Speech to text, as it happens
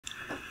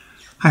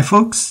Hi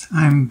folks,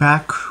 I'm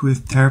back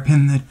with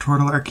Terrapin the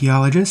Turtle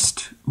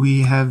Archaeologist.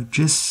 We have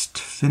just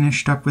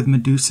finished up with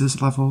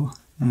Medusa's level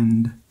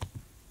and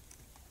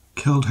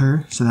killed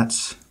her, so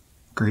that's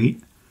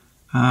great.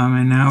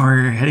 And now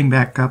we're heading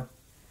back up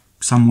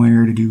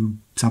somewhere to do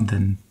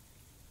something.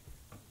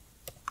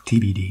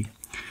 TBD.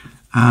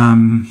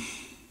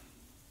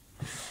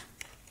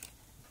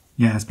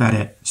 Yeah, that's about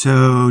it.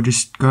 So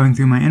just going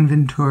through my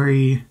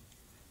inventory,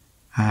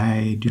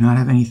 I do not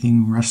have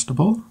anything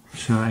rustable,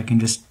 so I can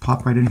just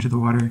plop right into the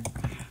water.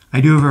 I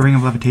do have a ring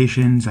of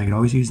levitation, so I could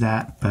always use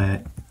that,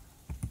 but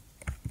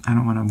I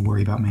don't want to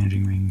worry about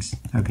managing rings.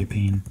 That would be a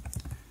pain.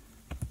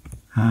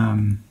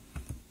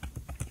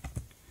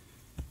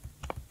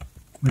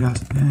 What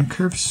else? A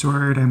curved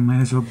sword I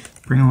might as well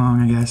bring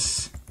along, I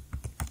guess.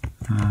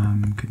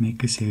 Could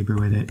make a saber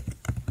with it.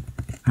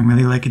 I'm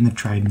really liking the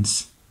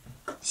tridents,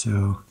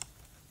 so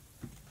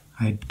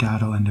I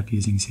doubt I'll end up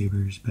using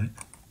sabers, but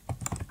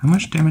how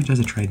much damage does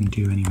a trident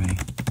do anyway?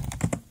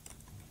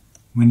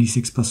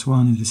 1d6 plus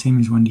 1 is the same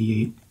as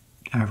 1d8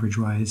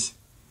 average-wise.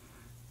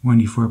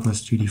 1d4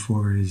 plus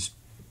 2d4 is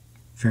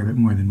a fair bit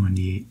more than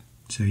 1d8.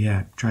 So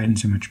yeah,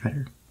 tridents are much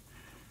better.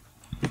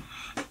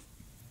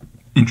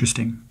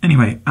 Interesting.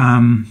 Anyway,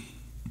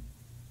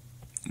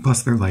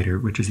 plus they're lighter,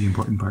 which is the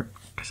important part,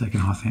 because I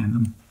can offhand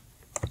them.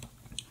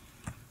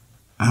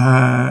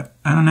 I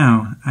don't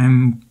know.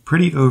 I'm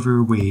pretty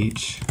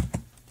overweight.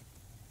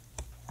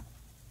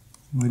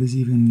 What is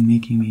even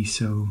making me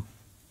so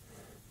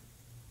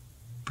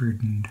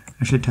burdened?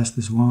 I should test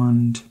this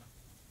wand.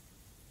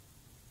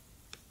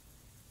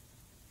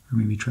 Or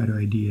maybe try to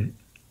ID it.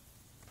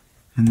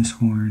 And this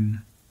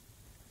horn.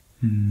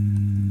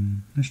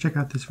 And let's check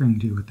out this ring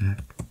too, what the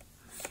heck.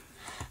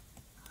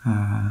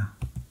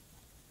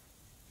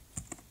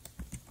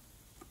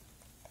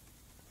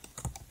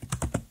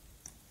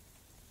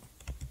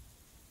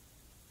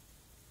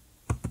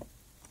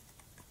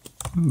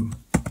 Ooh,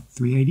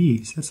 3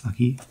 IDs, that's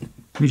lucky.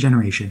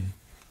 Regeneration.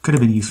 Could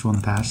have been useful in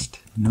the past,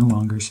 no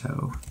longer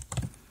so.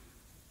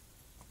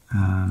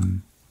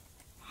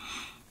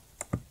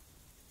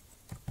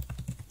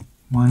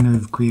 One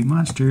of create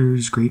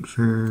monsters, great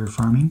for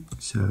farming,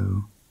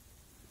 so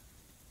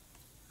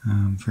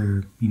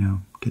for, you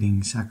know,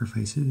 getting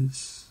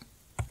sacrifices.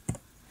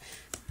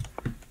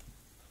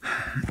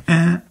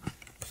 And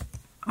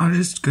I'll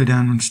just go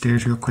down the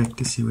stairs real quick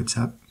to see what's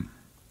up.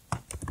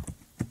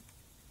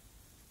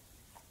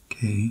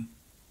 Okay,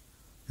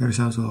 got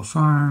ourselves a little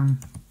farm,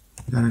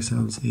 got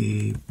ourselves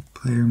a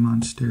player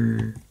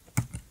monster,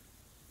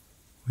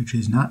 which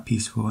is not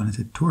peaceful, and it's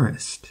a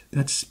tourist.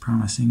 That's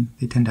promising.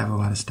 They tend to have a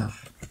lot of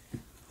stuff.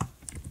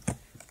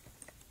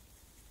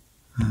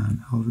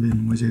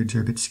 Elven wizards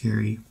are a bit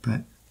scary,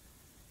 but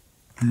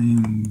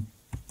I'm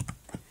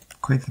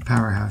quite the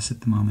powerhouse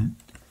at the moment.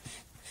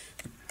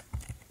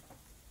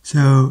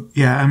 So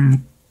yeah,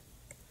 I'm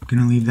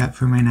gonna leave that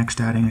for my next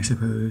outing, I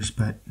suppose,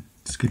 but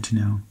it's good to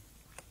know.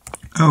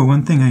 Oh,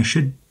 one thing I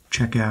should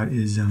check out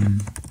is,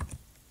 what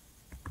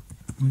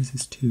is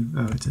this too?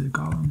 Oh, it's a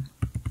golem.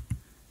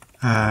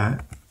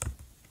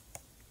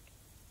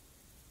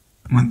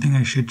 One thing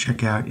I should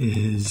check out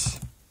is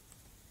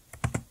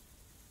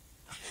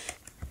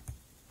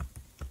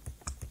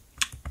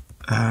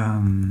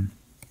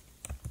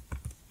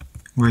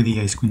where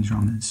the Ice Queen's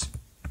realm is.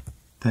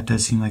 That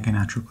does seem like a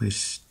natural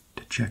place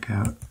to check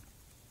out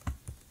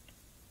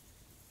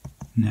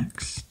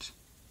next.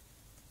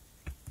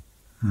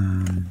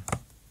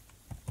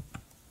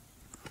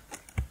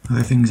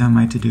 Other things on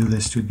my to-do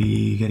list would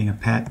be getting a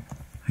pet.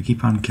 I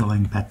keep on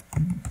killing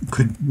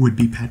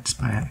would-be pets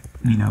by,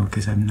 you know,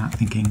 because I'm not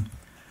thinking.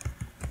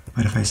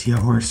 But if I see a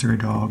horse or a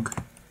dog,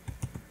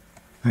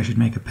 I should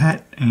make a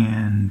pet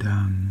and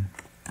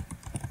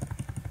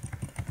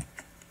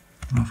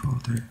off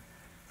altar.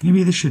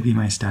 Maybe this should be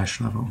my stash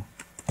level,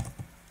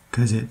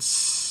 because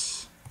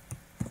it's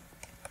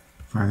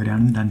farther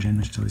down in the dungeon,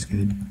 which is always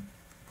good.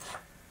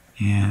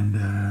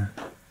 And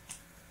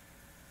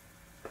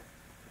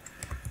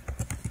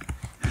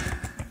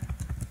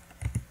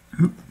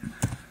oop,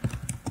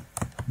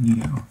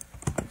 Neo.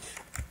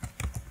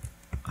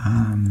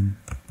 And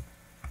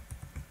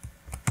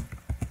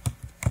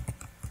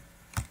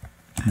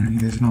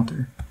there's an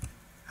altar.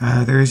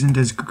 There isn't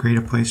as great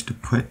a place to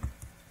put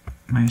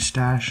my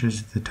stash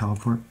as the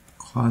teleport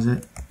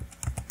closet.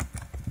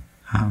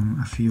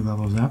 A few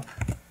levels up.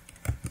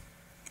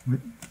 What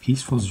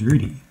peaceful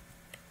Zruti.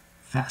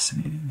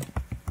 Fascinating.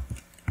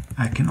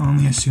 I can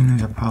only assume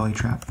there's a poly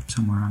trap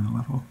somewhere on the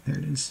level. There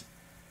it is.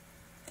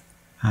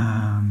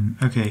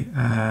 Okay,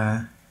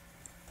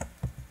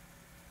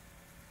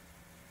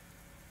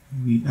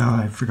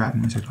 I've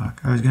forgotten wizard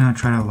lock. I was gonna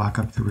try to lock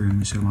up the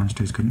room so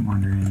monsters couldn't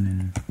wander in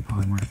and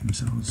polymorph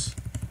themselves,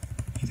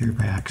 either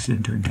by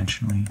accident or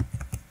intentionally.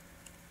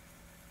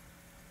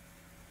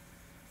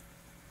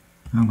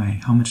 Oh,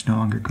 my helmet's no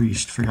longer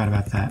greased. Forgot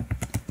about that.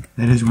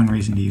 That is one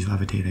reason to use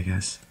levitate, I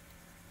guess.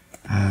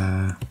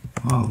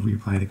 I'll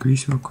reapply the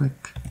grease real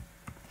quick.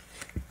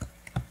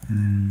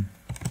 And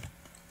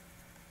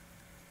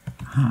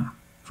then,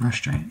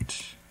 Frost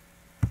Giant.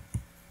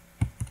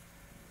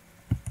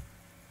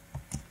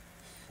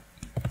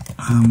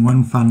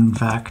 One fun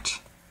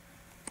fact.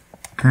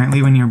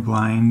 Currently when you're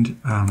blind,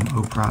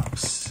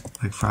 O-props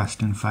like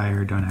frost and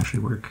fire don't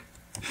actually work.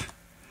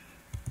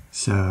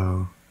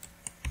 So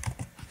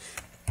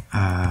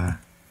that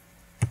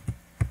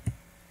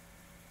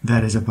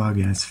is a bug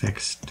and it's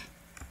fixed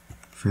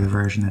for the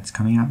version that's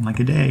coming out in like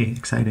a day.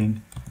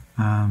 Exciting.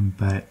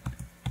 But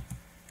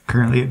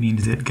currently it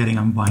means that getting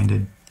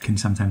unblinded can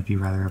sometimes be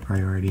rather a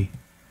priority.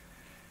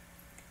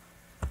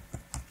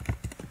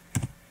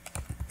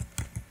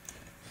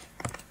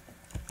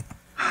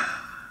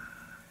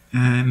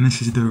 And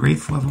this is the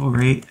Wraith level,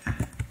 right?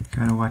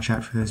 Gotta watch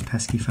out for those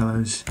pesky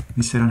fellows. At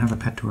least I don't have a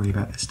pet to worry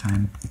about this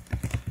time.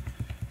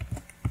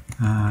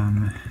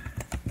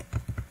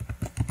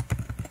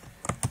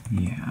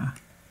 Yeah.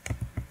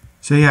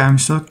 So yeah, I'm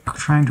still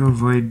trying to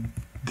avoid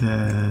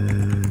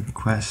the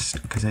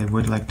quest because I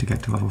would like to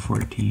get to level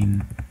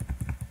 14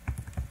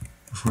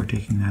 before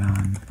taking that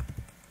on.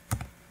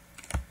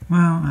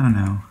 Well, I don't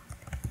know.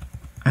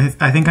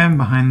 I think I'm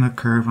behind the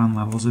curve on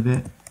levels a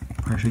bit,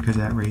 partially because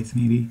of that Wraith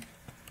maybe.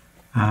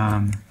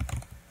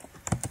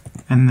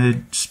 And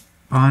the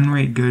spawn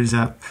rate goes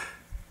up,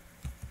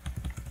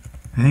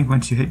 I think,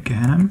 once you hit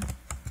Gehenna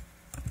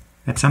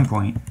at some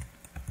point.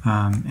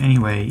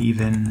 Anyway,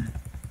 even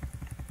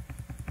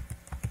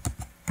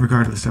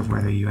regardless of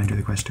whether you enter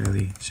the quest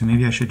early. So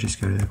maybe I should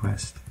just go to the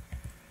quest.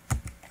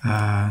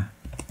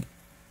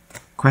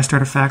 Quest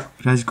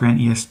artifact does grant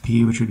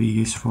ESP, which would be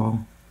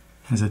useful.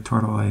 As a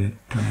turtle, I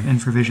don't have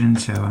infravision,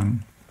 so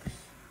I'm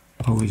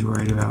always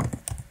worried about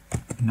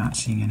not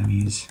seeing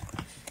enemies.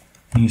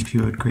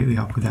 ESP would greatly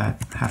help with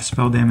that. Half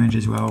spell damage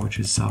as well, which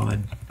is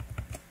solid.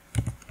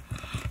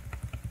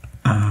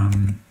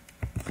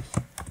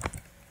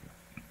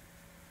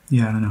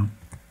 Yeah, I don't know.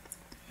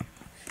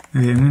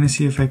 Okay, I'm going to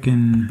see if I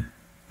can...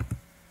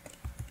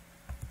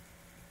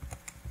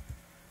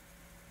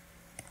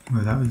 Oh,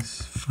 that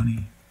was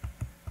funny.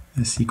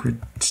 A secret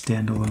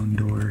standalone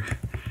door.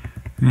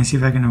 I'm going to see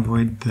if I can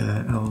avoid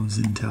the elves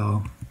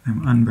until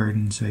I'm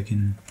unburdened so I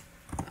can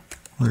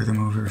lure them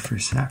over for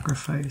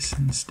sacrifice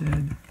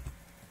instead.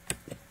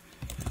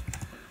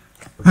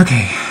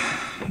 Okay,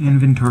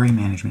 inventory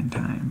management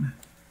time.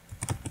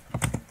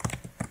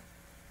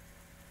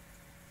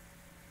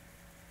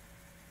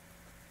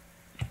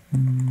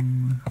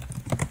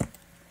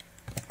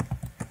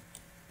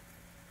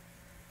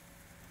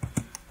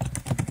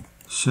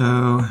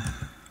 So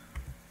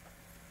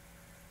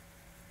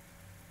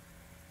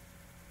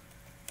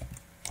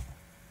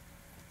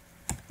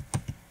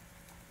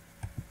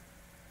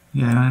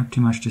yeah, I don't have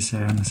too much to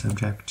say on the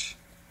subject.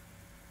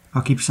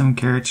 I'll keep some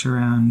carrots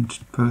around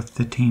both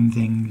to tame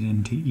things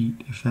and to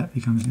eat if that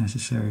becomes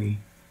necessary.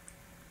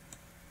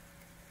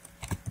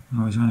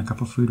 Always want a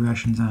couple food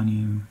rations on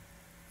you.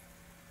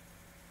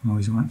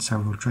 Always want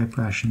several tripe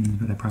rations,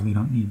 but I probably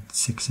don't need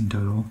 6 in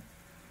total.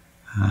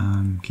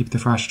 Keep the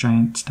frost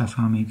giant stuff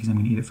on me because I'm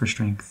going to eat it for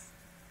strength.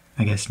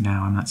 I guess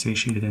now I'm not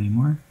satiated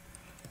anymore.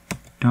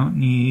 Don't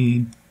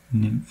need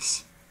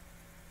nymphs.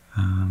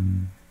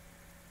 Don't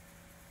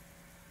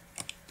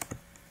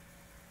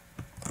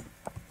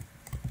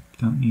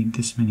need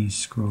this many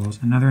scrolls.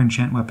 Another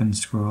enchant weapon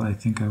scroll. I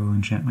think I will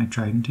enchant my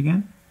trident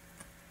again.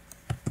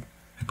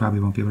 I probably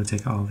won't be able to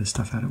take all of this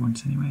stuff out at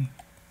once anyway.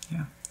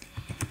 Yeah.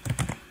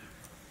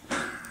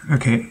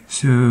 Okay,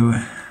 so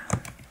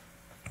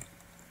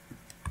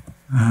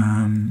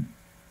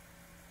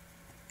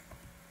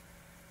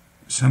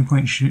some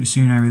point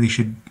soon I really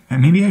should,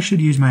 maybe I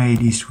should use my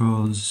AD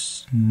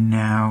scrolls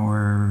now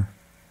or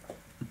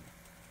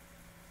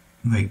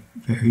like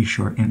very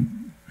short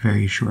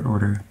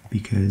order,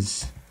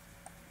 because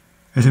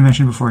as I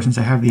mentioned before, since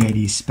I have the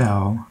AD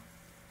spell,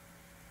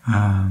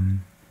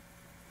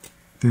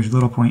 there's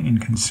little point in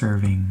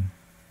conserving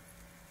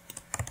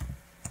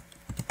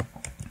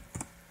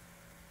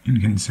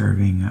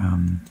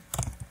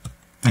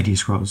ID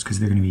scrolls because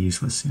they're going to be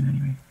useless soon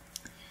anyway.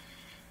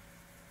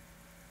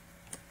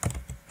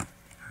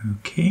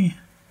 Okay.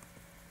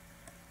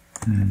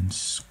 And then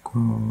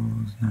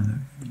scrolls, now that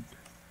we need.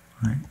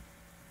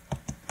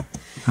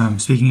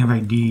 Alright. Speaking of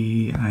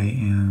ID, I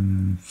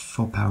am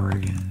full power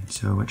again,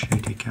 so what should I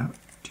take out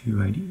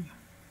to ID?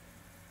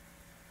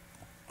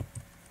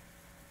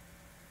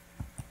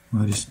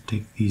 We'll just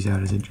take these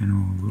out as a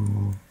general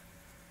rule,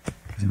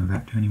 because I'm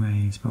about to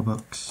anyway.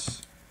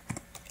 Spellbooks.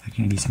 I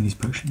can ID some of these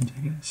potions,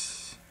 I guess.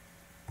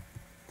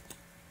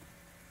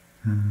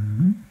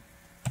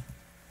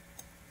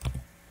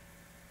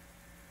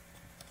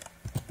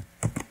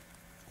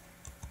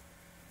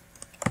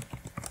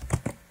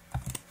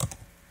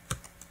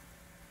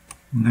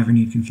 We'll never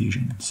need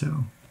confusion,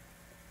 so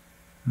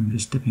I'm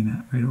just dipping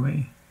that right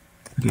away.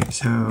 Okay,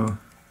 so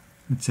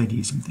let's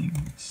ID some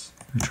things,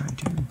 or try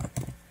to.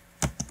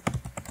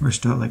 We're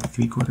still at like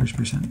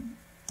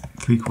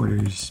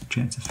 3/4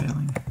 chance of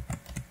failing.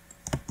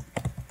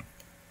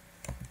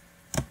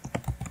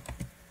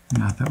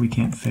 Not that we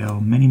can't fail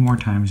many more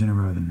times in a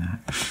row than that,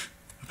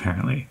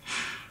 apparently.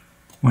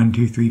 1,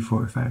 2, 3,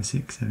 4, 5,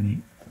 6, 7,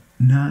 8,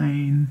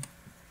 9.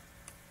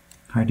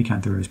 Hard to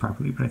count the rows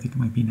properly, but I think it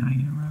might be 9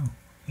 in a row.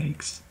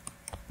 Yikes.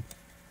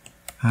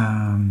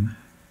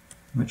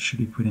 What should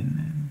we put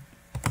in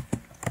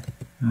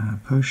then?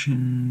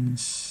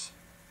 Potions.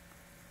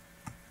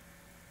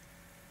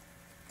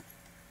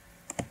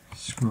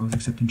 Scrolls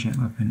except enchant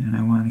weapon, and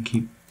I want to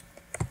keep,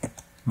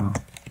 well,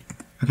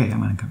 okay,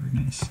 I'm unencumbered,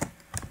 nice.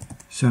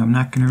 So I'm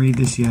not going to read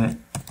this yet,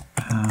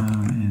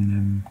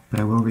 but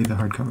I will read the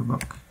hardcover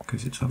book,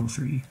 because it's level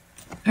 3.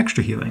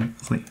 Extra healing,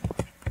 hopefully.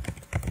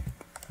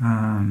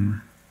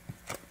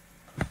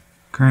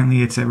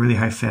 Currently it's a really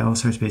high fail,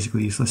 so it's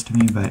basically useless to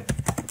me, but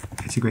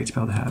it's a great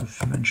spell to have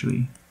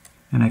eventually.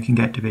 And I can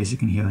get to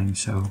basic and healing,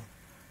 so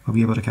I'll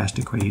be able to cast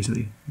it quite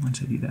easily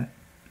once I do that.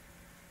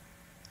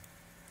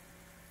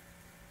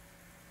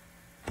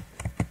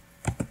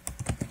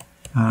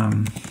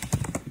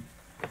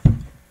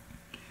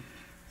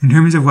 In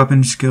terms of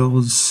weapon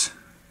skills,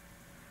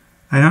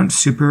 I don't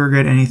super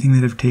regret anything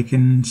that I've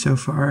taken so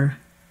far.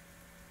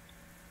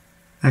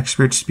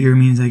 Expert Spear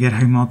means I get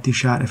high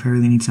multi-shot if I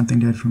really need something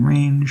dead from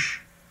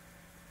range.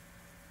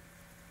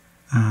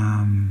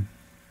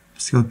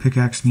 Skilled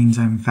Pickaxe means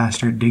I'm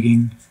faster at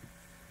digging.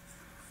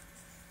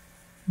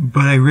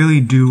 But I really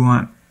do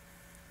want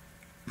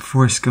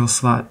 4 skill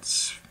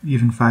slots,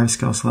 even 5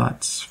 skill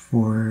slots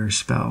for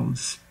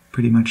spells,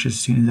 pretty much as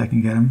soon as I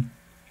can get them.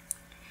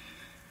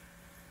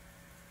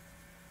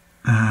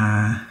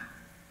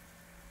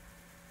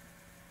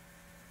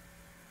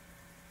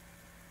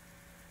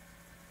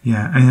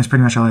 Yeah, I mean, that's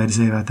pretty much all I had to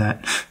say about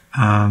that.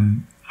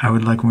 I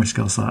would like more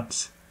skill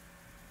slots.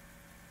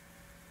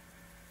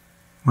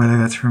 Whether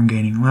that's from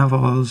gaining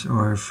levels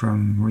or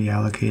from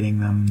reallocating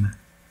them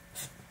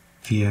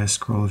via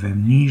Scroll of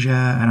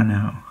Amnesia, I don't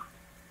know.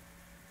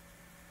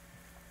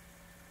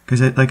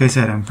 Because, like I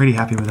said, I'm pretty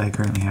happy with what I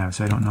currently have,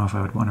 so I don't know if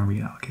I would want to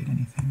reallocate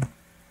anything.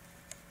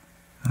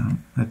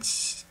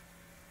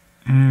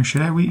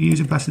 Should I use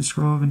a Blessed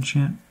Scroll of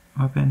Enchant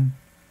Weapon?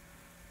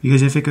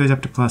 Because if it goes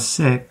up to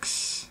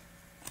 +6,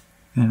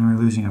 then we're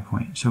losing a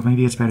point. So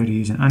maybe it's better to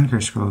use an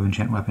Uncursed Scroll of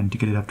Enchant Weapon to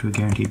get it up to a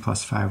guaranteed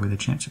 +5 with a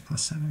chance of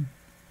 +7.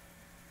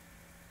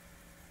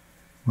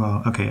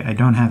 Well, okay, I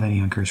don't have any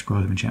Uncursed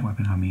Scrolls of Enchant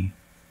Weapon on me.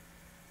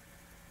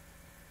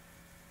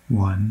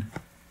 1.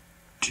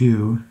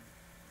 2.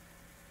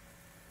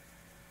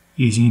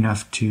 Easy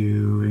enough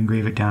to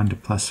engrave it down to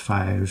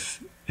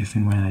 +5 if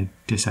and when I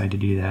decide to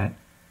do that.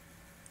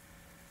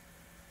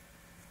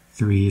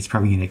 3, it's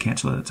probably going to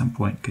cancel it at some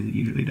point, because it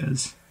usually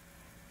does.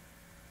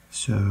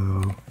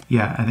 So,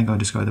 yeah, I think I'll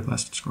just go with the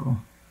Blessed Scroll.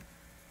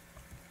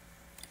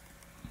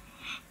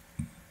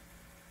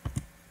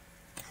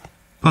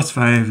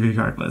 +5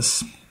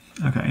 regardless.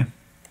 Okay.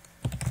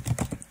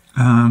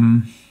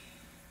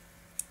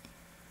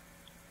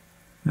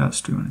 What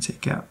else do we want to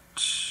take out?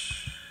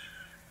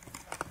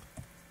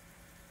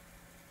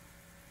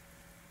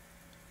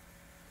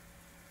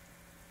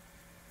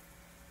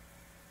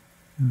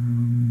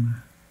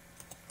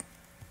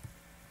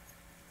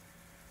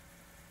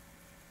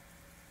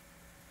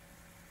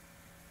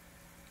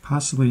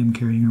 Possibly I'm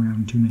carrying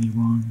around too many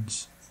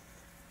wands.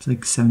 It's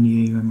like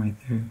 70 AUM right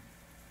there.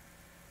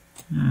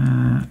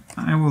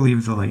 I will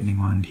leave the lightning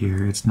wand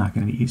here. It's not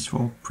going to be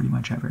useful pretty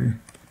much ever.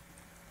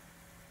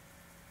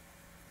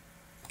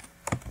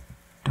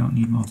 Don't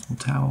need multiple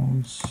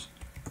towels.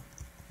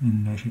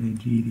 And I should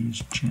AG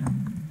these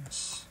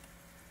gems.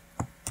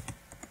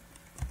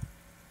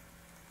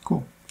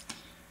 Cool.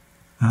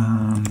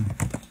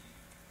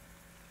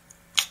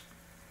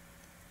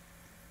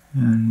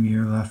 And we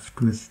are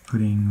left with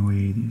putting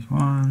away these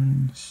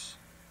wands.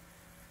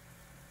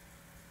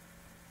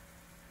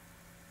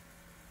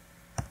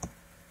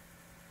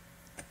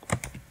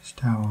 This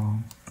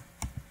towel.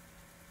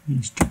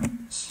 These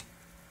gems.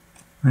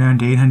 We're down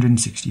to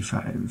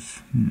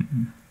 865.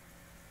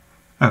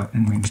 Oh,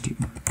 and rings too.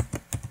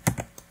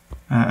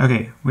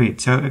 Okay, wait,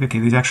 so, okay,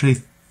 there's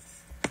actually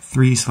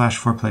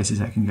 3/4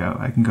 places I can go.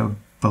 I can go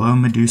below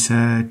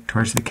Medusa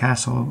towards the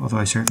castle, although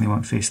I certainly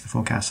won't face the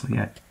full castle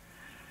yet.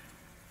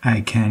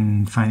 I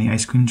can find the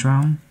Ice Queen's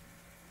Realm.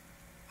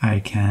 I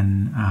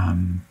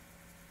can,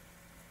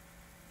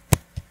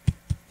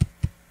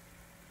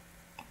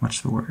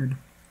 what's the word?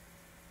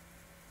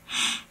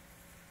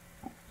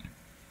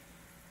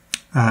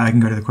 I can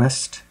go to the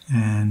quest,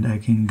 and I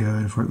can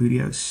go to Fort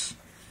Ludios.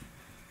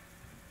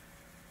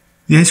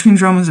 The Ice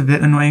Queen's Realm is a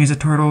bit annoying as a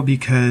turtle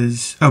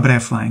because... Oh, but I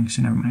have flying,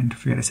 so never mind. I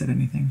forget I said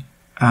anything.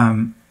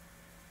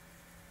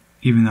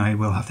 Even though I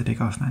will have to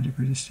take off magic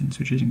resistance,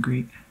 which isn't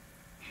great.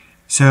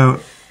 So,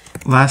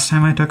 last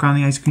time I took on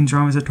the Ice Queen's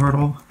Realm as a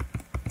turtle,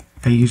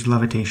 I used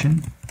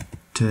levitation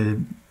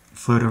to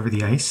float over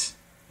the ice.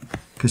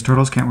 Because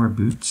turtles can't wear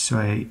boots, so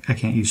I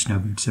can't use snow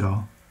boots at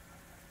all.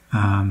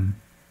 And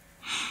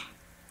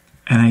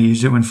I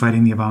used it when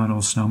fighting the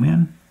Abominable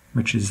Snowman,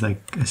 which is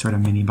like a sort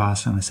of mini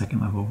boss on the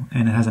 2nd level,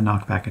 and it has a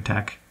knockback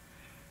attack.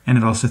 And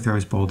it also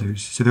throws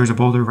boulders. So there was a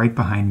boulder right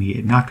behind me.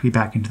 It knocked me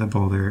back into the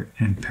boulder,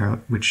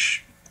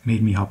 which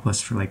made me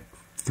helpless for like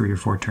 3 or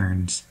 4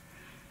 turns,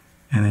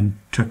 and then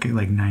took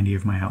like 90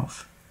 of my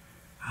health.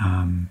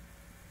 I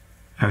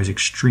was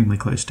extremely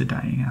close to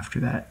dying after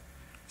that.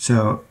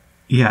 So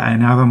yeah, I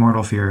now have a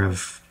mortal fear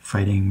of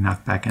fighting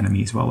knockback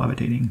enemies while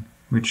levitating,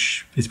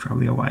 which is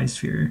probably a wise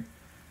fear.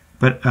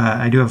 But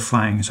I do have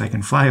flying, so I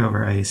can fly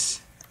over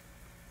ice,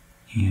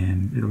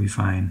 and it'll be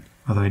fine.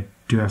 Although I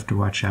do have to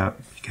watch out,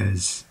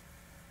 because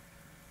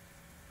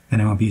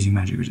then I won't be using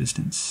magic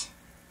resistance.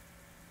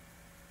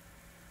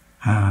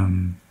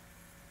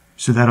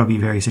 So that'll be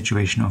very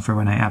situational for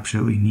when I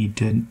absolutely need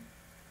to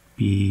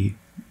be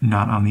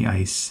not on the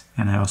ice,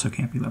 and I also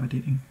can't be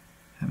levitating.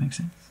 That makes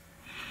sense.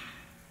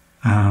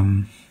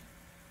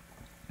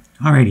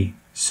 Alrighty,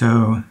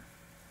 so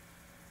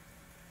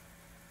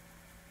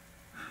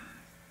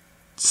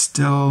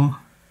still,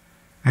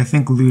 I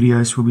think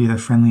Ludios will be the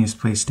friendliest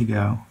place to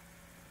go.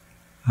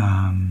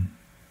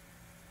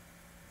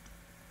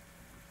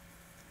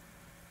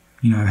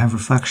 You know, I have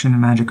reflection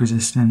and magic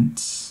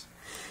resistance.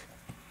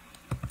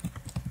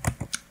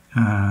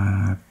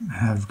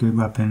 Have good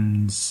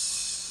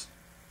weapons.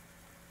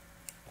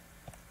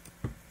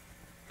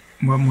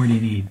 What more do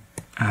you need?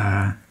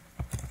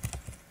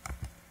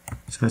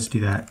 So let's do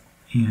that.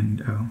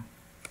 And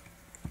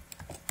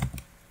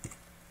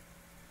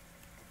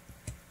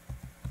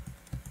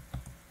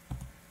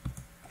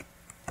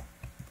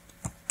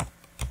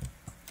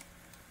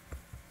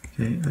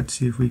okay, let's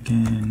see if we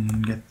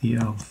can get the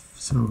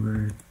elves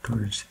over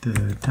towards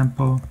the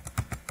temple.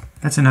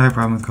 That's another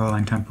problem with coal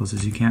line temples,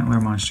 is you can't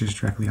lure monsters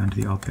directly onto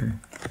the altar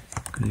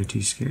because they're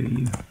too scared of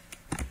you.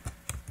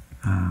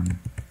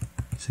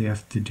 So you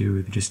have to do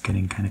with just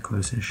getting kind of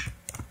close-ish.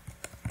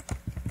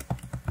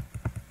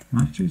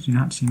 Monsters do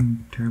not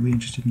seem terribly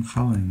interested in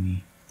following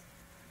me.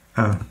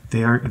 Oh,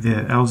 they are.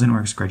 The elves and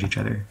orcs grudge each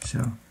other,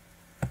 so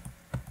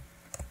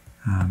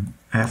I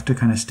have to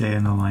kind of stay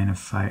in the line of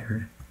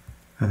fire.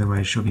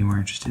 Otherwise, she'll be more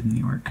interested in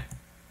the orc.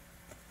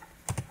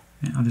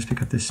 And I'll just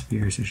pick up this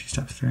spear so she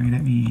stops throwing it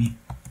at me.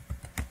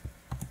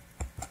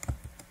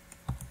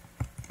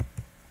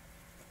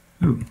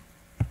 Ooh.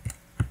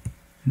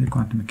 And the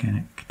quantum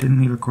mechanic. Didn't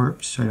leave a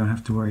corpse, so I don't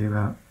have to worry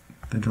about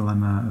the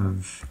dilemma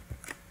of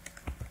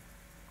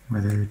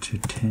whether to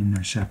tin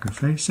or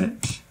sacrifice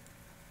it.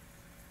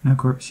 No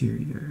corpse here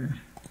either.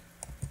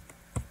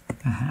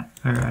 A hat.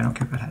 Or I don't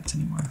care about hats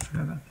anymore. I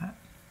forgot about that.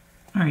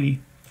 Alrighty.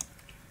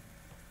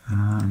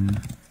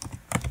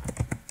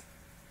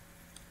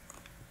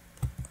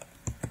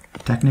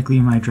 Technically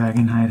my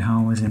dragon hide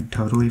helm isn't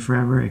totally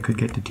forever. It could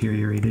get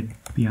deteriorated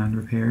beyond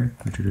repair,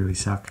 which would really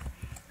suck.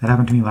 That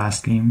happened to me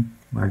last game,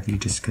 largely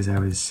just because I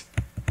was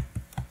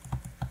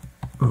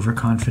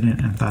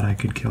overconfident and thought I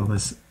could kill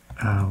this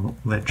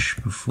lich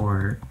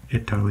before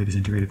it totally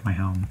disintegrated my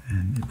helm,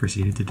 and it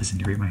proceeded to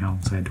disintegrate my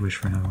helm, so I had to wish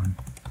for another one,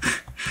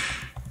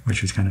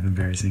 which was kind of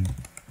embarrassing.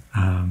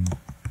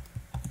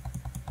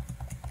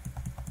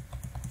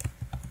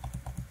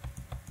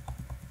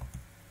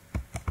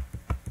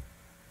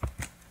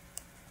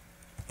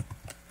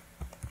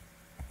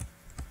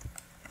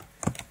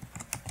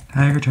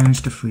 Tiger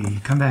turns to flee.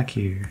 Come back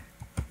here.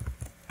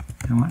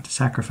 I want to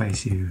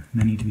sacrifice you.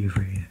 No need to be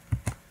afraid.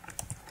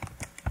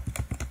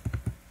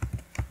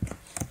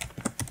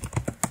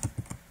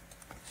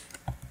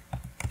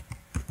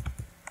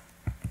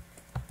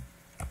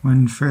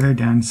 One further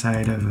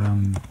downside of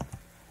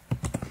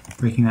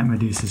breaking that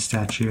Medusa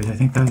statue is I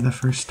think that was the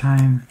first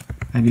time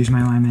I'd used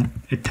my alignment.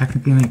 It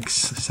technically makes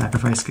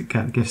sacrifice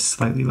gifts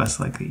slightly less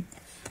likely.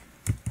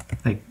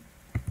 Like,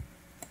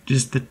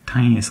 just the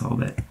tiniest little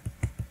bit.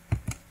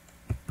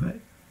 But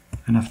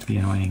enough to be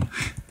annoying.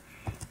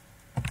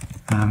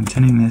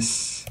 Tinning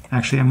this,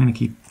 actually I'm going to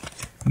keep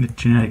the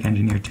genetic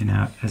engineer tin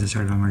out as a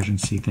sort of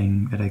emergency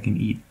thing that I can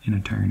eat in a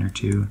turn or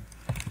two.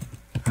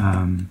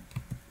 And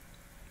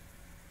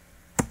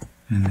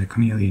the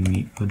chameleon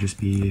meat will just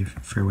be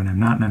for when I'm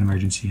not in an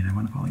emergency and I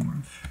want to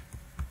polymorph.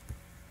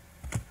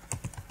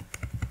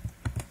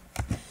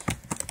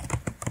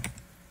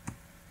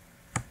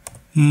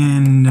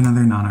 And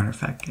another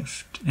non-artifact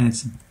gift, and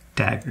it's a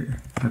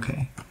dagger.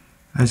 Okay.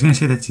 I was going to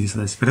say that's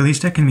useless, but at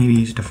least I can maybe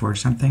use it to forge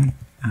something.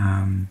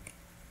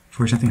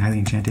 Forge something highly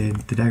enchanted.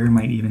 The dagger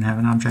might even have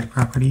an object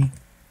property.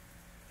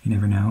 You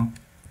never know.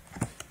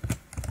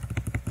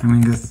 I'm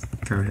going to go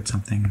throw it at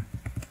something.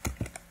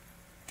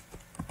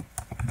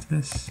 What's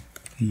this?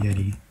 A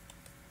Yeti.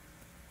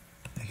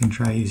 I can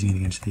try using it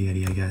against the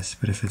Yeti, I guess,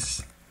 but if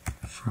it's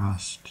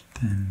frost,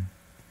 then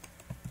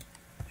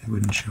it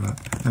wouldn't show up.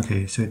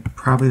 Okay, so it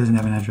probably doesn't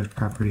have an object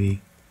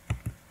property.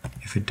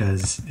 If it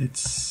does,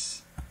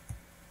 it's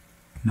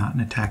not an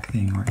attack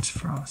thing or it's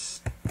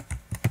frost.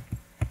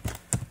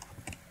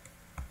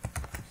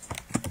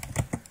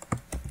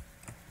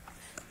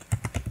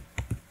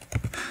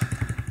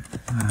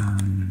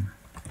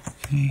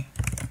 Okay.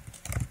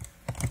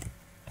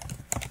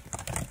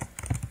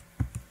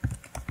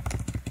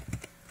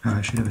 Oh,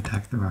 I should have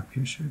attacked the rock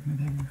piercer with my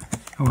dagger.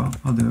 Oh well,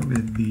 I'll do it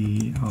with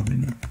the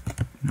Alban.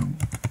 No.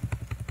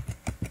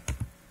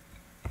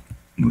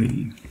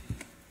 Lady.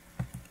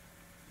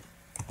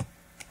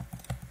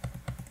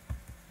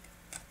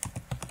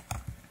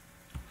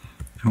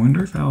 I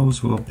wonder if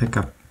elves will pick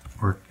up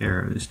orc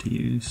arrows to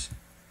use.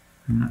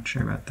 I'm not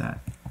sure about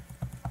that.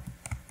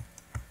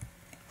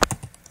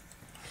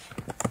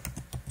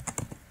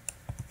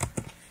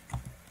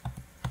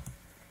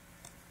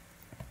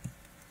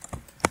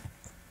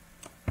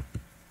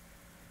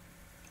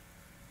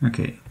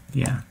 Okay,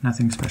 yeah,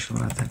 nothing special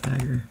about that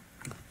dagger.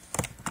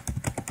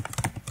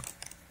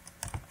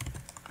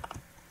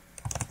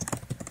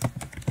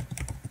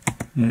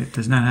 It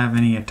does not have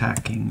any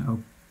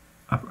attacking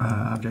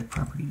object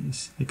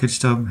properties. It could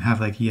still have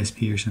like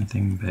ESP or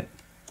something, but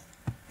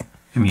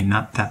I mean,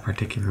 not that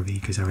particularly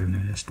because I would have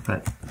noticed,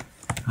 but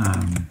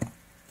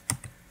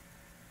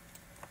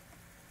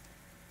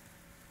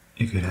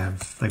it could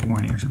have like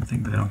warning or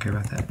something, but I don't care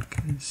about that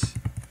because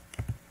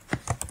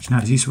it's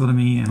not as useful to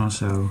me, and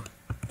also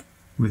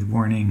with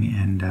warning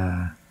and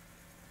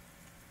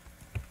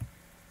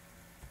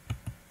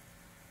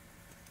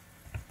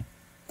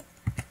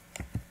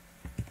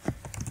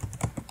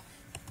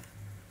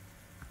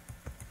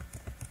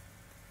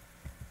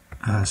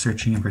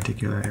searching in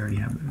particular, I already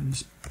have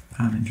those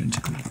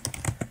intrinsically.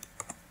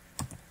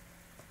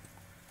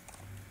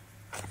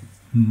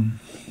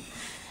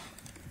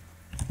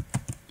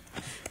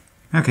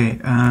 Okay,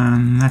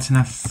 that's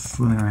enough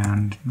fooling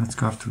around. Let's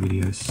go off to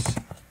Ludios.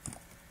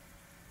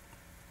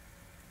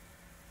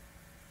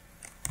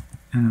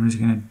 And I'm just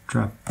going to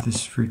drop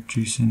this fruit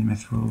juice and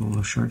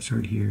mithril short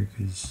sword here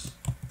because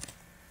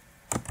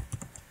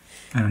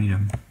I don't need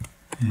them.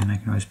 And I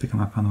can always pick them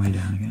up on the way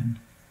down again.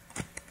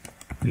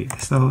 Wait,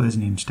 this level is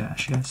named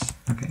Stash, yes?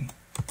 Okay.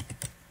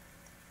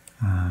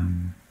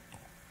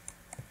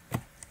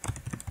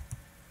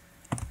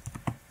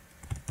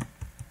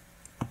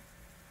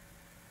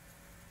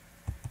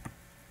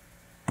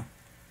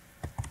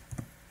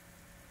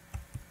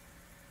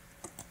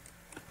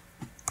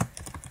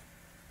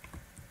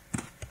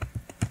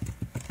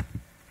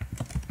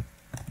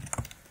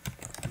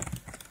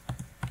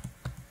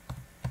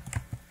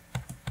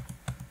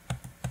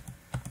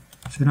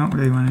 So I don't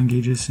really want to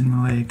engage this in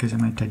melee because it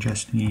might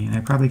digest me, and I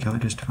probably kill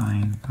it just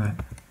fine, but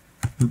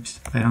oops,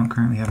 I don't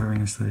currently have a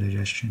ring of slow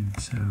digestion,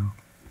 so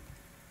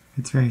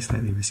it's very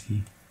slightly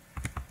risky.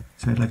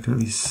 So I'd like to at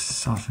least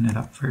soften it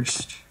up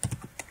first,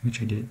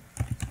 which I did.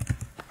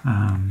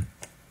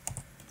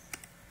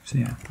 So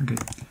yeah, we're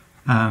good.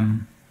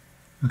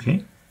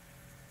 Okay.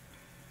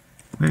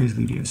 Where is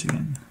Ludios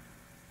again?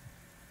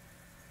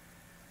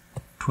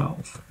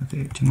 12.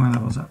 Okay, 2 more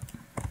levels up.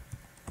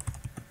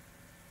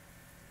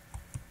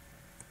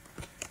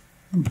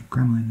 Ooh,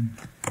 gremlin.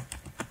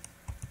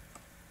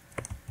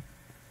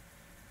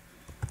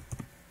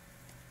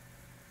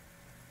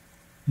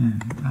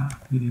 And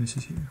Ludios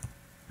is here.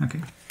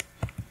 Okay.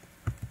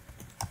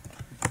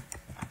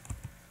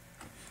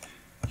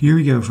 Here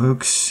we go,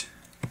 folks.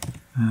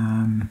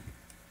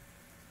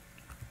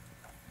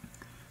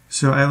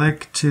 So I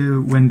like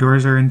to, when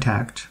doors are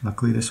intact,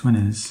 luckily this one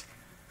is,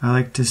 I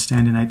like to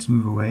stand a knight's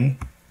move away,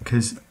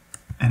 because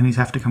enemies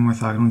have to come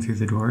orthogonally through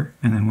the door,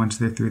 and then once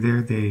they're through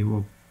there, they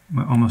will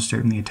almost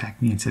certainly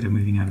attack me instead of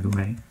moving out of the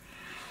way.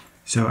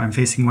 So I'm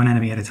facing one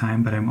enemy at a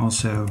time, but I'm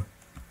also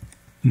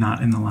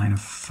not in the line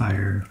of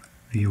fire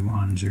via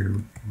wands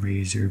or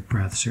rays or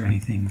breaths or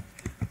anything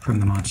from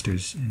the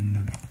monsters in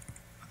the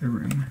other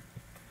room.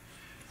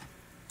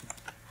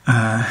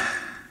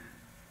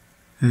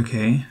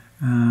 Okay,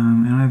 I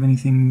don't have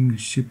anything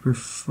super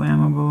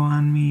flammable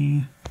on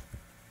me,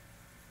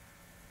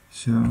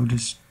 so I'll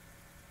just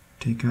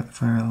take out the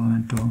fire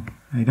elemental.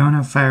 I don't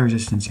have fire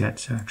resistance yet,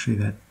 so actually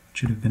that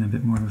should have been a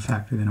bit more of a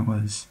factor than it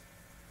was.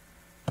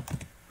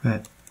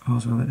 But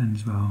all's well that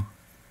ends well.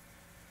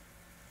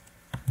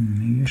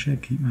 Maybe I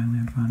should keep my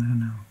lamp on, I don't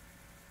know.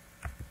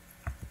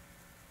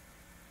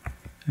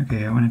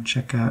 Okay, I want to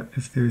check out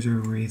if there's a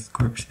wraith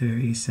corpse there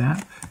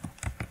ASAP.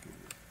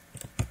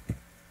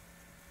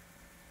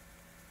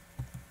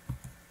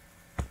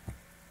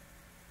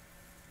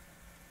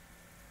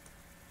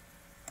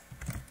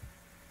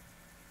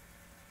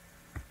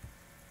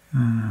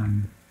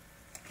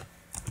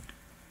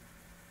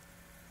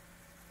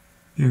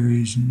 There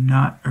is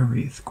not a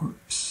wraith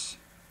corpse.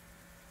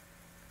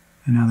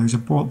 And now there's a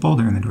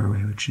boulder in the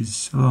doorway, which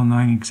is a little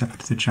annoying,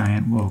 except the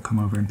giant will come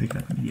over and pick it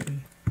up immediately.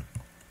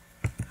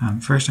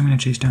 First I'm going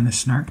to chase down this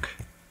snark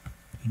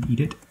and eat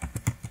it,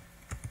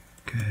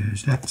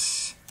 because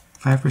that's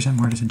 5%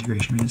 more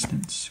disintegration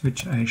resistance,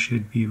 which I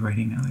should be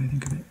writing now that I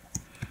think of it.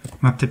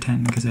 I'm up to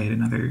 10 because I had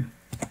another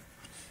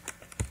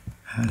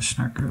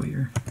snark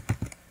earlier.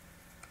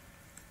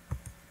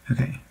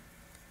 Okay.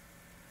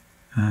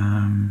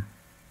 I'm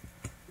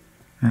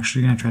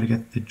actually going to try to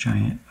get the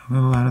giant a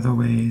little out of the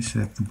way so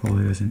that the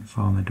boulder doesn't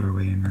fall in the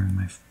doorway and ruin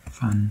my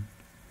fun.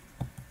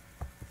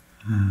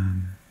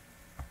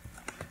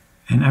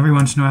 And every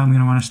once in a while I'm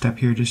going to want to step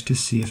here just to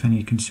see if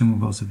any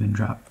consumables have been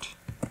dropped.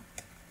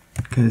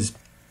 Because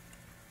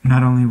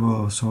not only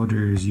will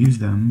soldiers use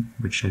them,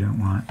 which I don't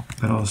want,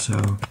 but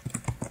also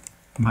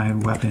my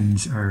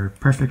weapons are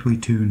perfectly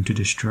tuned to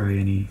destroy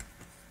any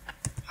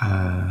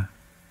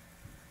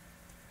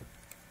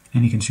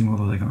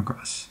consumables I come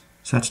across.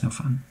 So that's no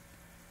fun.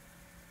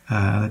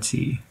 Let's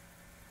see.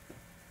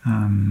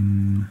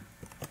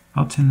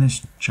 I'll tin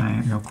this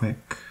giant real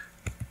quick.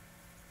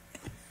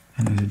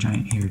 And there's a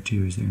giant here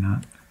too, is there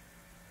not?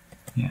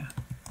 Yeah.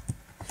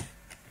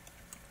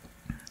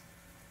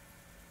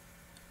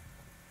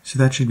 So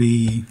that should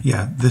be,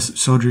 yeah, the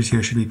soldiers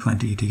here should be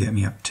plenty to get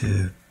me up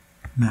to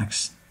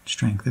max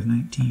strength of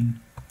 19.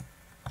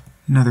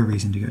 Another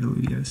reason to go to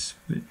Ludios,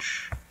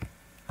 which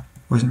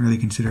wasn't really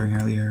considering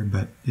earlier,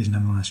 but is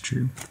nonetheless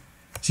true.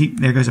 See,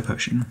 there goes a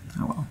potion.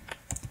 Oh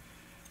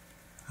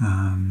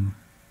well.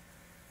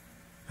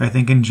 I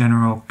think in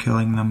general,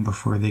 killing them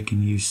before they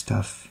can use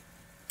stuff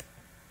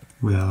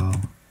will...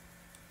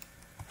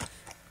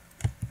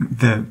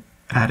 The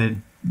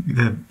added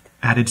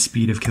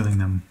speed of killing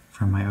them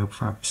from my oak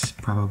props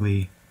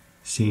probably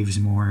saves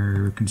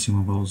more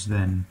consumables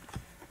than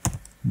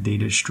they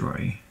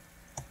destroy.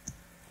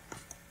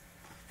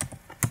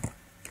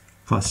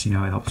 Plus, you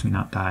know, it helps me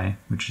not die,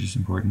 which is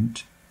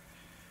important.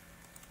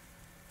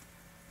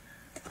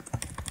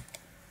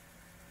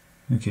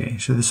 Okay,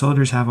 so the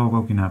soldiers have all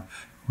woken up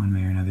one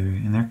way or another,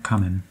 and they're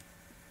coming.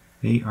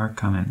 They are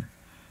coming.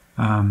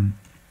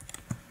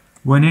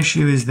 One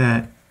issue is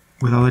that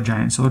with all the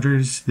giant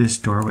soldiers, this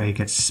doorway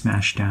gets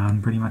smashed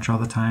down pretty much all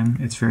the time.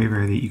 It's very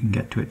rare that you can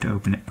get to it to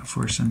open it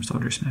before some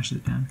soldier smashes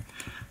it down.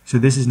 So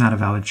this is not a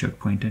valid choke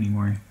point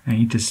anymore. I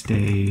need to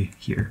stay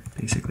here,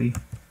 basically,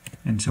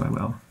 and so I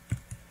will.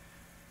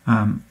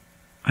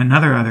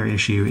 Another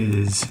issue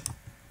is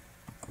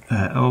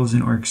elves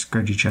and orcs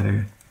grudge each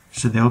other,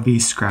 so they'll be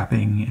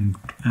scrapping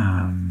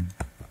and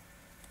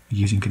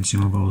using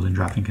consumables and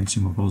dropping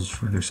consumables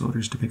for their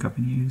soldiers to pick up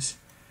and use,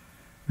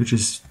 which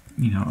is,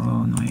 you know, a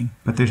little annoying,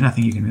 but there's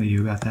nothing you can really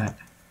do about that.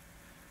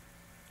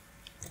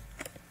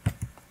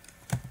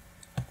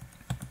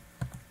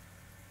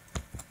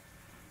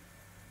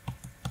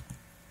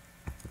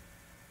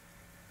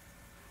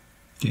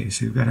 Okay,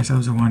 so we've got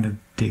ourselves a wand of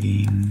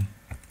digging.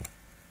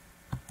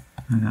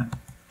 I'm not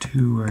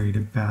too worried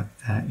about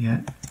that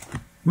yet.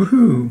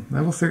 Woohoo!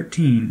 Level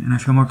 13, and I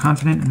feel more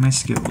confident in my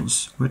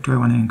skills. What do I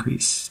want to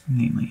increase,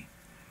 namely?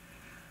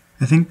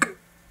 I think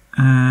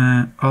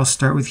I'll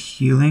start with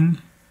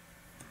healing.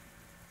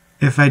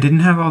 If I didn't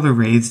have all the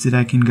raids that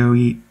I can go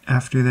eat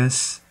after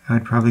this, I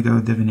would probably go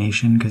with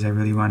divination because I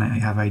really want to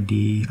have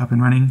ID up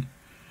and running.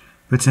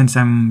 But since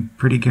I'm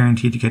pretty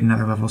guaranteed to get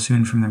another level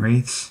soon from the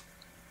wraiths,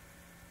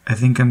 I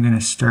think I'm going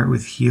to start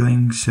with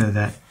healing so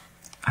that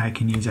I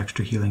can use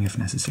extra healing if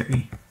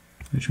necessary,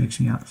 which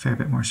makes me a fair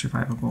bit more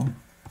survivable.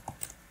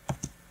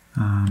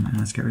 And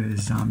let's get rid of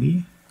this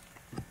zombie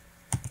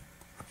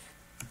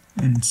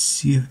and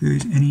see if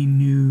there's any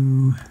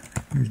new...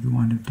 There's the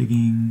wand of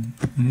digging.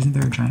 And isn't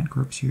there a giant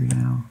corpse here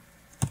now?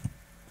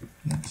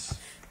 Yes.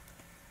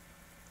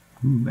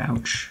 Ooh,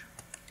 ouch.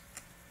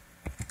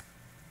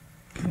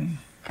 Okay.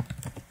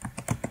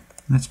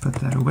 Let's put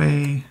that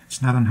away.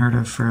 It's not unheard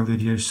of for a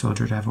Ludios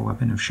soldier to have a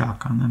weapon of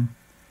shock on them,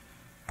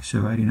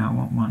 so I do not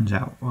want ones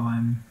out while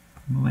I'm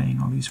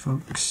meleeing all these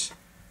folks.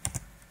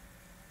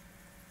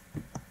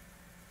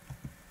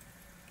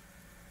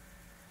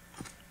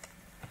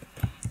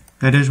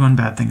 That is one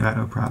bad thing about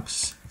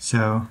O-props.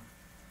 So,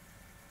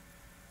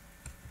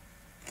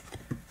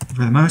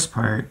 for the most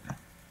part,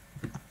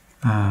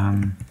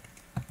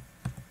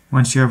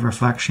 once you have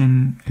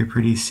reflection, you're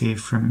pretty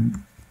safe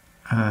from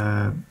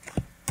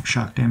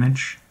shock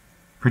damage.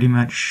 Pretty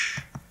much,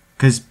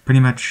 because pretty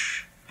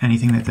much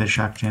anything that does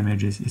shock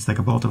damage is like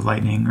a bolt of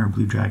lightning or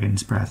blue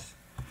dragon's breath.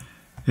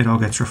 It all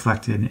gets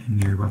reflected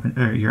and your weapon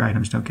or your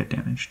items don't get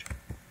damaged.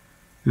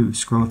 Ooh,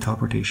 scroll of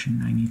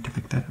teleportation. I need to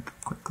pick that up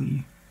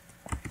quickly.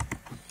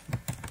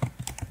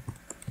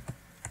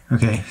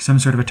 Okay, some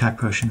sort of attack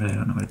potion, but I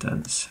don't know what it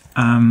does.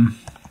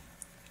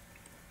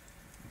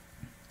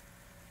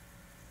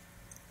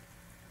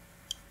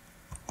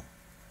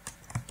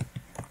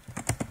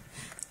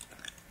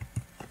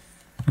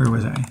 Where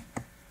was I?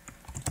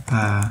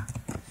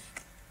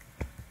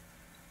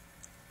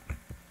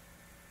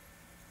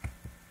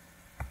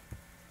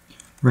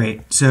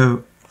 Right,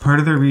 so part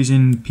of the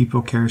reason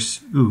people care...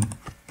 Ooh,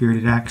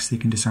 bearded axe, they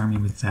can disarm me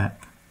with that.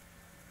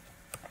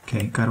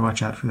 Okay, gotta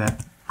watch out for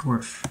that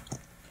dwarf.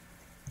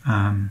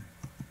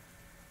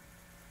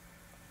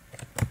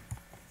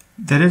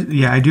 That is,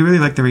 yeah, I do really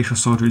like the racial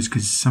soldiers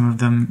because some of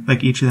them,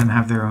 like each of them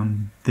have their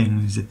own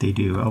things that they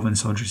do. Elven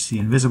soldiers see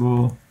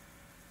invisible.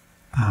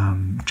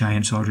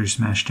 Giant soldiers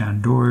smash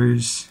down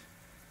doors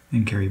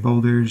and carry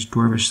boulders.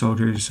 Dwarvish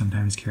soldiers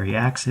sometimes carry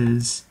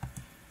axes.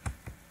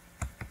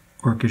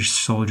 Orcish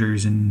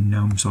soldiers and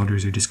gnome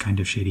soldiers are just kind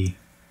of shitty.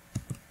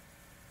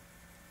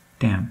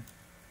 Damn.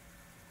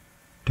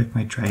 Took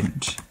my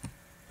trident.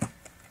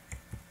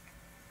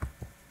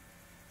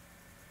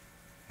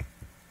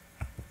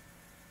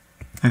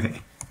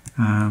 Okay,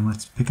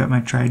 let's pick up my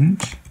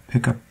trident,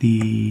 pick up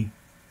the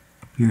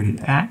bearded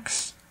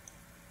axe,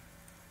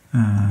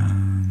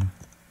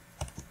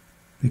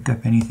 pick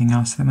up anything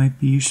else that might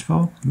be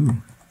useful.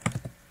 Ooh,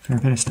 fair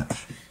bit of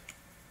stuff.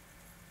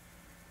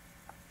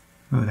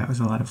 Oh, that was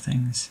a lot of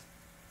things.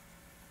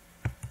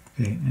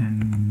 Okay,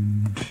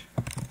 and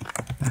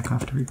back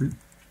off to regroup.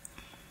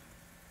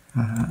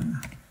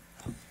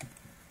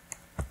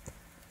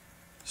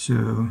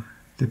 So,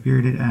 the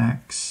bearded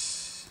axe...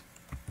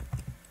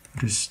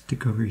 Just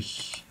stick over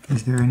here.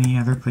 Is there any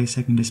other place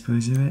I can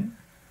dispose of it?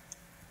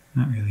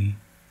 Not really.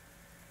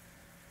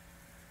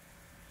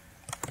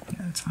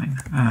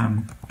 that's fine.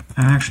 I'm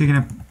actually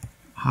gonna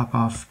hop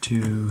off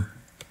to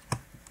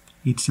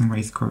eat some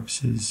wraith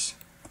corpses.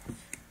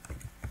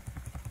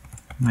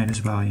 Might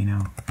as well, you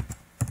know.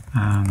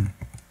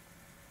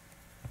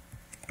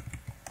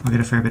 I'll get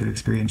a fair bit of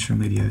experience from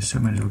Ludios, so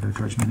I might as well go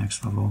towards my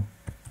next level.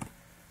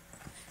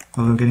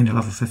 Although getting to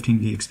level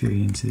 15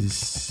 experience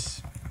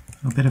is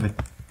a bit of a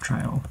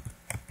trial.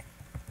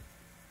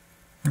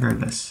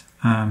 Regardless.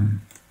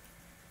 And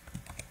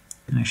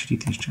I should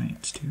eat these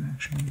giants too,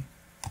 actually.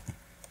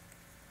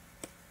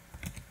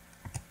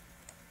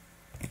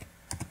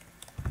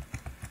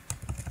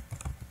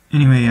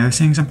 Anyway, I was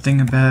saying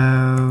something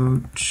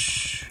about...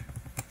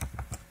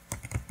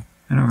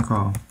 I don't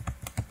recall.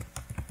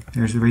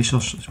 There's the racial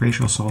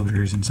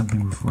soldiers and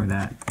something before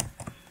that.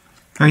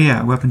 Oh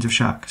yeah, weapons of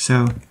shock.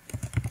 So,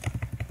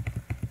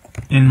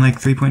 in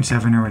like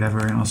 3.7 or whatever,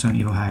 and also in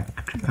Evilhack,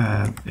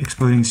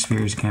 exploding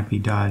spheres can't be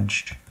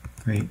dodged,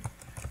 right?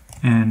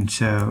 And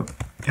so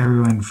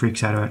everyone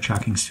freaks out about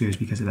shocking spheres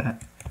because of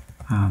that,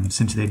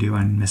 since they do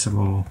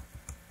undodgeable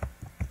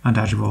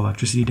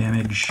electricity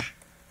damage.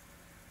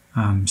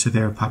 So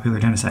they're a popular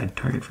genocide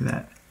target for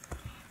that.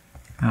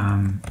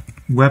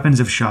 Weapons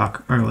of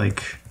shock are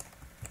like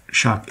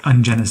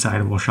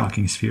ungenocidable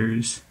shocking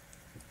spheres.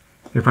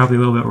 They're probably a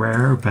little bit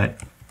rarer, but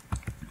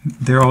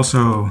they're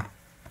also,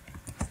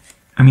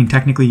 I mean,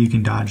 technically you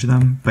can dodge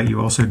them, but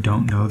you also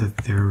don't know that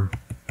they're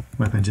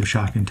weapons of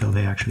shock until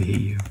they actually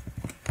hit you.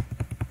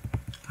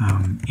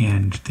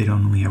 And they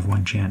don't only have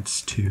one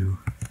chance to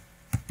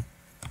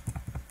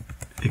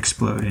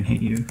explode and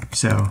hit you.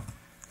 So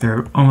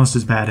they're almost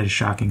as bad as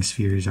shocking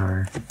spheres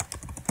are.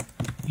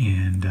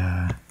 And,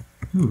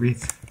 ooh,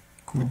 Wraith.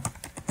 Cool.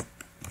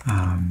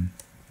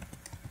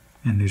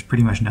 And there's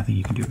pretty much nothing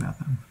you can do about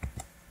them.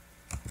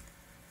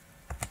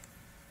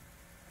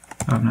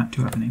 Oh, I'm not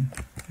 2-weaponing.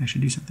 I should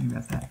do something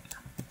about that.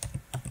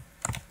 I'm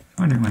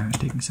wondering why it was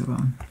taking so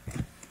long.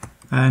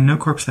 No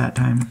corpse that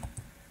time.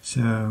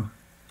 So,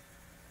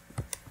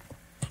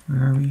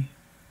 where are we?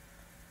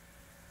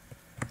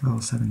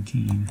 Level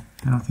 17.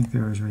 I don't think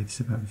there was wraiths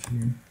above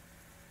here.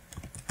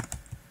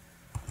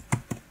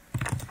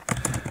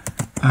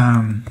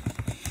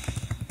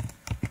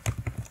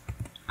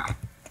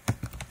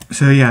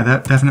 So yeah,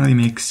 that definitely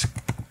makes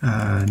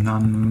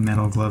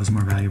non-metal gloves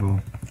more valuable.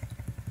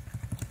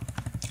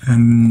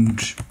 And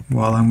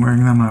while I'm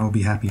wearing them, I will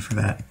be happy for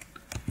that.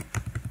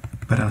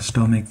 But I'll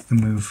still make the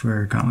move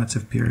for Gauntlets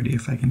of Purity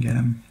if I can get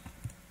them.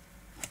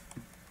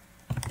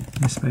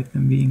 Despite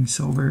them being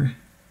silver.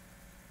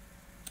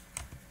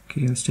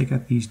 Okay, let's take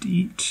out these to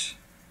eat.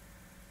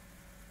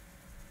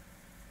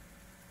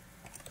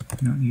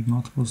 We don't need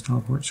multiple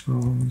teleport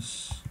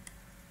scrolls.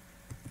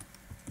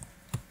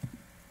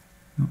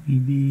 Don't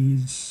need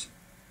these.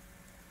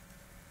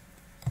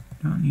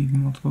 Don't need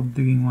multiple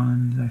digging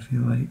ones, I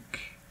feel like.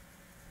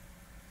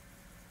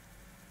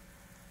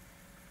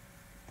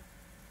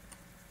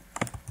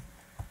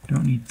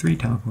 Don't need 3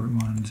 teleport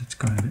ones, it's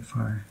going a bit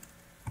far.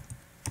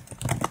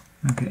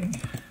 Okay.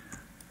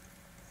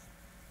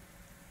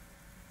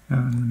 Oh,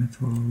 and the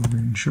mythical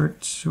green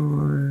short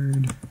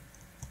sword.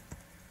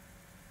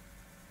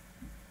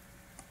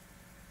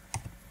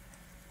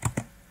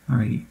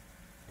 Alrighty.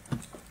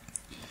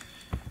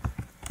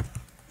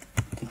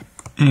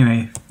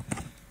 Anyway,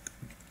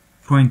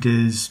 point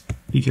is,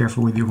 be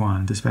careful with your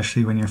wand,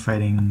 especially when you're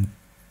fighting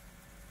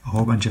a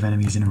whole bunch of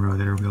enemies in a row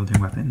that are wielding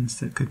weapons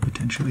that could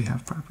potentially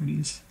have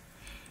properties.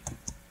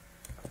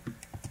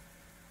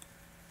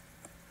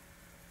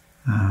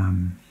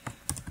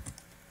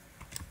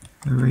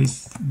 The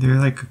wraith, they're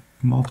like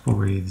multiple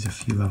wraiths a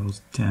few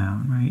levels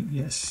down, right?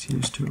 Yes,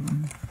 here's 2 of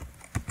them.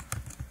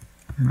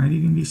 There might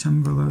even be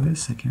some below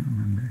this, I can't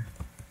remember.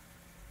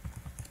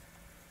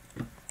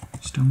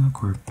 Still no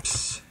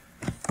corpse.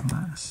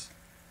 Alas.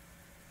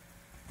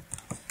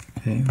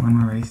 Okay, one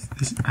more wraith.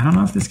 I don't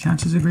know if this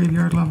counts as a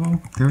graveyard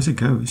level. There was a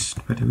ghost,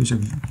 but it was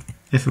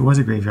if it was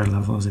a graveyard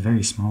level, it was a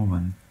very small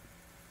one.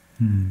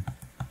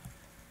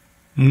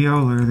 Maybe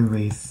I'll lure the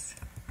wraith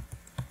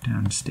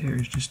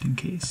downstairs just in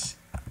case.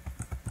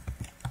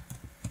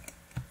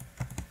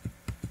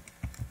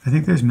 I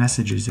think there's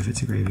messages if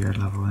it's a graveyard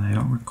level, and I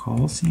don't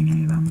recall seeing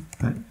any of them,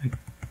 but I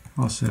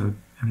also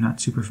am not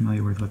super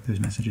familiar with what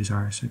those messages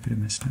are, so I could have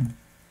missed them.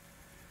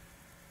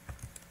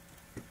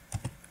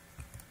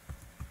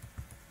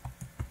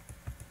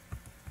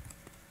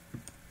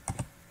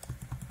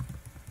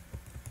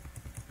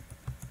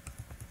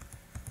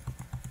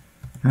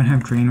 I don't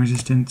have drain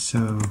resistance,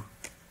 so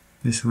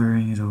this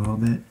luring is a little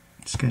bit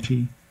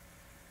sketchy.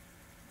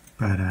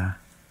 But,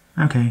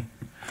 okay.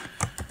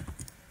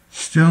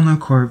 Still no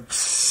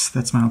corpse.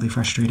 That's mildly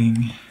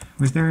frustrating.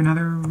 Was there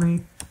another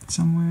wraith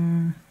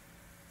somewhere?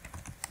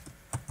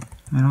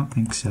 I don't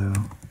think so.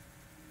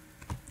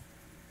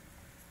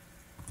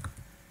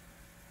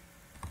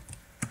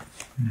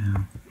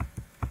 No.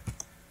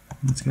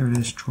 Let's get rid of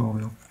this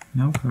troll.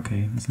 Nope,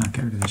 okay, let's not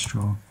get rid of this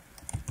troll.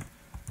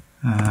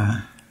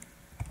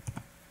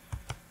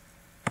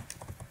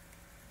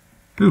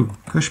 Ooh,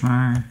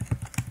 Kushmar.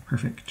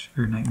 Perfect.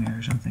 Or nightmare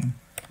or something.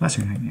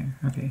 Lesser nightmare,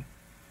 okay.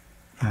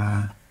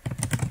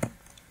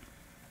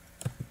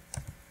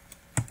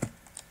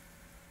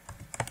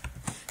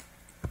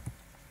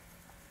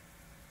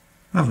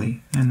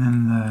 Lovely. And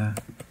then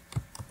the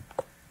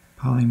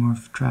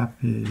polymorph trap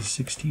is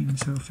 16,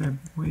 so Feb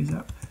weighs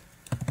up.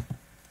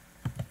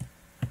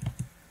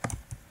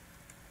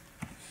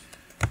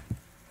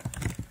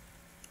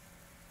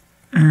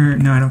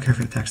 No, I don't care if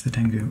it attacks the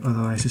Tengu,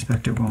 although I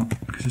suspect it won't,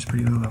 because it's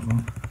pretty low level.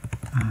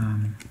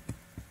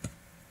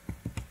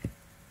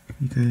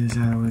 Because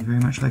I would very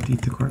much like to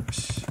eat the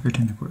corpse, or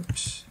tend the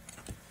corpse.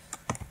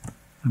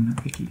 I'm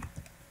not picky.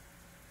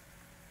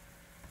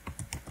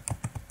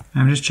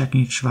 I'm just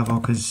checking each level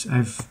because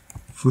I've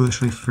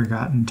foolishly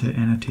forgotten to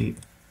annotate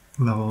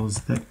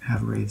levels that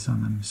have wraiths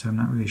on them, so I'm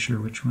not really sure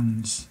which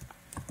ones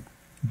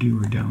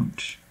do or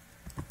don't.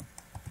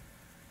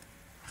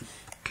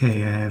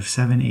 Okay, I have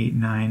 7, 8,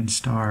 9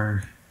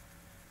 star.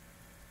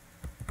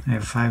 I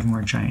have 5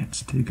 more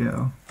giants to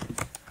go.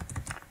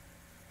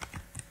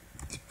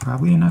 It's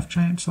probably enough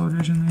giant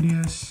soldiers in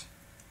Ludios.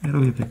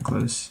 It'll be a bit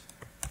close.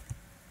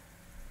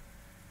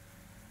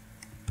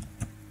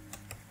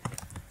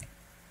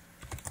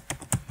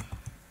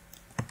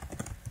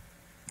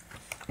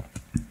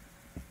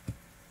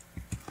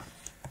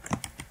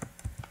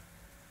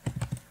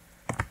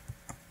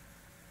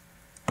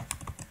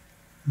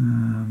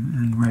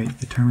 And right,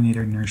 the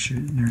Terminator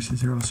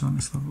nurses are also on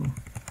this level.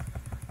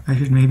 I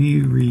should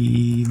maybe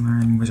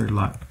relearn Wizard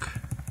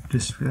Luck,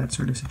 just for that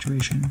sort of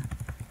situation,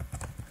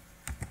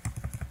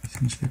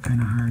 since they're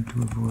kind of hard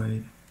to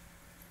avoid.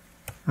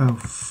 Oh,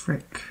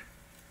 frick.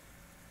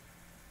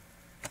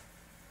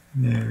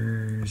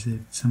 There's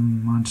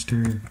some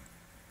monster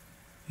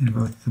in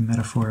both the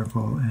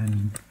metaphorical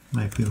and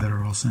likely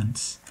literal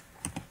sense.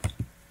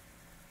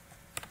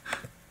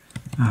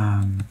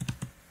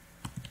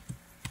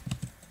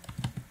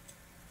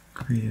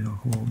 Created a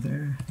hole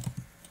there.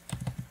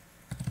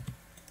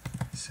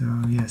 So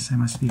yes, I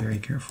must be very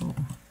careful.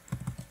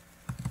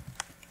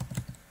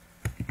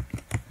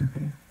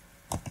 Okay.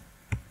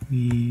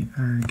 We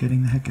are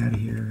getting the heck out of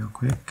here real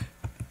quick.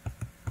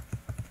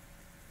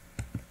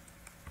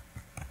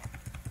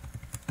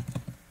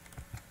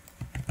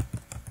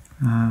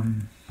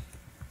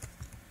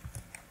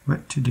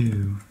 What to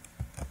do?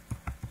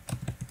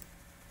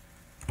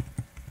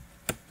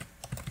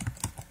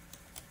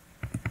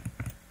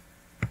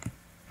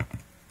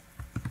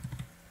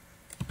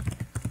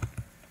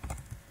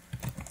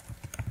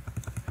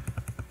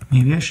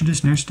 Maybe I should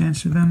just nurse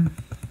dance with them.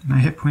 My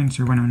hit points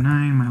are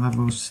 109, my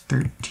level's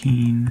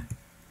 13.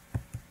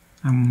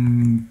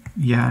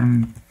 Yeah,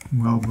 I'm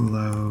well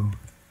below.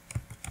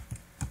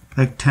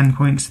 Like 10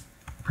 points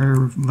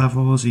per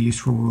level is a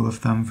useful rule of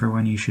thumb for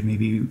when you should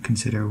maybe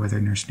consider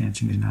whether nurse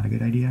dancing is not a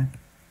good idea.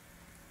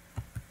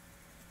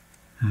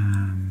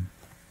 I'm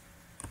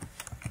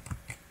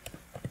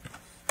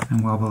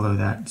well below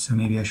that, so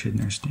maybe I should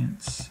nurse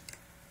dance.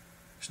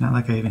 It's not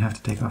like I even have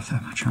to take off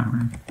that much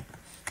armor.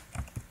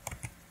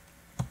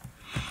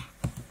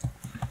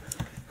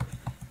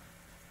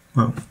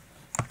 Whoa,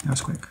 that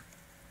was quick.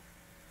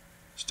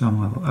 Still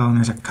on level. Oh, and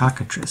there's a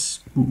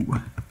cockatrice.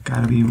 Ooh,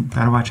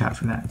 gotta watch out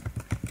for that,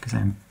 because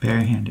I'm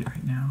barehanded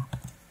right now.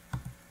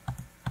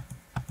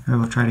 I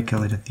will try to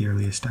kill it at the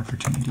earliest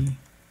opportunity.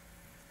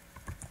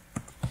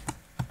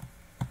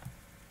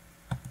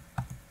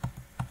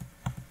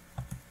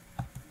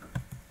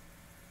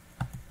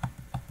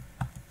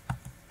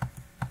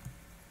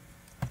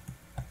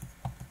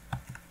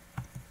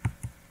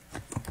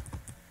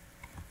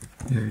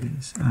 There it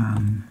is.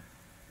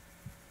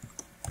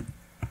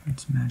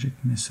 It's magic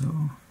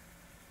missile.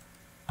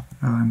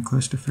 Oh, I'm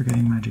close to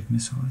forgetting magic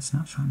missile. That's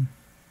not fun.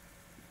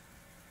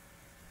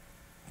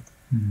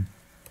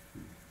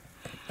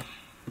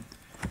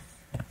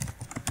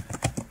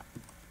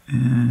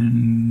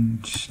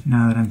 And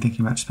now that I'm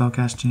thinking about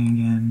spellcasting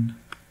again,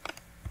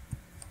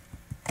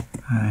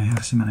 I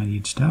have some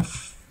unID'd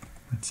stuff.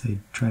 Let's say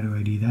try to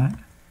ID that.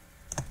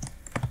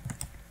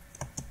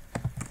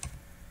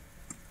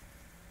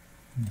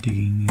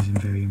 Digging is a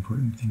very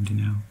important thing to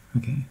know.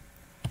 Okay,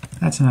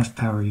 that's enough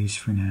power use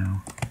for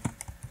now.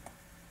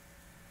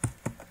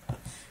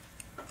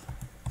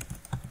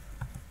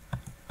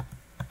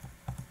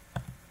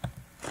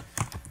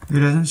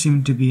 There doesn't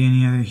seem to be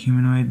any other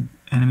humanoid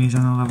enemies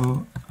on the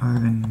level other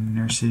than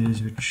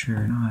nurses, which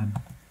are an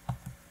odd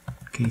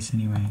case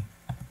anyway.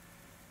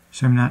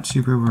 So I'm not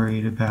super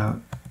worried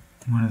about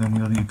one of them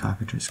wielding a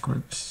cockatrice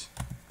corpse,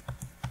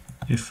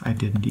 if I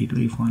did indeed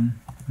leave one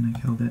when I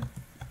killed it.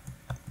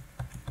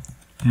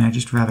 And I'd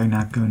just rather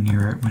not go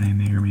near it when I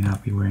may or may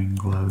not be wearing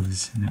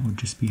gloves, and it would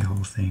just be a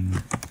whole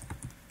thing.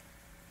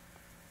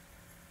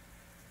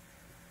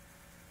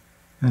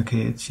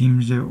 Okay, it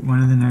seems that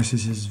one of the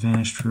nurses has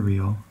vanished for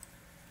real.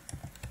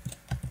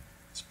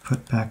 Let's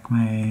put back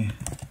my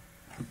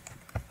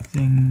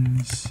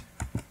things.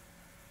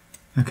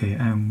 Okay,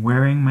 I'm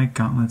wearing my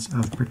gauntlets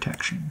of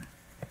protection.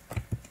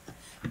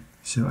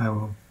 So I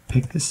will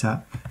pick this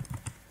up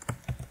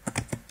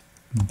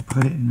and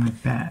put it in my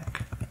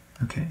bag.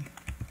 Okay.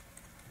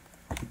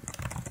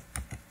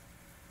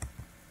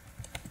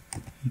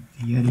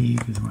 Yeti,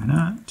 because why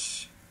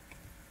not?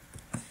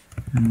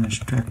 And let's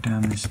track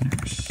down this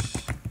nurse.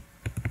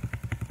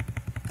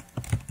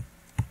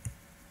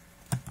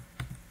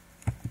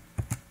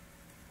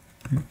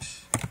 Oops.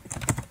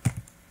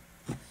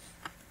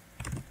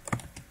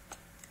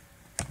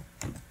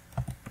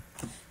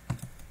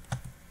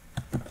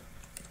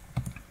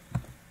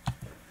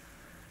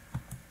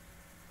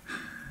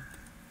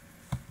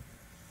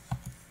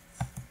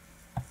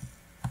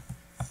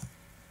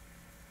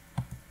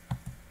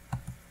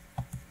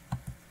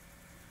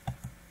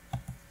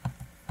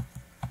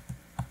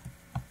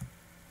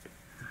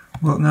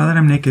 Well, now that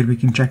I'm naked, we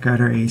can check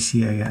out our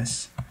AC, I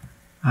guess.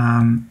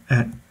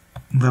 At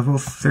level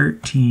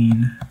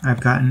 13, I've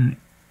gotten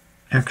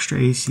extra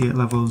AC at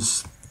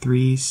levels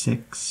 3,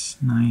 6,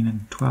 9,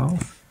 and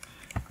 12.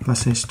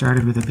 Plus I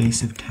started with a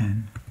base of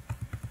 10.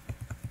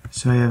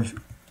 So I have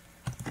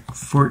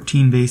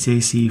 14 base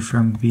AC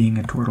from being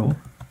a turtle,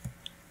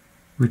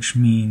 which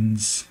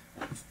means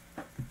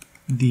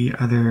the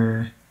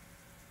other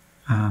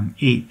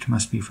 8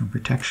 must be from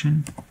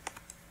protection.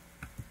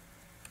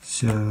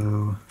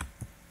 So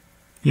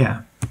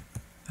yeah,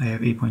 I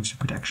have 8 points of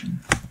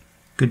protection.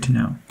 Good to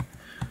know.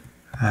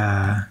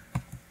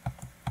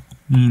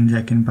 Means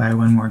I can buy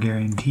 1 more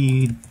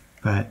guaranteed,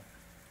 but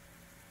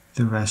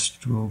the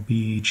rest will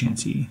be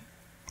chancy.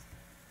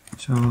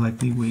 So I'll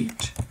likely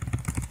wait.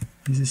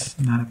 Is this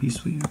not a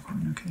peaceful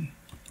unicorn? Okay.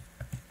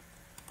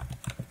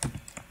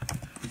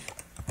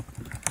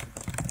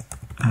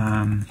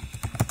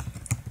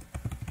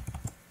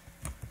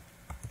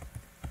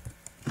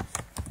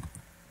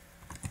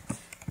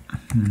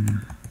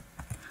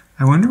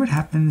 I wonder what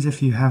happens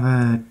if you have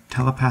a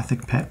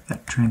telepathic pet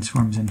that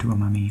transforms into a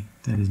mummy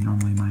that is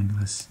normally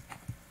mindless.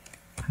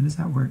 How does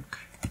that work?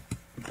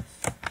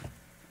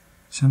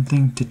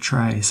 Something to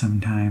try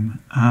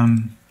sometime.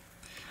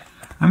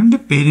 I'm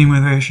debating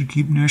whether I should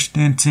keep nurse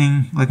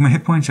dancing. Like, my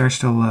hit points are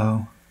still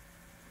low.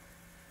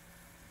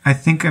 I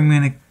think I'm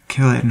gonna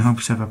kill it in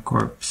hopes of a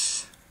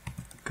corpse,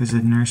 because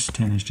a nurse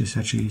tin is just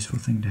such a useful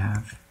thing to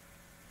have.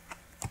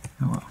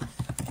 Oh well.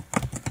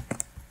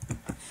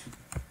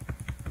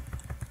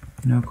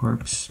 No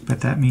corpse,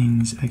 but that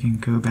means I can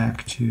go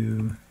back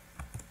to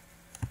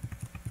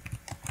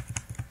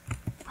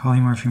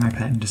polymorphing my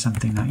pet into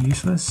something not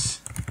useless.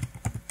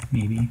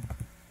 Maybe.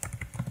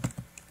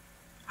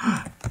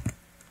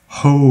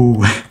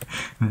 Oh,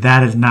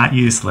 that is not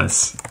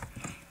useless.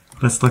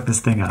 Let's look this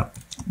thing up.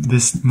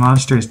 This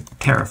monster is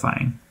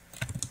terrifying,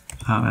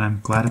 and I'm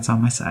glad it's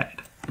on my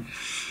side.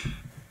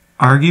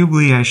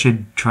 Arguably, I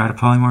should try to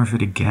polymorph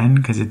it again,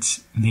 because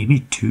it's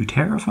maybe too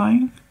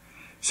terrifying.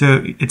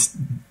 So its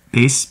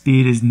base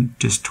speed is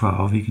just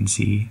 12, you can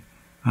see.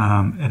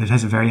 And it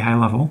has a very high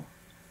level.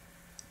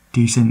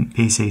 Decent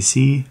base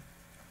AC.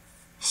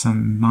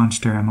 Some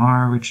monster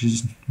MR, which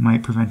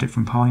might prevent it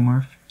from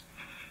polymorph.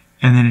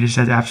 And then it just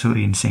has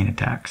absolutely insane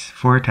attacks.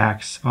 4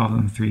 attacks, all of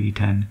them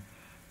 3d10.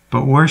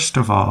 But worst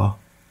of all,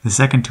 the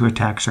second 2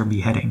 attacks are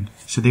beheading.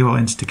 So they will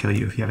insta-kill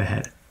you if you have a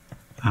head.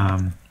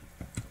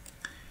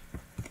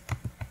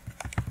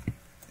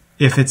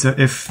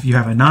 If you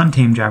have a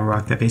non-tame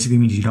Jabberwock, that basically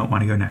means you don't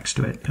want to go next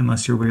to it,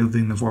 unless you're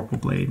wielding the Vorpal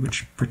Blade,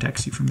 which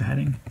protects you from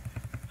beheading.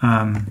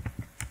 And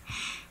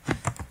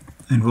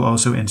will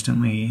also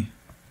instantly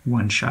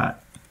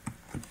one-shot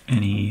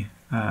any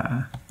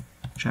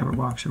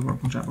Jabberwocks or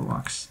Vorpal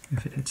Jabberwocks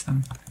if it hits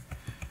them.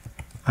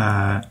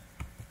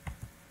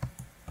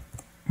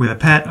 With a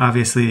pet,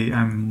 obviously,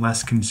 I'm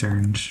less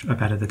concerned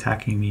about it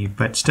attacking me,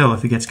 but still,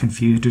 if it gets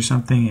confused or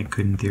something, it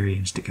could, in theory,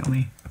 insta-kill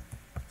me.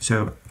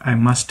 So I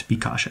must be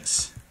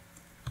cautious.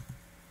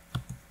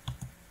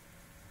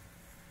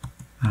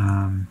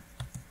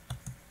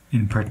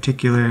 In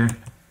particular,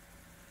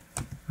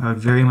 I would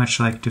very much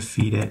like to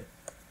feed it.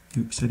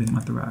 Oops, I didn't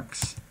want the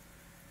rocks.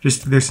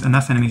 Just, there's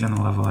enough enemies on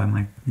the level, I'm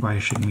like, why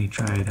shouldn't we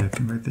try to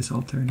convert this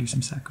altar and do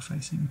some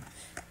sacrificing?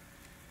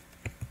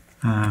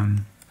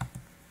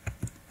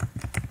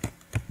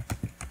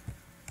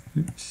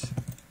 Oops.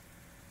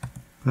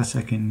 Plus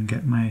I can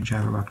get my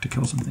Jabberwock to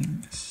kill some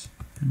things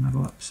and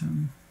level up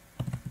some.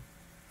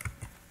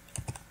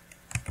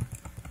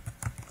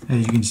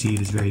 As you can see,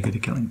 it is very good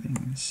at killing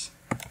things.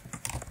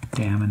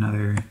 Damn,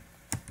 another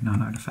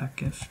non-artifact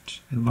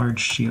gift. A large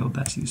shield,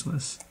 that's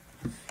useless.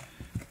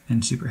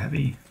 And super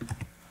heavy.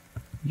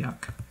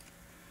 Yuck.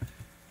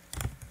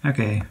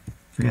 Okay,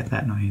 forget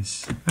that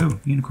noise. Oh,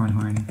 unicorn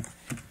horn.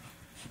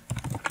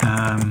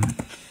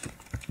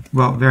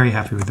 Well, very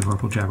happy with the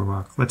Vorpal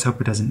Jabberwock. Let's hope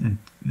it doesn't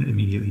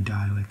immediately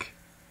die like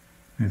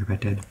my other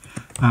pet did.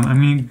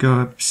 I'm going to go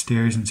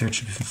upstairs and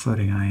search for the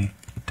floating eye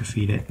to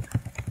feed it.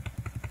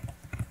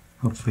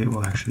 Hopefully it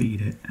will actually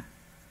eat it.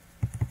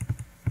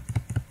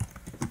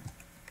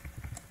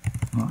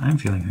 Well, I'm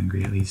feeling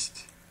hungry at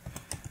least.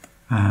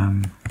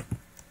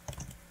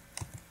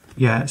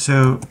 Yeah,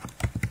 so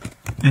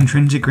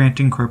intrinsic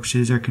granting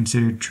corpses are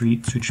considered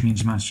treats, which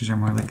means monsters are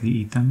more likely to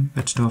eat them,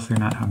 but still if they're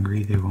not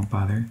hungry, they won't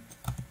bother.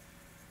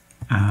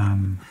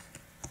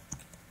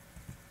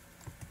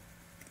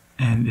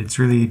 And it's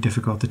really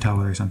difficult to tell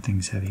whether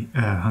something's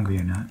hungry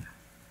or not.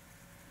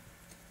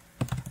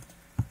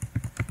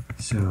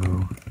 So,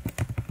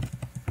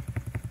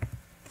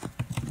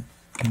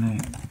 can I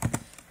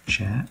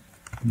chat?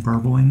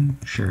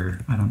 Burbling? Sure,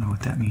 I don't know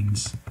what that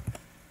means.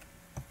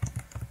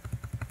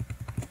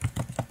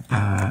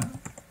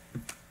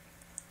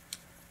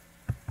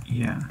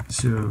 Yeah,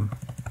 so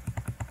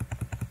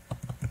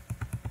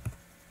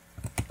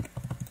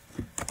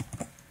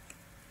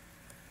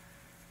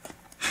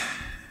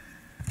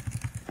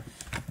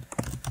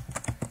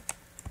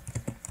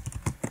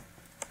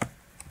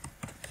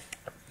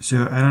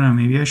I don't know,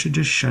 maybe I should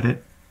just shut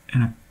it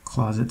in a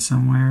closet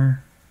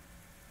somewhere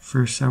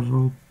for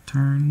several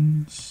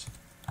turns.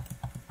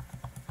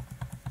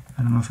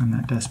 I don't know if I'm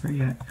that desperate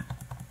yet.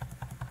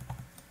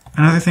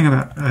 Another thing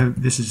about,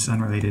 this is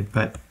unrelated,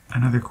 but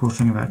another cool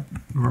thing about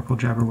Vorpal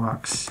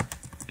Jabberwocks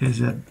is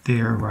that they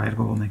are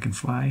rideable and they can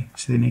fly,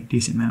 so they make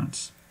decent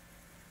mounts.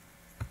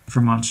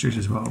 For monsters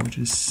as well, which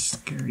is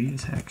scary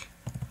as heck.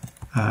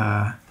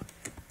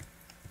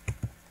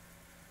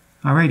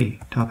 Alrighty,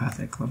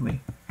 telepathic,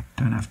 lovely.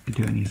 Don't have to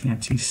do any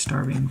fancy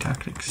starving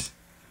tactics.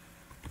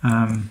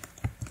 Oh,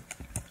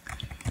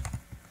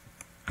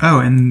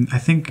 and I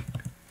think,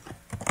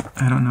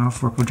 I don't know if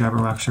Vorpal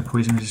Jabberwocks are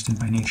poison resistant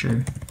by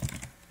nature,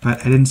 but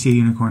I didn't see a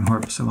unicorn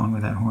horse along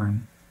with that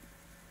horn.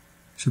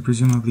 So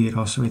presumably it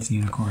also eats the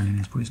unicorn and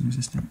is poison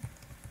resistant.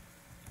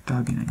 That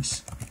would be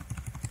nice.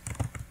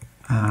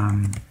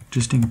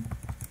 Just in,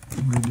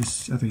 where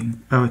this other,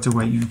 oh, it's a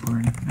white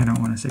unicorn. I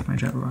don't want to stick my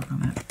Jabberwock on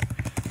that.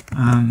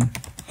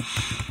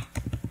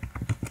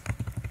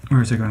 Where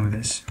was I going with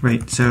this?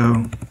 Right,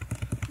 so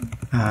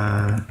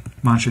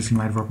monsters can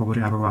ride Vorpal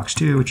Jabberwocks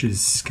too, which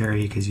is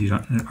scary because you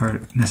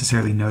don't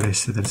necessarily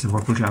notice that it's a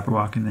Vorpal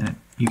Jabberwock and then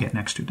you get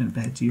next to it and it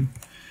beheads you.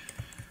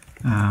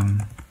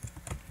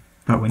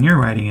 But when you're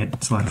riding it,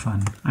 it's a lot of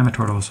fun. I'm a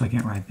turtle, so I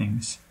can't ride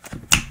things.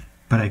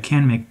 But I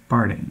can make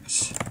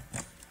bardings.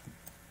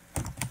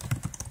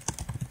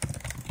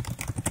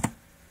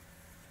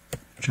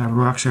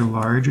 Jabberwocks are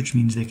large, which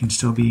means they can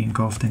still be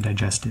engulfed and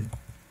digested.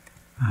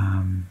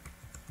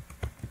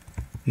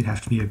 They'd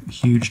have to be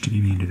huge to be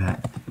immune to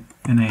that.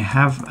 And I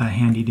have a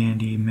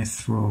handy-dandy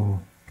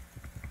Mithril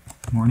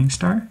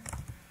Morningstar.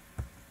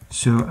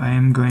 So I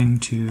am going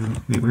to...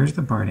 Wait, where's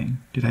the barding?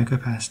 Did I go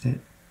past it?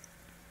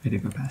 I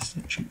did go past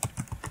it, shoot.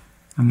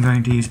 I'm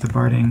going to use the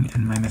barding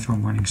and my Mithril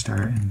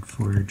Morningstar and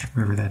forge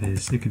wherever that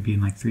is. It could be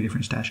in like 3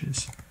 different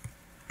stashes.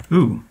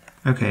 Ooh,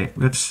 okay,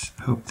 let's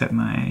hope that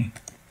my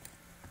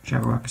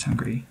Jabberwock is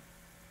hungry.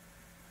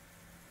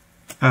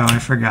 Oh, I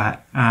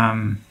forgot.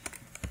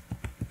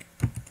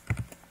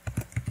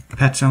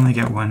 Pets only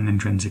get 1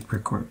 intrinsic per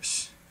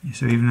corpse.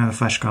 So even though the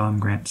Flesh Golem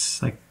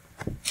grants like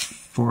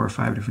 4 or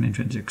 5 different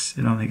intrinsics,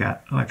 it only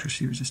got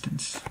electricity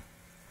resistance,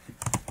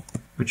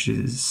 which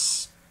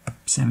is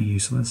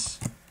semi-useless,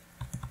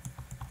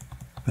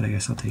 but I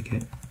guess I'll take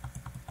it.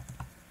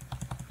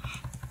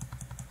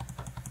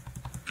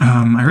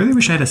 I really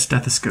wish I had a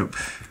stethoscope.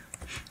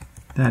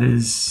 That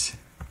is...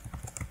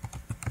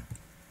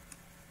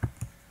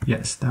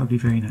 Yes, that would be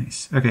very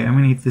nice. Okay, I'm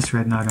going to eat this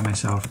red naga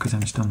myself because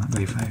I'm still not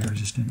very fire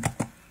resistant.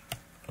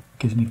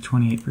 Gives me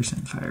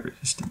 28% fire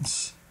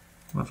resistance.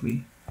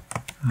 Lovely.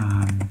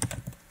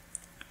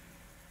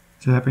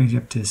 So that brings you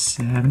up to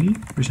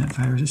 70%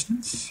 fire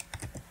resistance.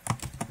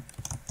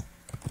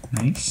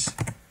 Nice.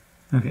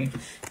 Okay.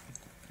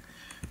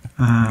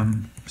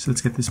 So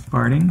let's get this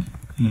barding,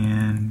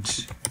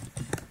 and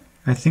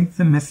I think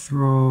the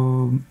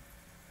Mithril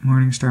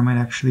Morningstar might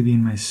actually be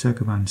in my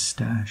Sokoban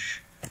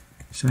stash.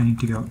 So I need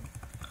to go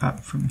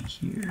up from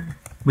here.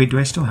 Wait, do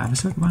I still have a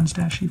Sokoban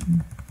stash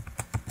even?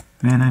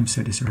 Man, I'm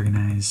so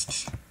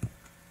disorganized.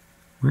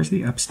 Where's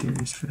the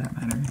upstairs, for that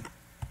matter?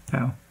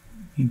 Oh,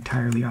 the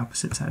entirely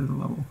opposite side of the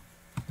level.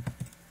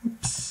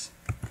 Oops.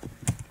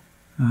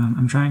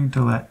 I'm trying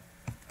to let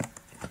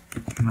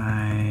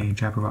my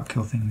Jabberwock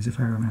kill things, if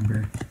I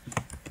remember.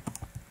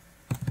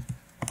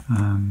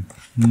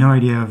 No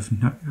idea of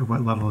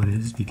what level it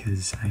is,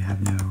 because I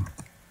have no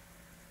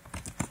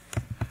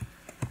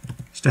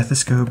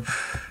stethoscope,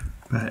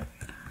 but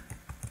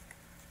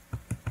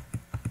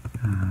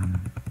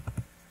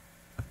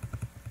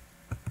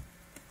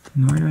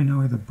nor do I know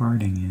where the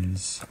barding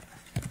is.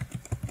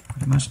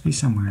 It must be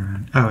somewhere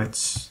around. Oh,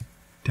 it's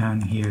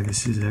down here.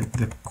 This is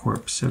the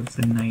corpse of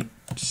the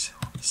knight's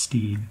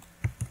steed.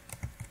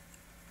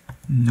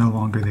 No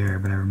longer there,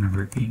 but I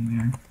remember it being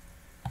there.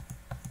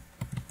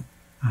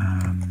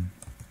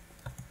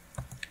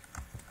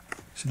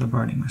 So the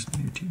barding must be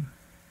there too.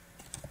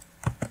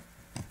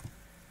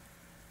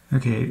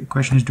 Okay, the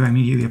question is, do I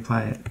immediately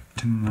apply it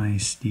to my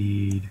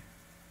steed?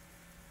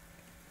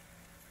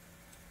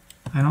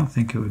 I don't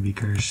think it would be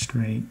cursed,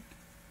 right?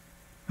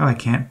 Oh, I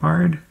can't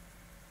bard?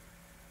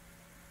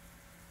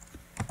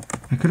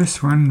 I could have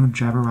sworn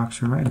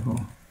Jabberwocks were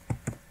rideable.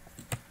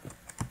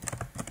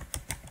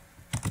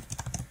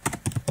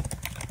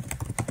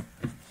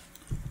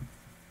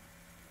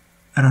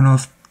 I don't know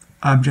if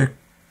object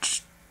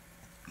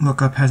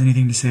lookup has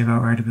anything to say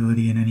about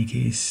rideability in any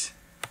case.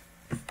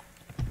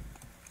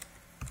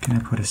 Can I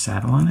put a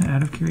saddle on it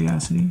out of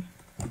curiosity?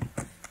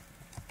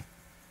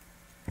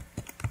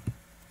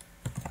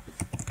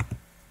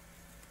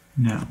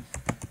 No.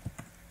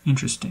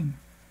 Interesting.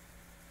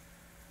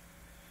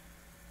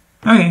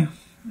 Okay,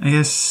 I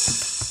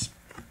guess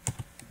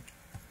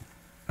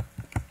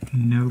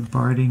no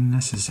barding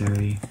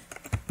necessary.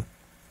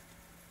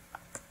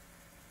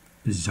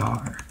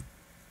 Bizarre.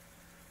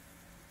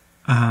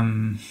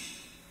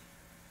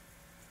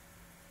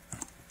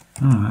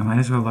 Oh, I might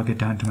as well lug it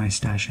down to my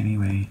stash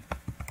anyway.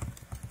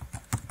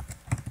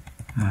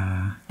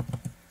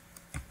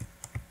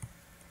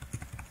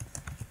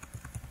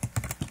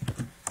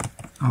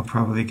 I'll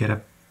probably get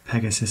a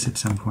Pegasus at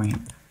some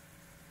point.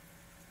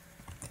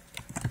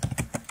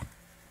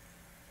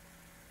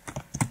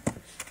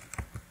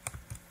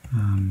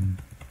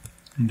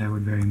 And I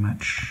would very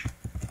much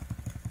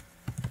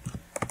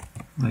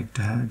like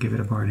to give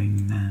it a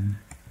barding then.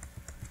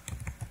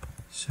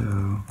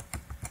 So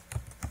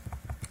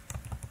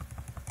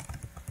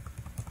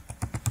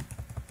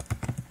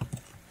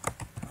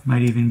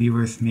might even be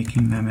worth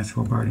making the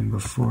mithril barding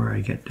before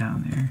I get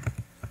down there.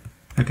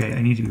 Okay,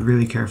 I need to be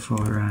really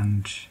careful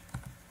around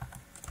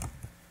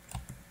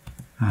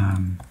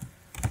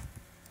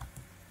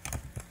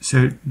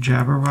so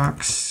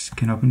Jabberwocks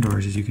can open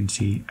doors, as you can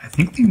see. I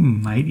think they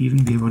might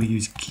even be able to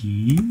use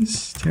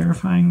keys,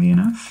 terrifyingly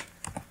enough.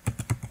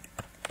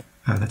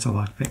 Oh, that's a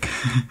lockpick.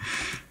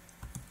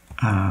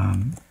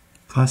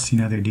 Plus, you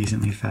know, they're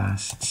decently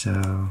fast,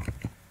 so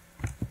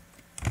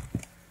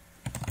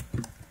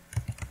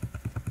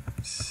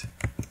it's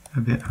a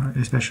bit hard,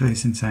 especially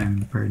since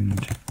I'm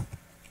burdened.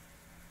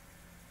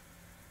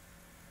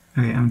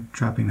 Okay, I'm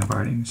dropping the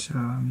barding, so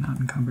I'm not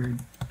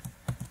encumbered.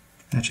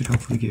 That should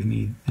hopefully give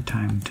me the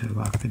time to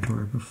lock the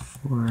door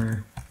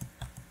before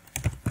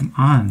I'm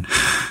on.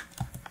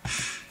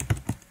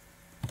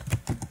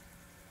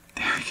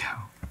 There we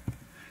go.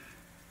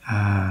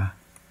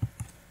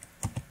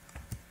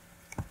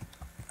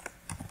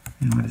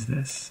 And what is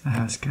this? A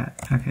house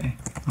cat. Okay,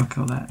 I'll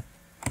kill that.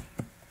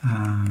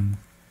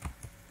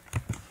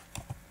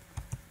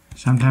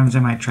 Sometimes I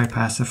might try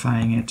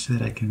pacifying it so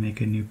that I can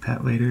make a new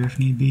pet later if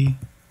need be.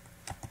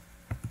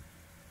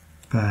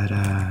 But,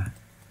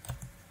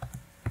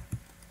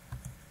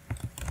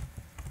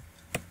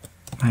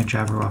 my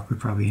Jabberwock would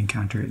probably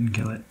encounter it and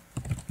kill it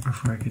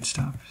before I could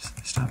stop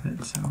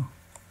it, so.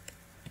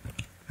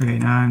 Okay,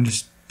 now I'm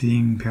just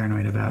being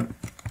paranoid about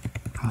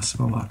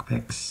possible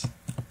lockpicks.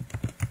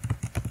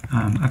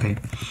 Okay.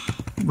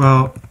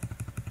 Well,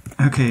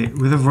 okay,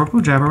 with a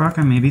Vorpal Jabberwock,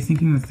 I'm maybe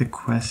thinking that the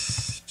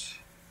quest...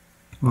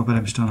 Well, but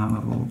I'm still not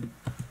level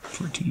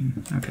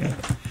 14. Okay.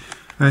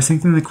 I was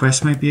thinking the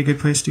quest might be a good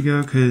place to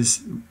go,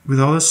 because with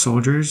all the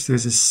soldiers,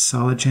 there's a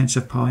solid chance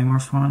of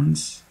polymorph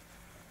wands,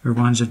 or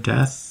wands of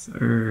death,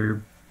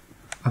 or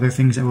other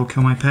things that will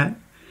kill my pet.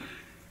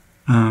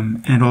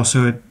 And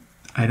also,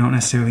 I don't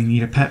necessarily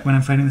need a pet when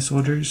I'm fighting the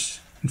soldiers.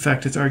 In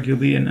fact, it's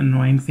arguably an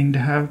annoying thing to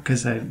have,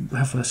 because I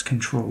have less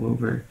control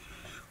over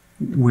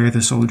where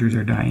the soldiers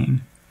are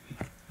dying.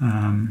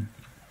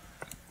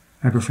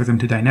 I prefer them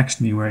to die next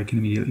to me, where I can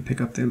immediately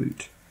pick up their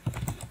loot.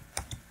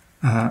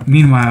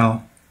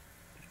 Meanwhile,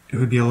 it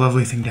would be a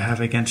lovely thing to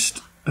have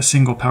against a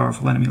single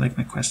powerful enemy like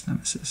my quest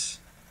nemesis.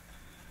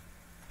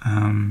 But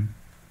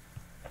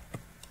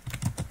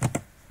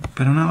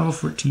I'm not level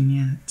 14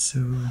 yet, so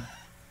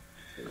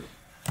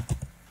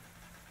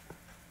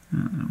I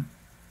don't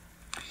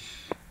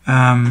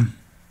know.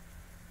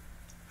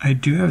 I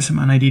do have some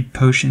un-ID'd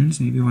potions.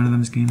 Maybe one of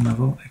them is gain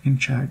level. I can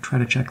try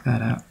to check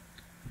that out.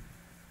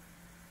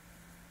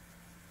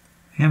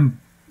 I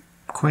am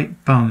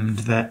quite bummed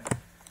that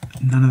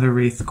none of the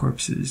Wraiths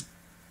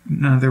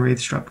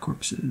dropped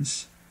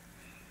corpses.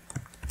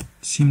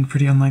 Seemed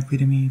pretty unlikely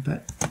to me,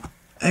 but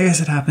I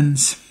guess it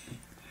happens.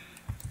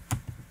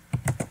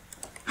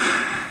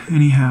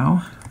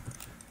 Anyhow.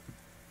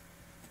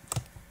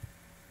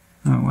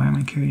 Oh, why am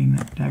I carrying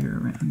that dagger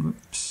around?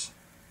 Whoops.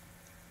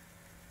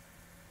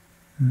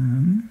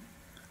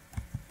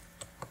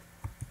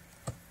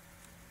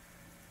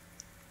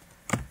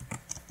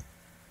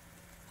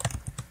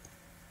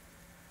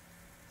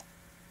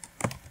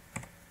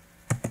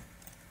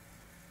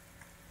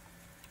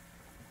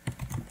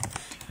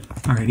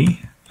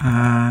 Alrighty.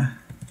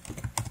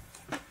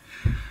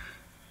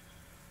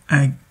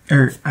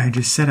 I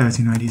just said I was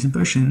going to ID some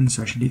potions,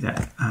 so I should do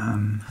that.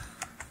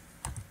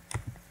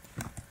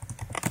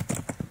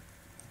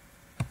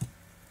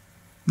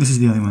 This is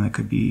the only one that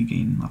could be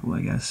gain level,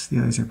 I guess. The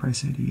others are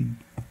price ID'd.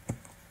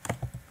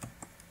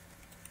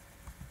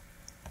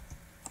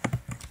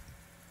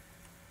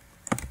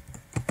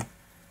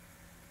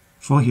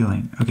 Full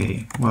healing.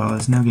 Okay, well,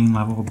 it's no gain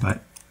level,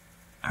 but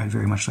I'd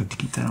very much like to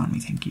keep that on me,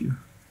 thank you.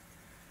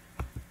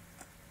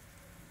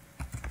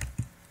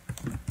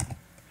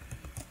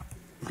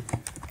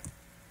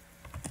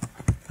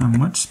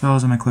 What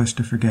spells am I close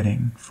to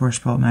forgetting? Force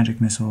Spell,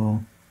 Magic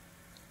Missile.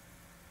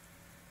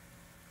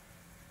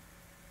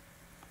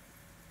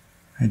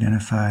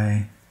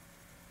 Identify.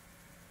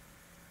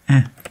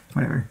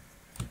 Whatever.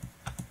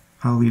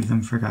 I'll leave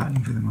them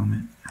forgotten for the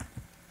moment.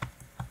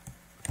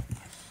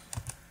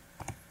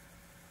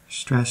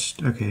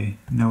 Stressed. Okay,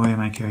 no way am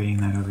I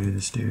carrying that over to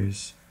the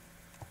stairs.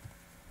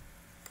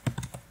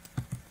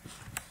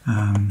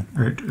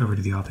 Or over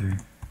to the altar.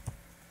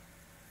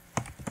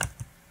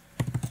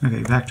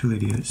 Okay, back to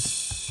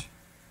Ludios.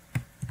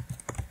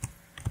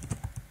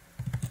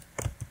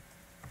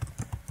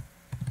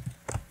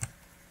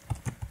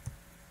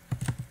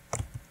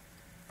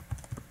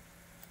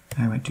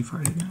 I went too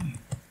far, didn't I?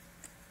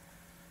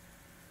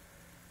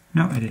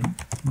 No, I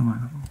didn't. One more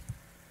level.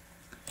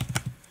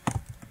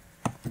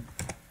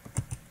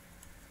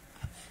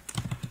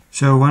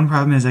 So one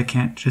problem is I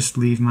can't just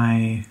leave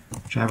my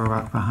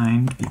Jabberwock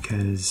behind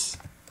because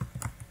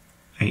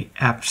I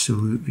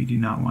absolutely do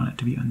not want it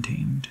to be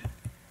untamed.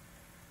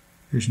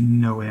 There's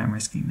no way I'm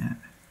risking that.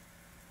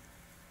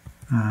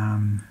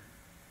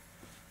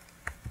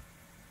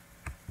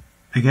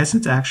 I guess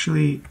it's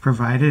actually,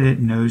 provided it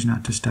knows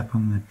not to step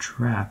on the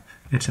trap,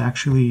 it's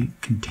actually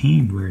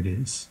contained where it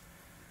is,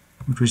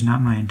 which was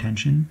not my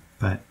intention,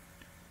 but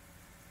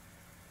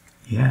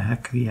yeah,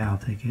 heck yeah, I'll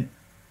take it.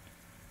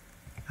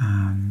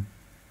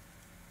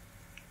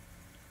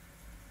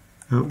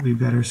 Oh, we've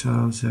got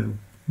ourselves a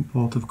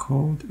Bolt of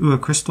Cold. Ooh, a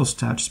Crystal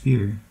Stout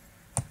Spear.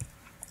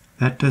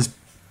 Does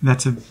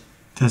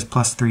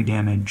 +3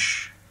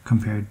 damage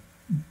compared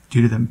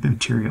due to the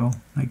material.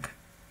 Like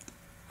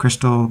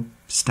crystal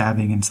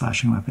stabbing and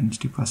slashing weapons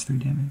do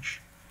 +3 damage.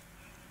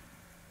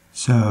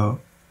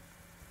 So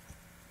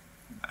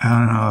I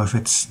don't know if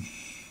it's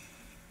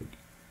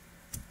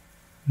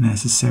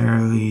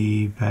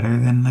necessarily better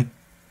than like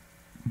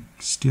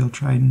Steel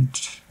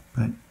Trident,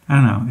 but I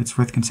don't know, it's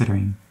worth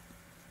considering.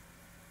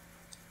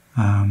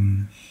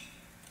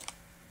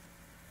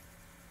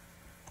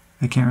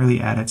 I can't really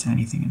add it to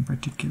anything in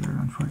particular,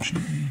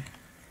 unfortunately.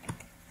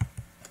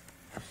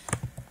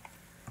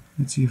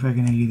 Let's see if I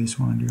can AD this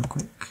wand real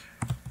quick.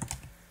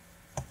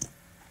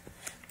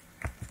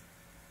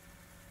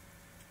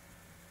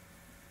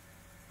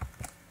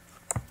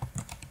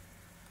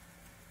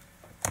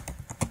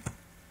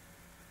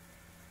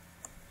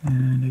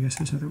 And I guess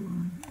this other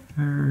one,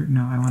 or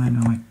no, I want to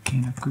know my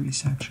Cane of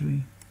Grease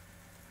actually.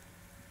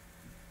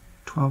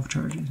 12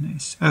 charges,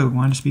 nice. Oh,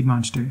 Wand of Speed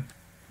Monster.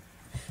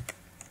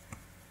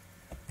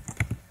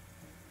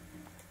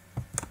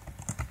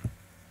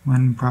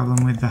 One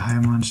problem with the high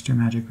monster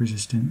magic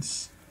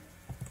resistance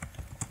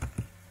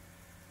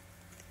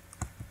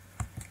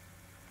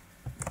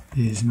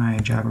is my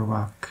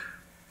Jabberwock.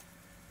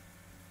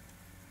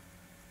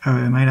 Oh,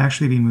 it might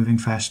actually be moving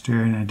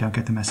faster and I don't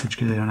get the message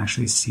because I don't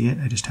actually see it.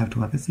 I just have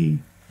telepathy.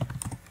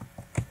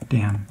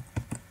 Damn.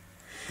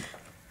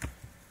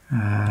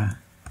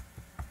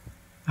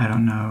 I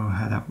don't know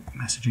how that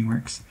messaging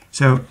works.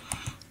 So,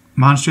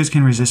 monsters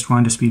can resist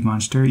Wand of Speed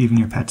Monster, even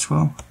your pets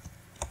will,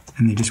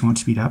 and they just won't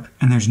speed up,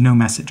 and there's no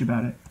message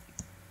about it.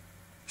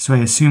 So I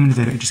assumed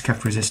that it just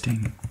kept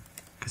resisting,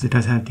 because it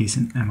does have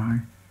decent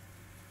MR.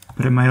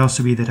 But it might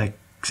also be that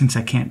since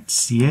I can't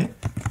see it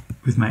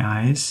with my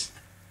eyes,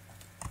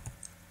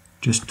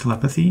 just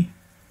telepathy,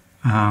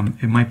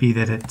 it might be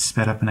that it's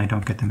sped up and I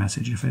don't get the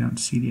message if I don't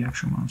see the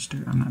actual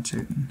monster. I'm not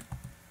certain.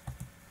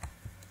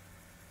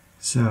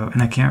 So,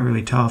 and I can't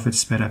really tell if it's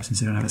sped up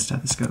since I don't have a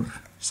stethoscope.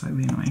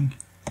 Slightly annoying.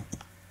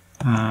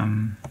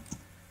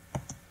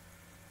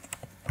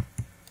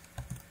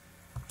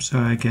 So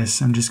I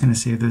guess I'm just going to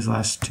save those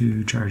last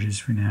 2 charges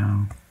for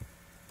now.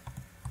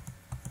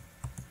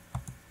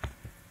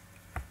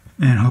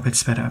 And hope it's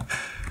sped up.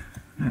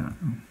 I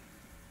don't know.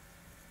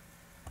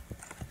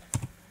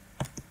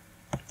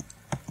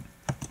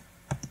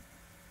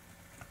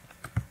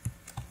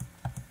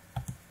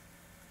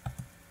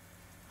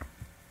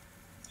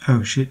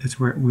 Oh shit, it's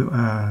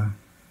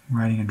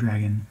riding a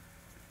dragon.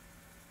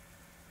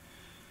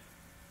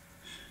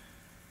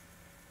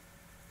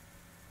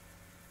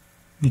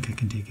 I think I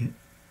can take it.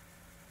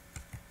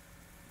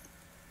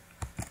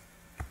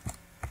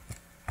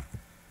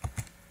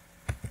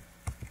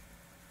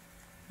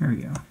 There we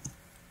go.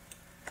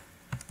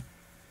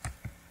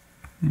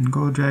 And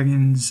gold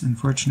dragons,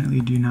 unfortunately,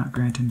 do not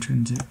grant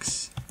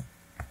intrinsics.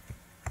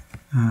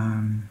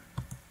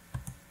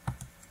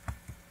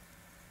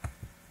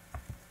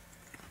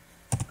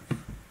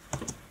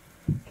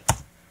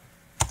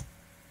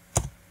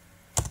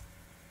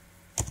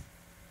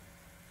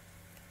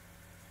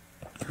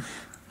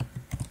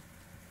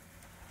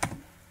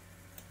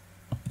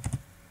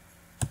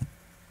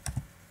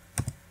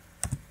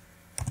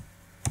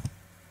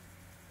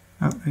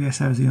 Oh, I guess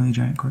that was the only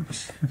giant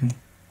corpse. Okay.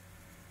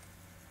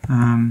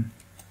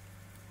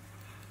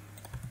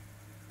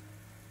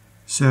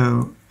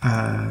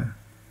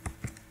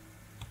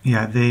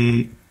 Yeah,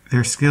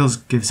 their skills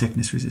give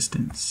sickness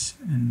resistance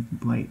and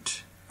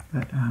blight,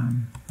 but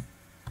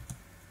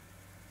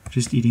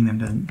just eating them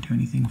doesn't do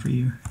anything for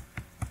you.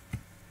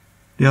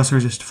 They also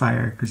resist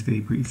fire because they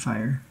breathe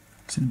fire,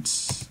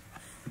 since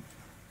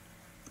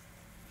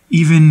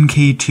even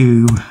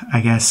K2,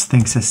 I guess,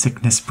 thinks a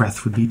sickness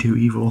breath would be too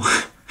evil.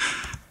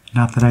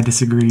 Not that I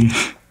disagree.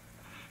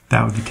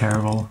 That would be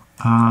terrible.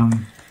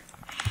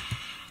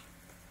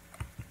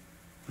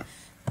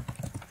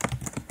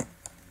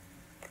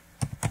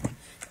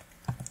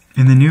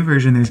 In the new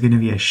version, there's going to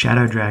be a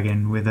shadow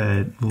dragon with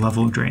a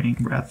level draining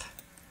breath.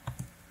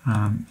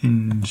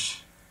 And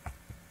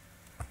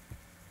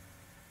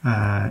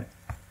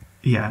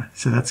Yeah,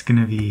 so that's going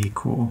to be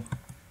cool.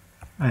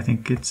 I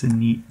think it's a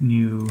neat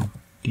new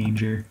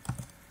danger.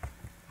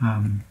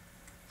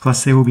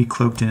 Plus they will be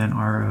cloaked in an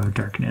RO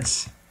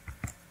darkness,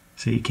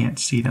 so you can't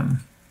see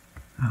them.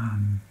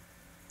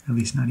 At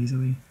least not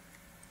easily.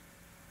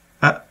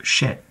 Oh,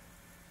 shit.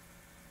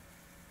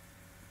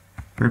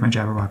 Where'd my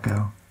Jabberwock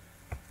go?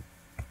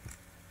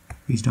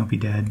 Please don't be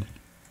dead.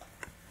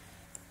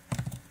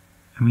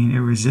 I mean, it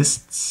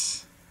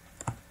resists.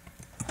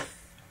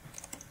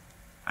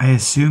 I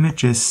assume it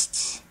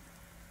just...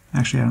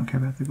 Actually, I don't care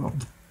about the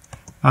gold.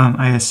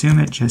 I assume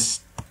it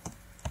just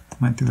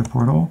went through the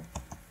portal.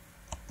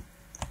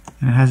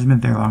 And it hasn't been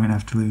there long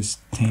enough to lose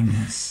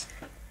tameness.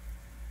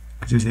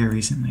 Because it was there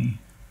recently.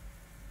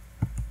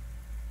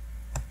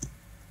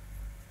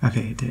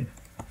 Okay, it did.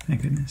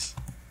 Thank goodness.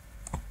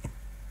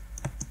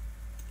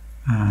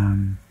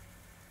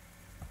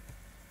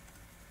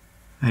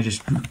 I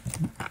just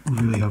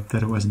really hope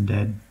that it wasn't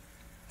dead.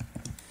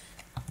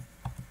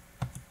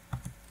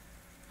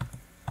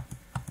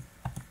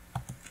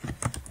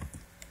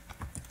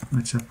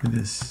 What's up with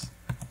this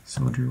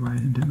soldier? Why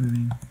isn't it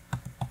moving?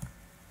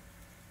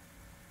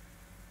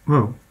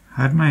 Whoa,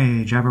 how'd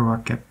my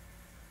Jabberwock get...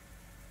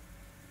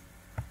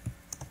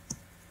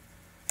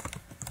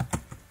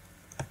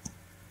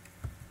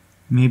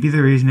 Maybe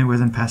the reason it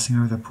wasn't passing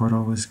over the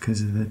portal was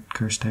because of the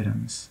cursed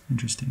items.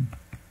 Interesting.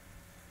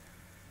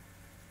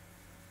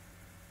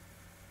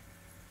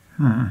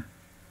 Huh.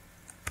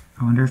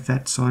 I wonder if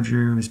that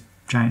soldier was...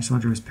 giant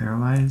soldier was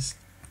paralyzed.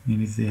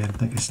 Maybe they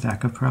had like a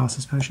stack of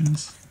paralysis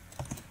potions.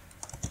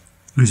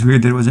 It was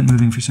weird that it wasn't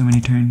moving for so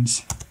many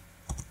turns.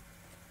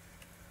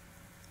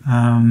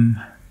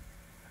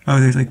 Oh,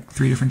 there's like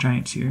 3 different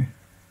giants here.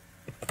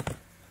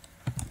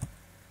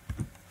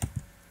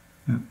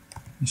 Oh,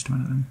 missed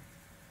one of them.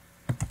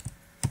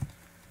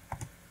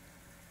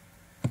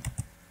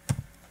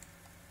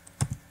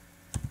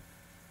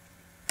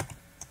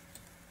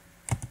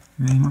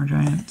 Are there any more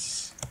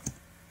giants?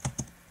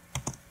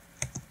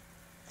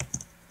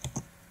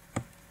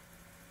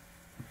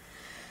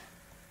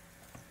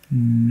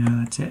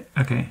 No, that's it.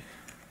 Okay.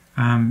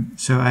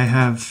 So I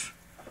have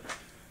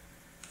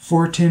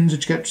 4 tins,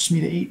 which gets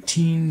me to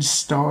 18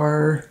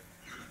 star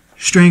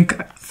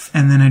strength,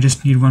 and then I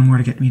just need 1 more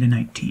to get me to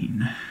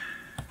 19.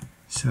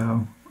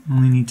 So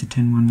only need to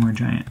tin 1 more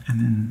giant, and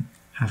then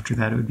after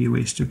that it would be a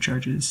waste of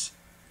charges.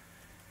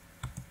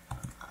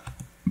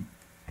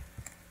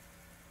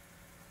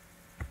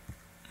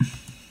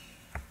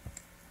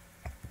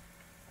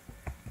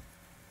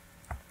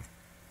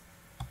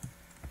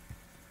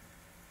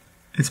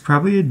 It's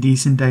probably a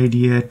decent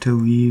idea to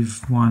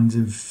leave Wands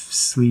of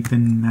Sleep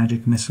and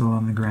Magic Missile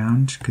on the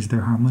ground, because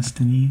they're harmless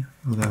to me,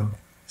 although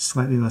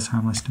slightly less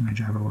harmless to my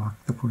Jabberwock,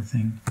 the poor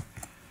thing.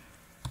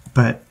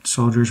 But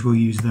soldiers will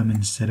use them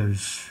instead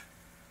of,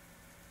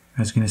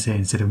 I was going to say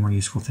instead of more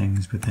useful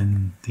things, but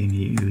then they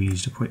immediately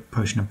used a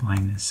Potion of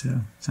Blindness,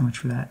 so much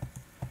for that.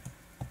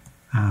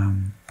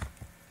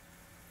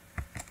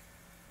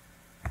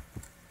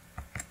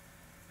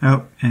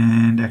 Oh,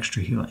 and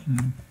extra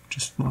healing.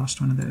 Just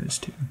lost one of those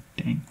too.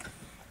 Dang.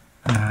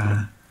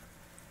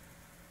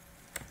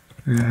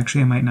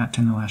 Actually, I might not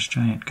tin the last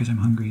giant because I'm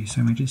hungry,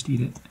 so I might just eat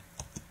it.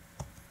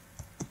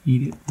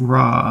 Eat it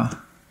raw,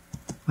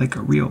 like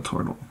a real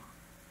turtle.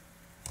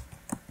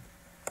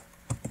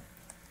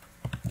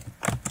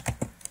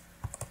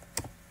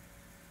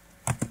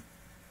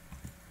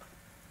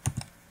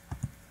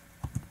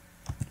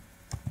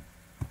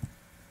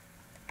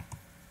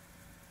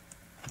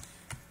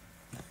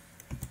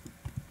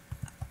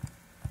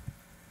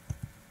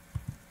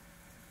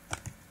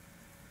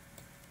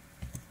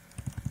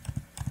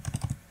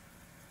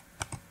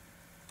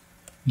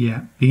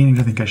 Yeah, beginning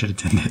to think I should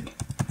attend it.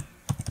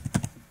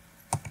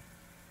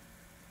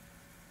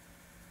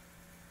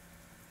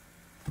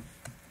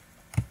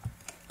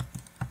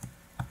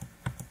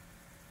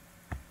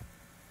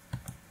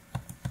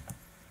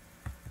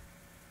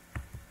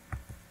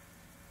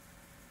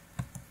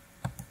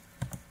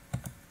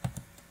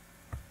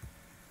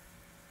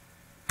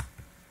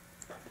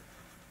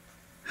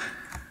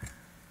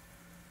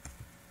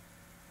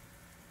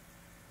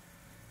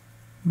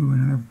 Ooh,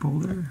 another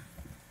boulder.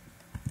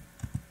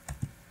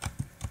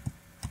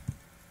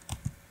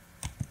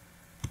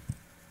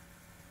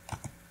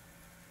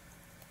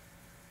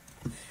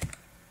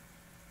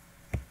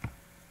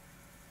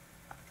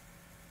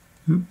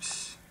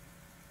 Oops.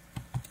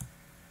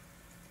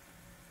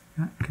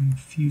 Got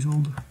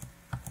confused.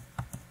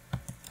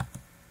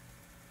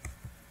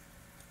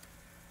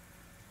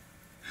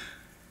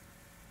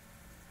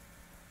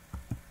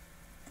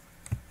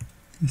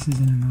 This is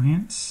an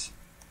annoyance.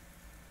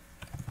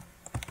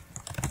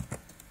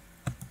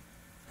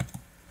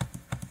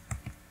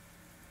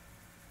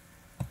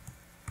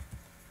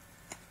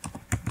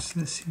 What's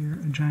this here?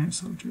 A giant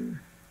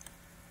soldier.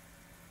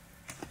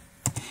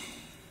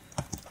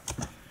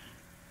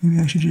 Maybe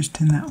I should just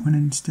tin that one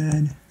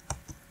instead.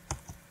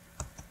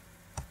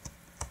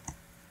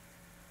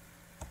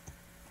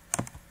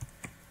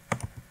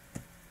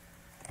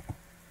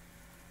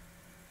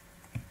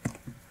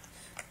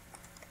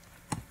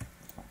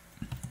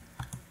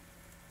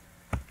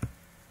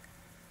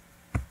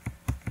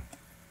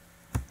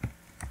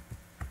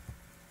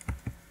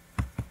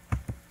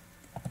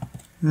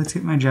 Let's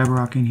get my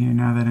Jabberwock in here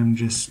now that I'm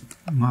just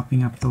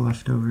mopping up the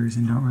leftovers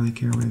and don't really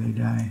care where they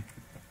die.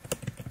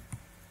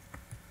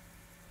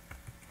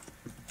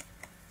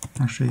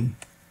 Actually,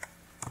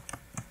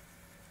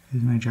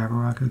 is my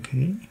Jabberwock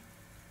okay?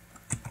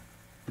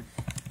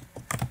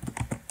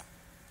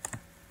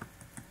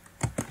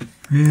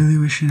 Really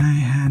wishing I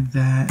had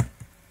that.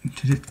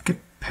 Did it get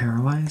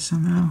paralyzed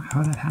somehow?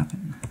 How did that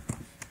happen?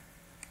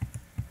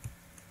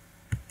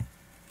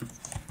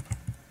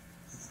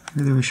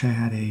 Really wish I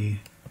had a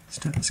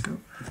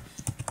stethoscope.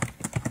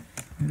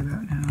 Right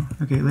about now.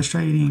 Okay, let's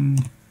try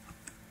eating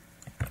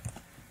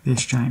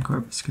this giant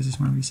corpus because it's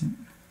more recent.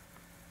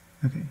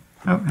 Okay.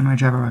 Oh, and my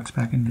Jabberwock's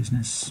back in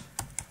business.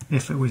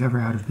 If it was ever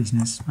out of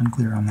business.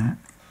 Unclear on that.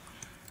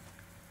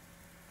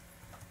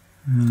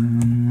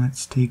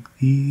 Let's take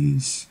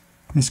these.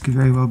 This could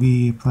very well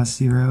be a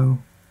 +0,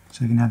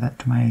 so I can add that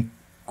to my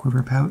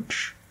quiver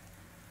pouch.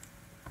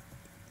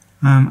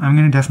 I'm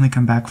going to definitely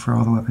come back for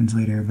all the weapons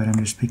later, but I'm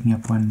just picking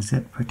up ones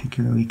that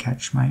particularly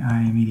catch my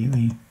eye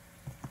immediately.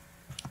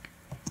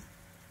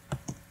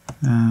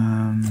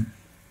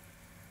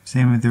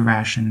 Same with the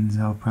rations,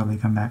 I'll probably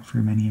come back for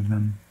many of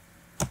them,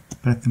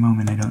 but at the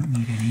moment I don't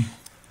need any.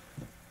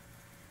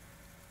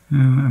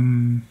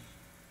 I'm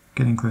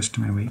getting close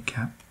to my weight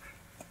cap.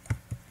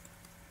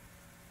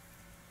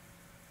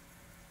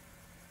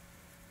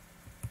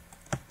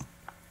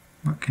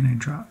 What can I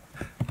drop?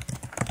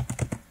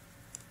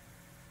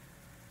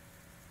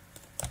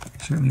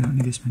 Certainly don't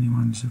need as many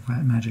ones of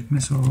that magic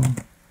missile.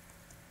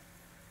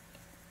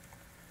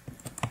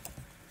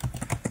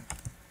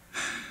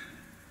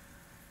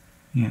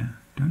 Yeah,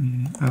 don't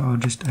need any. Oh, I'll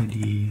just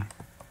ID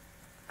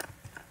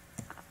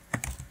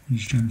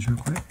these gems real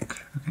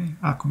quick. Okay,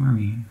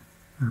 aquamarine,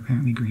 or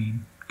apparently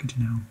green. Good to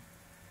know.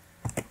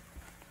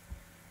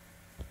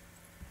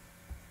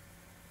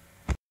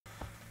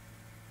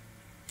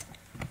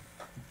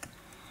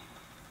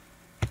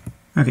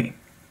 Okay.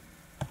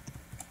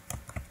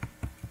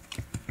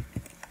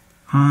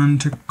 On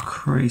to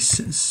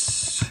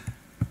Croesus.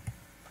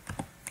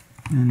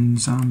 And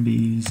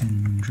zombies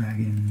and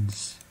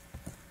dragons.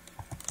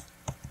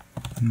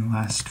 And the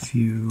last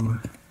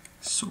few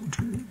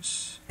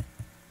soldiers.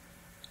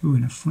 Ooh,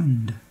 and a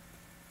flint.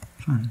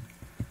 Fun.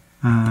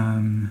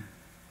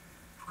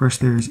 Of course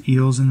there's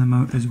eels in the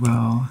moat as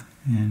well,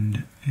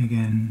 and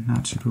again,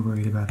 not super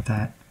worried about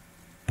that,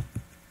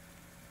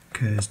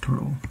 because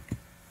turtle.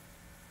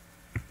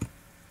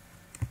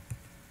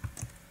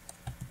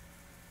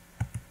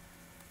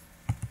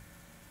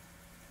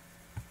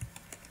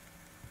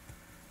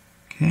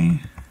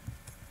 Okay.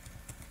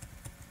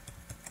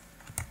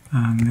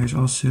 There's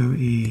also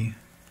a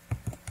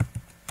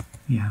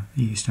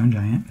stone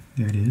giant.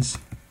 There it is.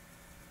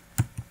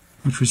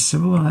 Which was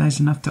civilized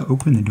enough to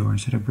open the door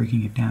instead of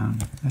breaking it down.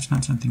 That's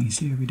not something you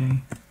see every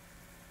day.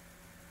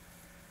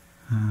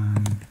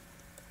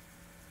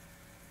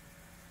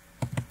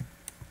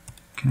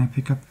 Can I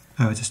pick up...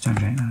 Oh, it's a stone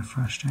giant, not a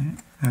frost giant.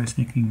 I was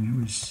thinking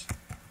it was,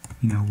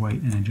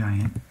 white and a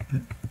giant,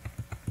 but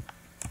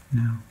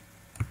no.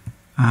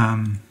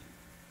 I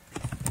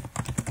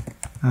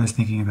was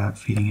thinking about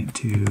feeding it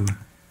to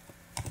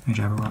my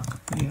Jabberwock,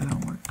 but yeah, that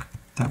won't work.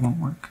 That won't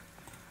work.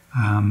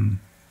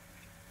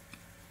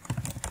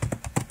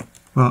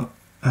 Well,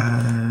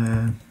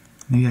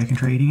 maybe I can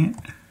try eating it.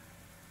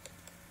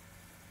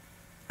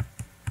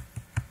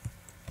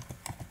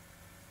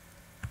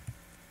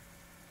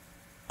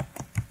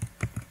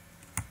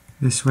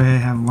 This way I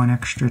have one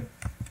extra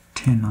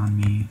tin on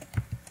me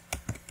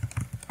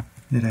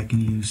that I can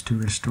use to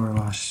restore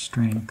lost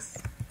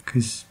strength,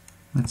 because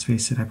let's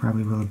face it, I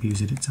probably will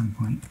abuse it at some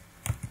point.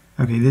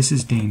 Okay, this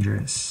is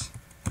dangerous.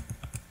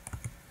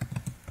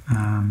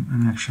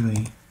 I'm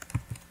actually...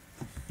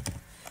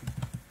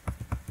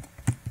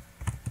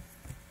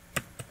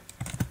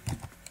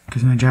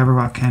 Because my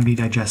Jabberwock can be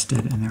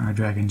digested and there are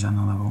dragons on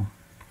the level.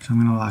 So I'm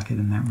going to lock it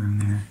in that room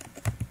there.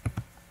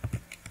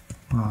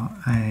 Well,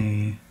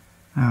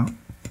 oh,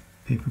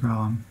 paper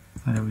golem.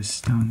 Thought it was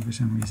stone for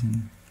some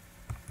reason.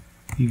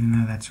 Even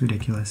though that's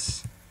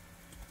ridiculous.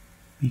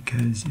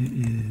 Because it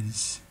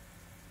is...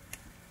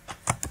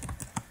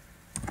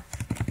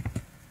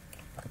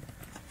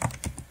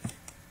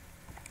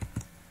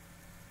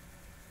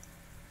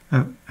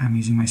 Oh, I'm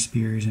using my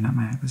spears and not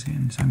my atlas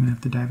again, so I'm going to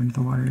have to dive into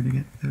the water to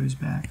get those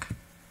back.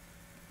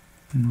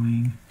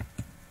 Annoying.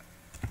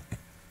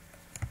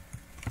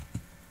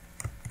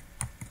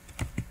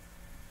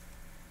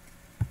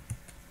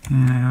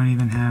 And I don't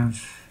even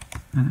have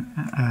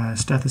a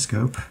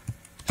stethoscope.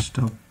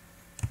 Still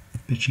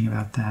bitching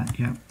about that,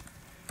 yep.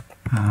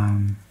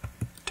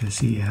 To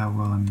see how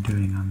well I'm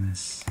doing on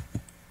this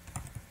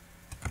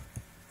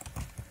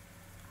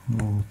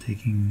whole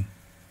taking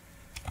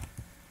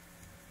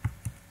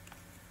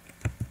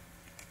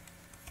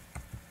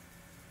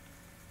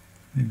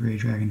the gray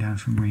dragon down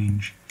from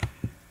range.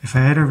 If I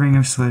had a ring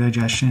of slow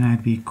digestion, I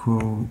would be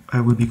cool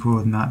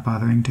with not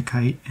bothering to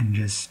kite and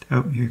just...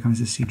 Oh, here comes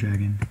the sea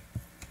dragon.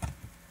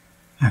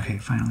 Okay,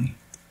 finally.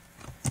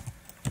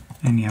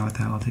 And yeah, with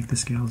that, I'll take the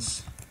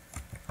scales.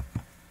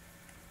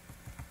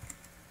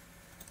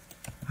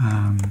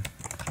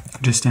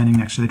 just standing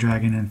next to the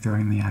dragon and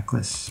throwing the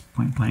Atlas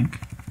point blank.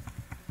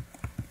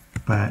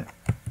 But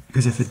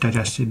because if it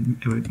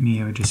digested it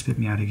would just spit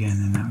me out again,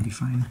 and that would be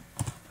fine.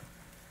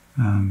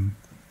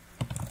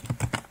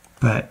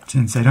 But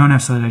since I don't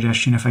have slow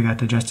digestion, if I got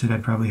digested,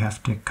 I'd probably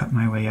have to cut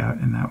my way out,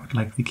 and that would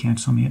likely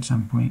cancel me at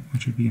some point,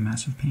 which would be a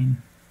massive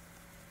pain.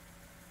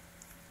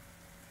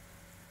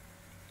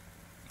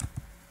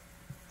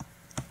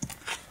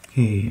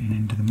 Okay, and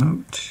into the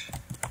moat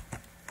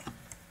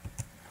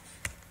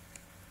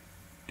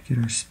to get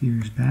our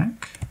spears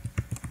back.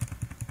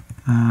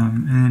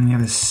 And then we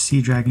have a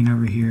sea dragon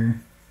over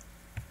here,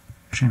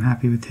 which I'm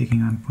happy with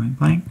taking on point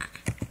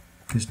blank,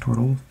 because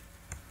turtle.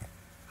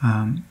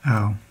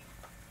 Oh,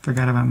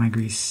 forgot about my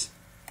grease.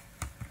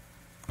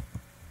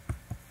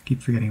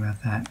 Keep forgetting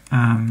about that.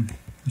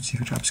 Let's see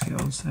if it drops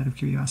scales out of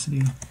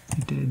curiosity.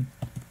 It did.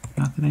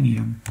 Not that I need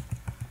them.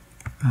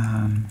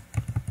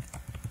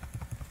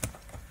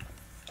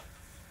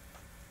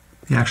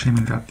 Yeah, actually I'm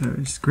going to drop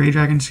those. Gray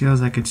dragon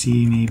scales I could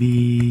see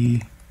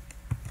maybe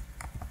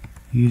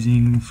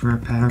using for a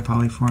pet or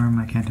polyform.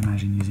 I can't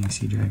imagine using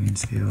sea dragon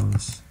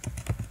scales.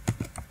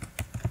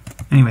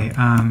 Anyway,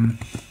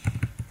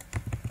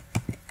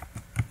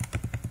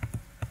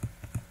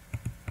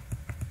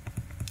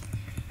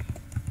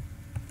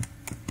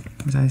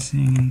 was I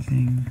saying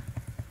anything?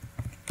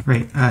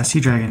 Right, sea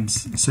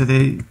dragons. So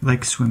they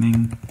like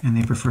swimming and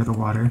they prefer the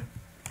water.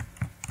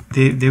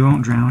 They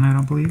won't drown, I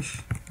don't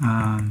believe.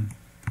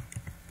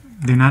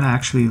 They're not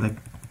actually like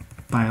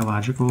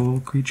biological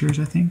creatures,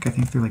 I think. I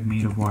think they're like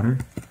made of water.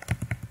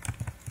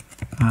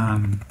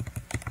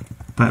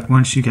 But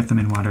once you get them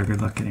in water, good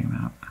luck getting them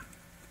out.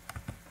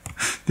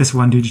 This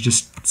one dude's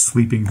just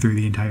sleeping through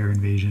the entire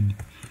invasion.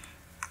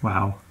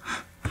 Wow.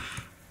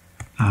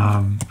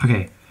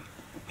 Okay.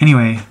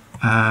 Anyway,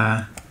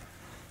 and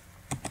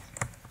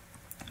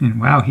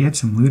wow, he had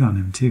some loot on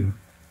him too.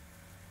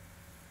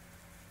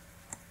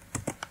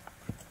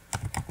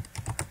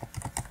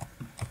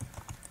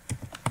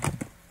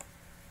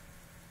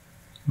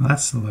 Well,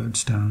 that's the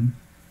lodestone.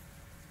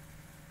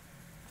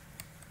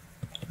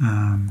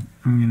 I'm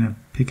going to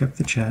pick up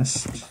the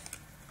chest,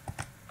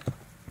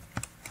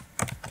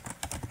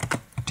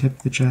 tip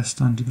the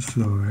chest onto the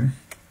floor,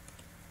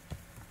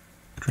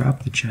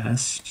 drop the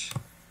chest,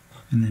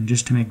 and then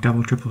just to make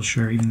double, triple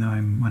sure, even though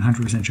I'm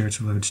 100% sure it's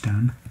a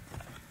lodestone,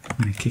 I'm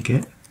going to kick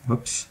it.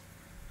 Whoops.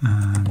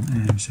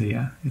 And so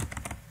yeah,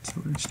 it's a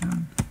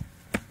lodestone.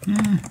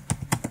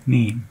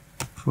 Name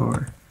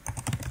for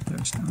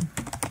lodestone.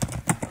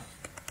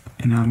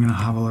 And now I'm going to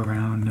hobble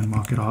around and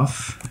walk it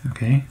off.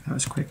 Okay, that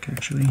was quick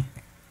actually.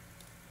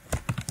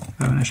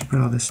 Oh, and I should put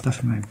all this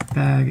stuff in my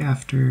bag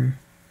after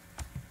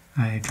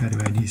I try to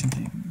ID some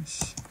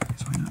things.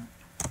 Because why not?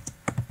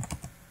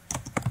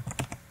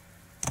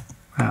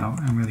 Wow,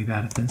 I'm really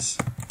bad at this.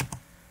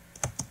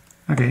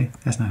 Okay,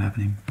 that's not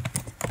happening.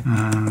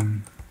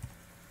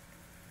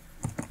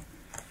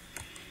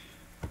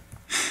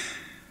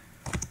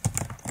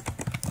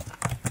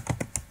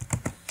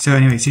 So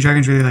anyway, sea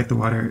dragons really like the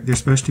water. They're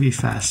supposed to be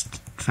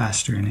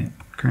faster in it.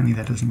 Currently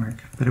that doesn't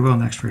work, but it will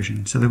next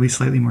version. So they'll be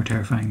slightly more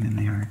terrifying than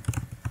they are.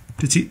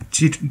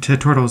 To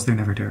turtles, they're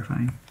never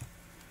terrifying.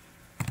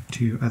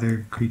 To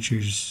other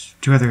creatures,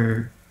 to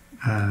other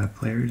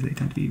players, they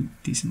tend to be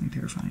decently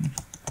terrifying.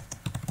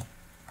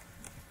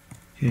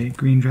 Okay,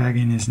 green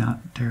dragon is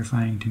not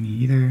terrifying to me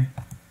either.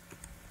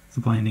 The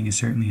blinding is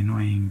certainly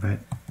annoying, but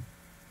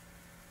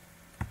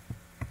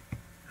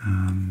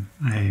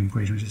I am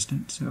poison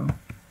resistant, so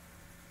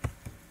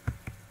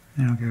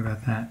I don't care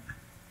about that.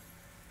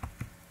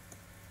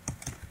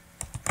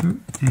 Ooh,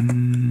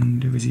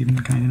 and it was even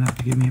kind enough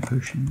to give me a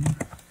potion.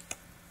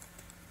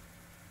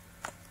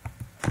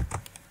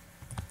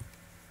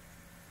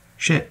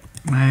 Shit,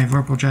 my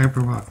Vorpal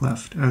Jabberwock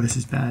left. Oh, this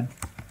is bad.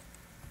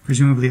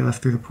 Presumably it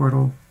left through the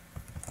portal.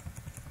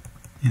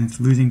 And it's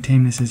losing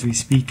tameness as we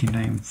speak, and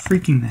I am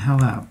freaking the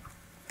hell out.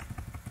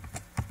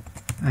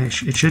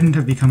 It shouldn't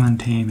have become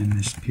untame in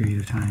this period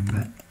of time,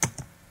 but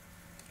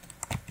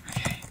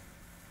okay,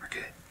 we're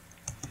good.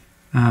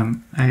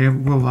 I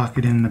will lock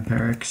it in the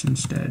barracks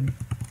instead.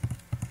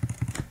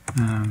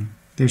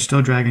 There's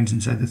still dragons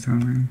inside the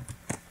throne room,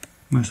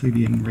 mostly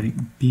being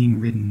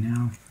ridden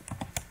now,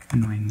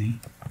 annoyingly.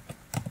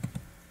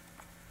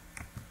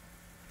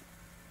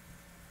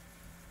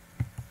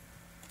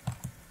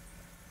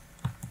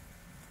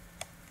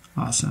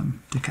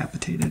 Awesome.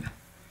 Decapitated.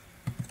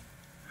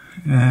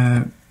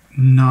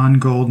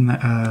 Non-gold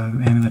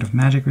amulet of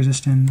magic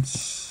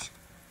resistance.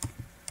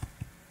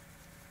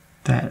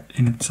 That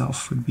in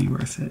itself would be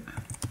worth it.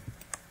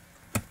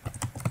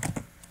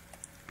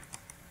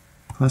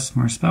 Plus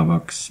more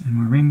spellbooks, and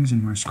more rings,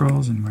 and more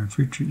scrolls, and more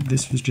fruit trees.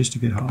 This was just a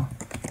good haul.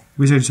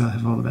 Wizards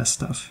have all the best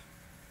stuff.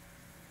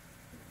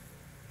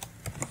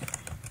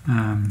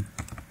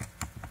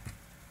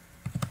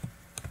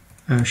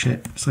 Oh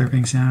shit,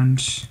 slurping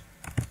sound.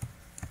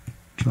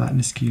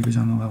 Gelatinous cube is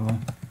on the level.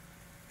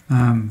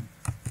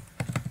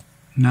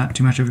 Not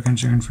too much of a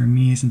concern for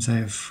me since I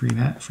have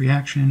free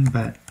action,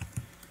 but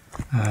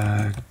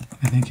I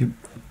think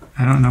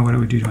I don't know what it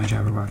would do to my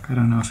Jabberwock. I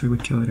don't know if it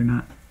would kill it or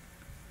not.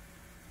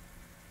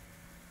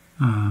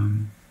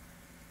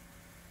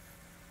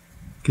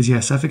 Because yeah,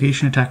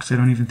 suffocation attacks I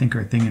don't even think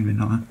are a thing in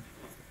vanilla.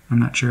 I'm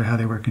not sure how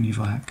they work in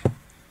Evilhack.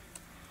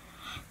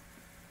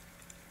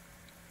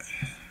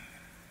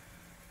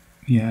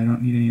 Yeah, I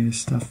don't need any of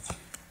this stuff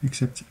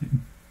except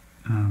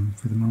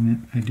for the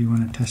moment. I do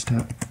want to test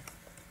out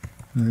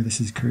whether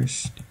this is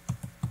cursed.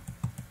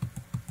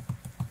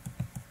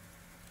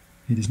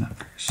 It is not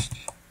cursed.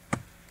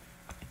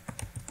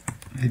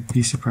 I'd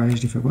be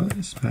surprised if it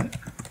was, but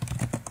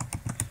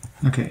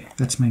okay,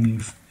 that's my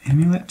new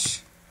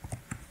amulet.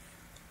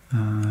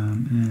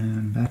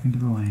 And back into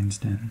the lion's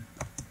den.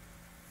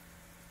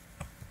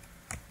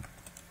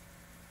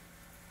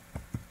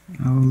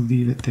 I'll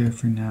leave it there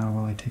for now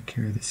while I take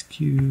care of this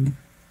cube.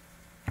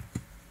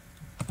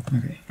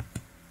 Okay.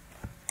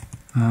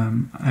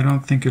 I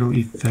don't think it'll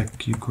eat the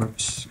cube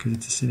corpse because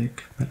it's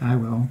acidic, but I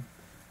will.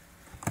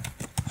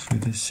 For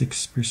the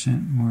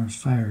 6% more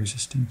fire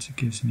resistance it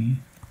gives me.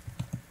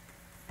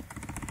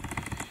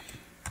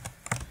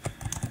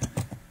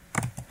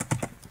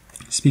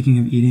 Speaking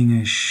of eating,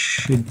 I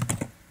should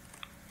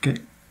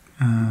get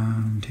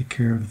take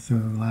care of the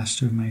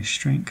last of my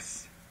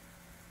strength.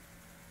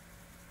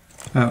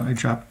 Oh, I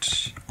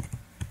dropped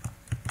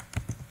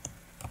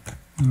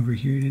over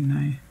here, didn't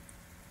I?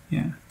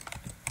 Yeah.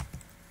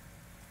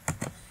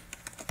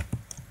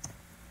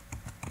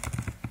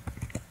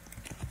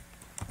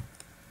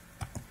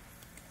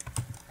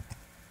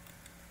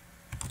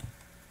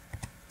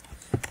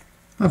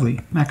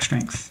 Lovely, max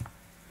strength.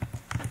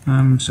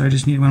 So I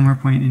just need one more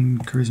point in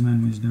charisma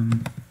and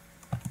wisdom.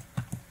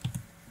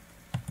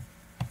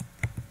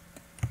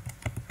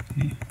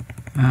 Okay.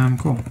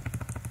 Cool.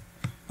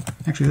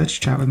 Actually, let's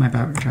chat with my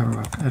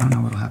Jabberwock. I don't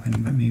know what'll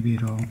happen, but maybe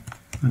it'll...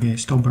 Okay,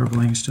 still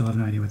burbling, still have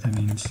no idea what that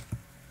means.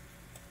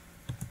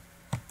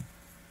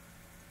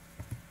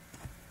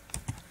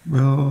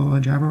 Will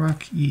a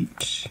Jabberwock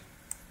eat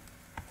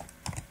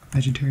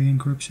vegetarian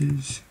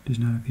corpses? Does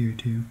not appear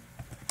to.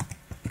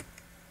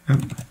 Oh,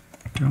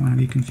 don't want to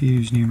be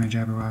confused near my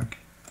Jabberwock.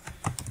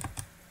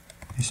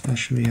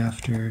 Especially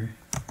after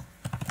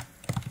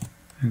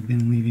I've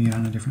been leaving it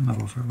on a different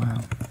level for a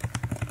while.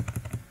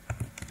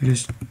 I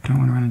just don't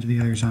want to run into the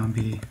other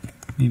zombie.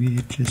 Maybe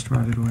it just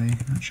rotted away,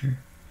 not sure.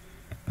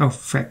 Oh,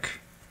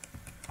 frick.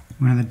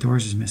 One of the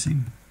doors is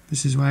missing.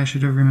 This is why I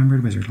should have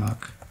remembered Wizard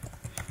Lock.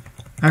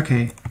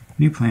 Okay,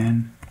 new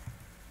plan.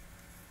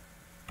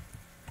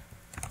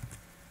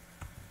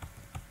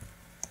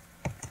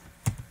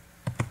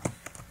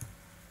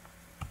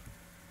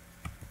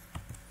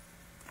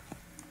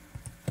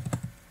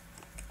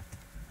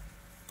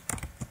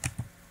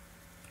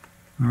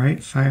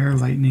 Alright, fire,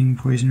 lightning,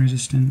 poison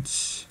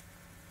resistance,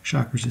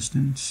 shock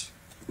resistance.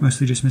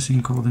 Mostly just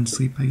missing cold and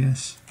sleep, I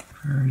guess,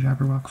 for our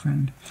Jabberwock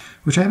friend.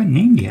 Which I haven't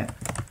named yet.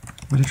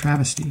 What a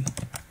travesty.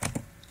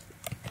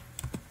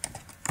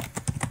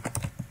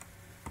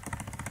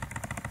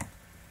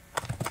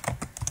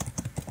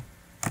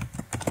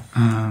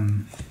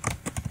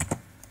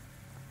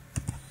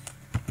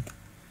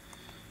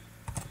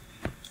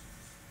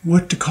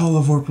 What to call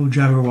a Vorpal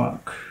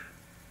Jabberwock?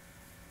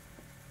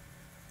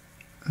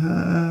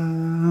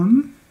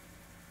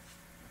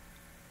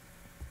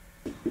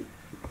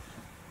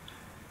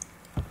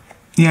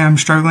 Yeah, I'm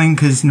struggling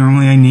because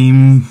normally I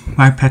name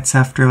my pets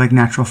after like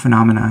natural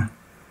phenomena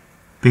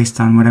based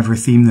on whatever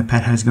theme the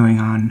pet has going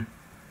on.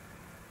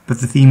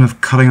 But the theme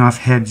of cutting off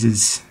heads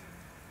is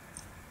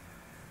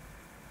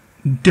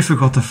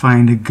difficult to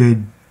find a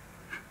good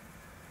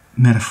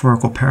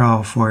metaphorical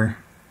parallel for.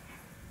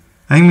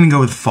 I think I'm going to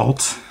go with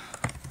fault.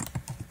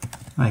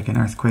 Like an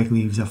earthquake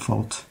leaves a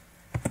fault.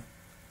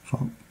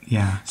 Fault.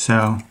 Yeah,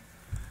 so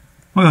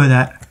we'll go with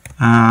that.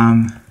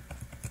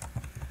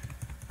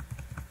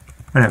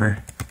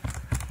 Whatever.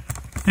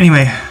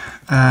 Anyway,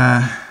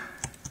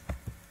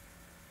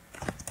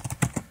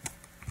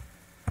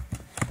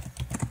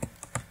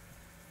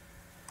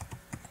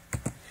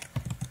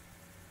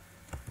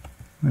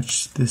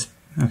 what's this?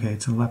 Okay,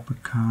 it's a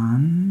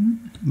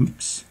leprechaun.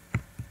 Oops.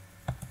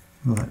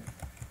 We'll let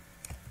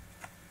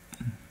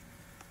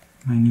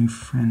my new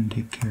friend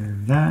take care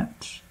of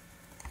that.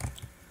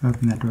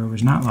 Hoping that door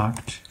was not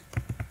locked.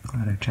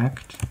 Glad I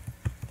checked.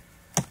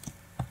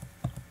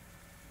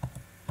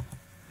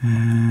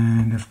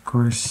 And of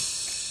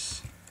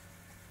course,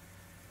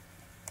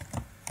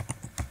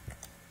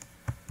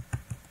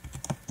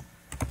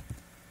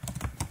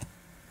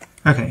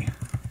 okay,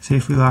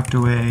 safely locked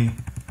away,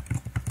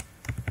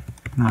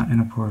 not in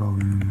a portal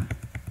room.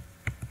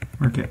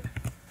 We're good.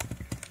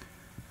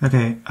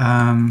 Okay,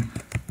 now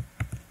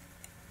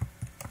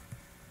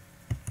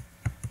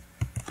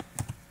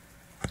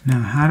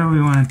how do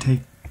we want to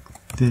take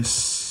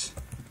this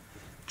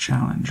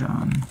challenge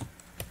on?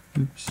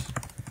 Oops.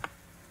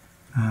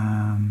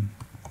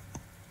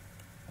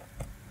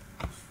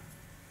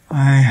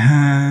 I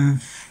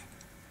have...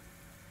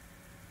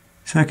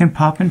 So I can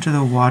pop into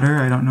the water.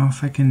 I don't know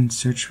if I can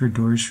search for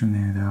doors from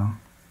there, though.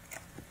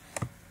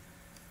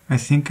 I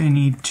think I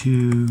need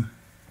to...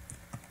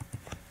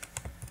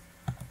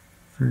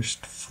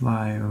 first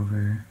fly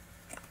over,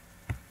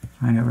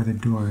 find out where the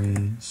door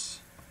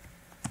is.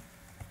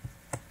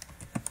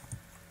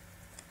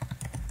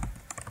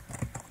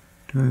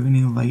 Do I have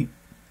any light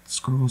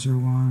scrolls or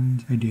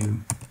wands? I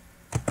do.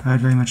 I would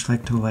very much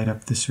like to light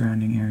up the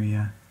surrounding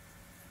area.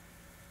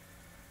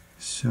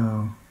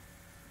 So,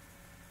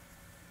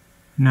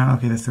 no,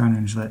 okay, the throne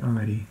room's lit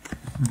already.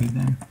 Okay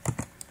then.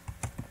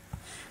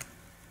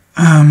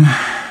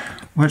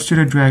 What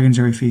sort of dragons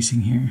are we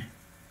facing here?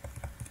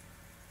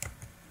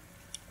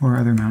 Or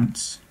other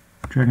mounts?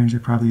 Dragons are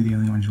probably the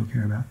only ones we'll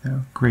care about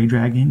though. Gray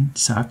dragon,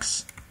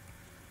 sucks.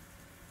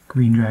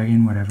 Green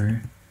dragon,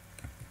 whatever.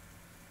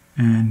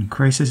 And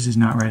Croesus is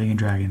not riding a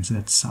dragon, so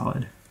that's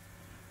solid.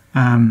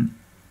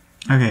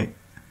 Okay.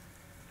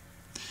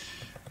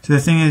 So the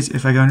thing is,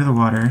 if I go into the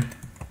water,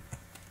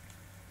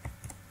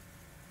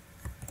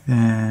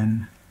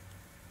 then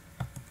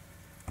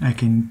I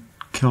can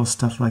kill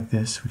stuff like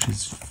this, which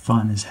is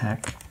fun as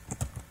heck.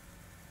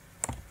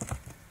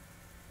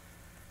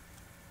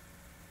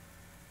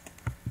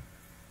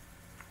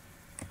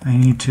 I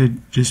need to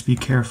just be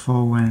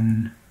careful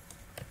when,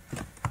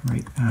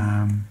 right,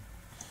 I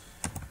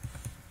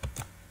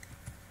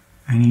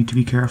need to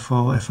be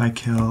careful if I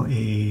kill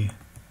a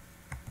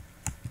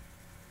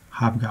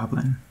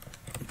hobgoblin,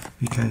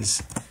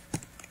 because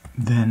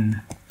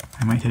then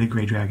I might hit a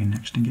gray dragon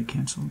next and get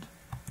cancelled.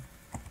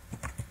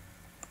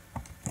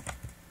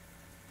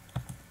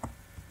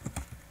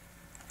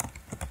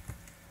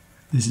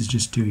 This is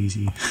just too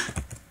easy.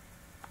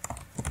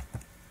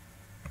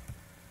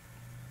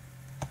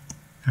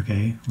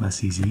 Okay,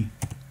 less easy.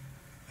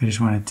 I just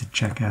wanted to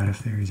check out if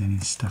there is any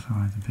stuff I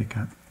wanted to pick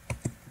up.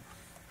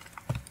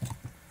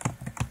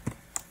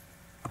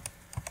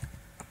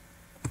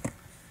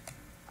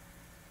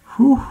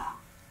 Whew.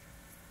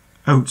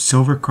 Oh,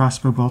 silver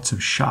crossbow bolts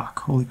of shock.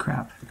 Holy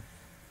crap.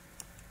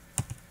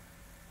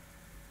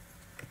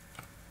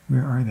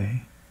 Where are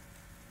they?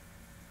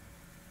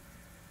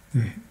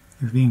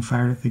 They're being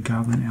fired at the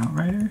Goblin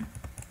Outrider?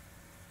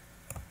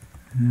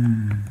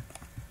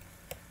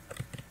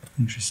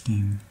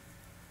 Interesting.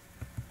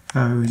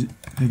 Oh,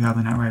 the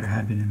Goblin Outrider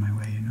had been in my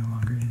way and no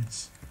longer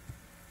is.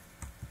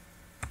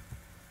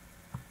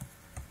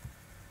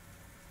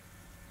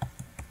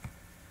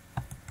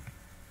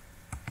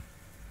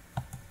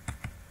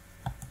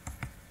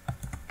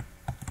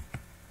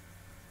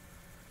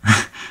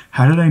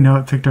 How did I know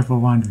it picked up a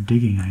wand of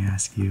digging, I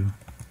ask you?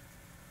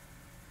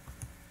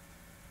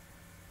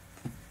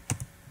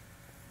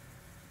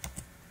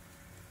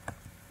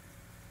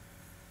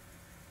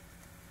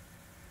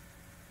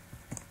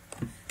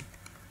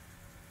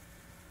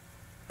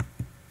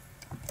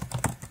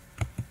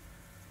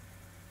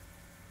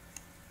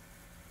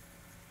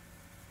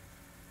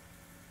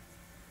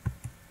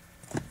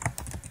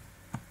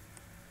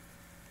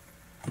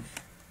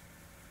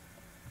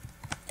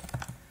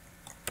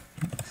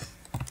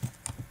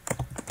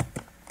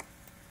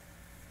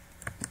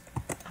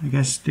 I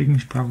guess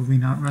digging's probably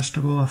not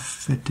rustable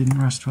if it didn't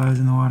rust while I was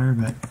in the water,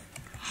 but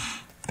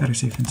better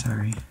safe than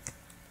sorry.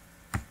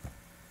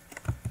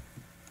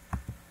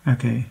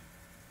 Okay.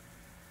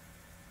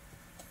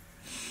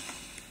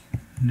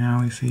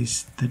 Now we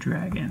face the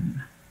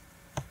dragon.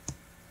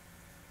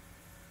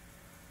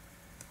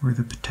 Or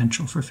the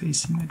potential for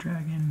facing the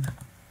dragon.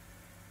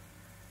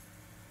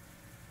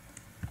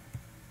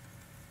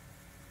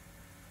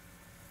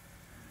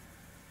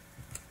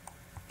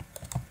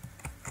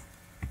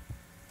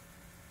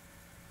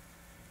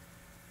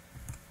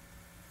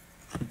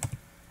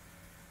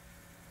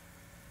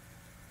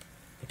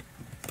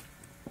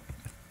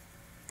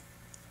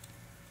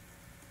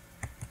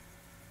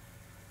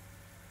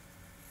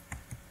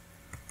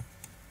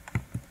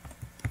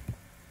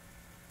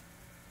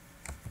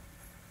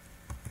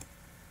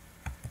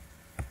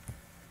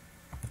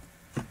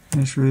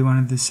 I just really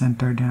wanted the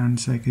centaur down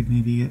so I could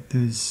maybe get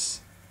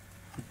those.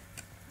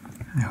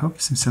 I hope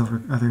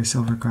some other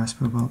silver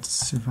crossbow bolts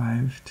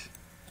survived.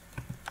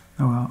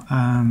 Oh well.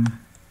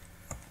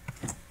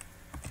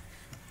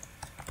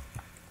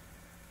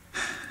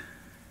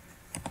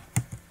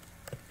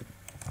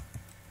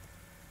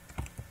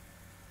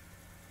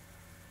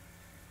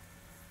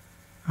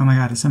 Oh my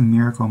god, it's a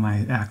miracle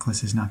my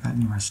Atlas has not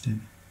gotten rusted.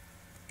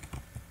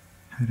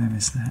 How did I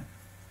miss that?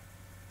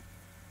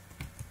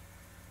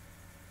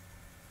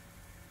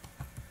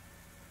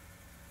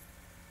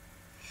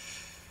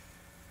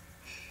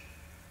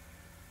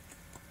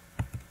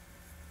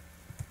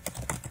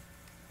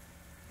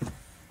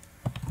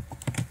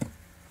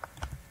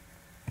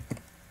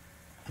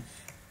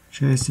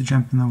 Chose to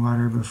jump in the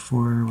water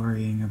before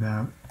worrying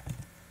about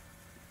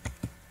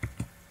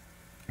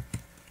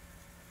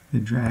the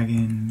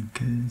dragon,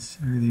 because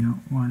I really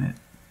don't want it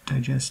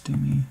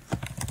digesting me.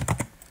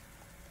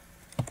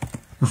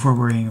 Before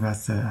worrying about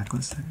the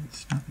Atlas, that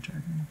is, not the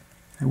dragon.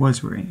 I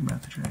was worrying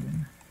about the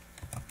dragon.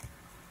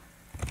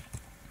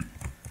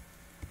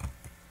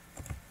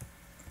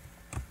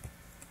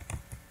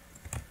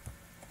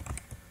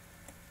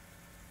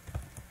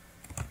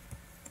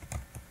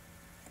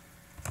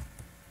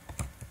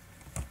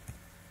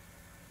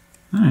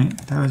 Alright,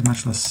 that was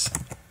much less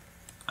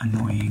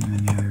annoying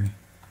than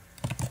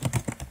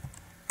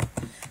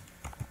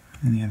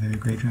the other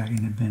Great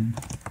Dragon had been.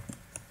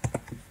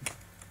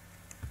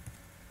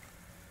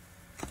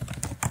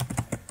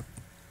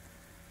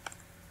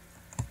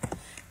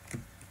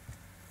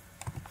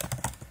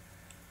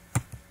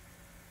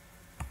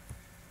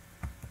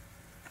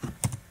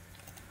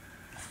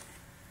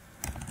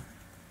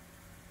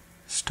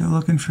 Still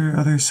looking for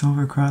other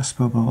silver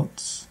crossbow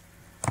bolts.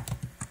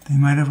 They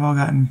might have all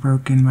gotten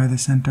broken by the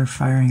centaur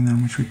firing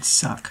them, which would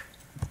suck.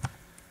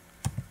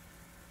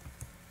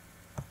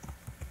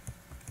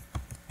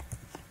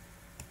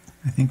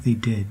 I think they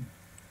did.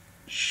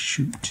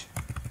 Shoot.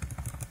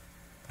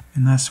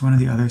 Unless one of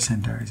the other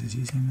centaurs is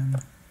using them.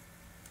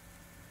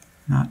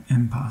 Not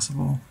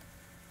impossible.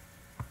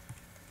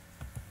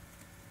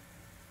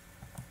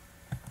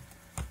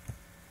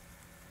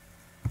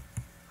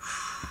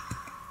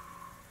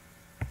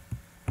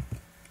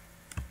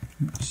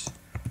 Oops.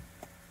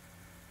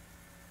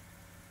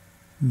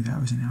 Ooh,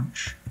 that was an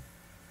ouch.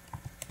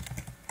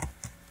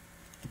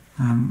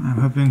 I'm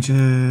hoping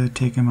to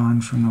take him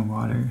on from the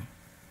water.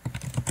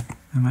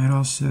 I might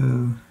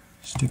also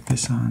stick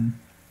this on.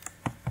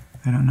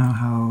 I don't know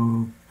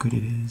how good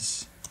it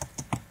is.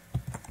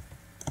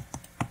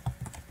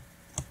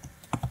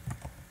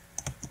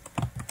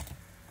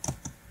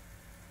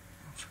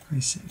 For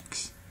Christ's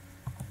sakes.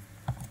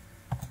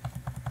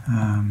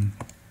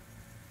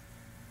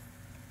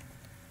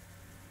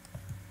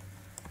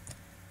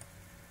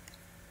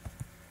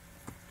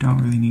 Don't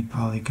really need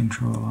poly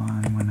control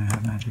on when I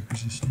have magic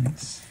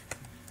resistance.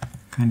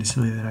 Kinda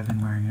silly that I've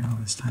been wearing it all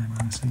this time,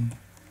 honestly.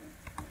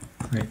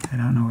 Right, I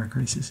don't know where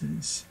Croesus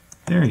is.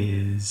 There he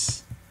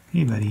is.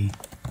 Hey, buddy.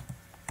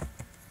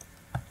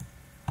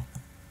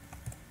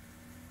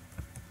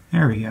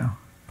 There we go.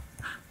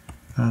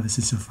 Oh, this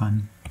is so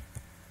fun.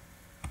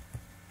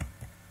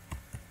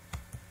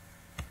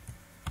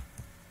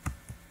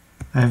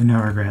 I have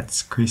no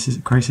regrets.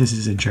 Croesus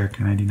is a jerk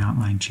and I do not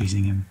mind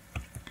choosing him.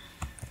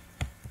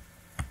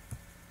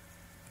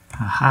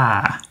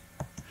 Haha!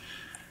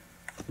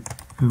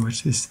 Ooh,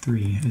 what's this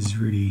 3? Is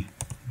really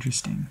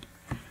interesting.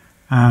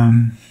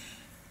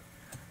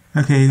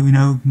 Okay, we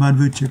know mud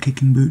boots are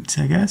kicking boots,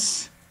 I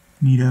guess.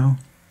 Neato.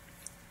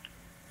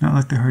 Not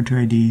like they're hard to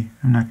ID.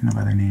 I'm not gonna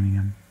bother naming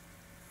them.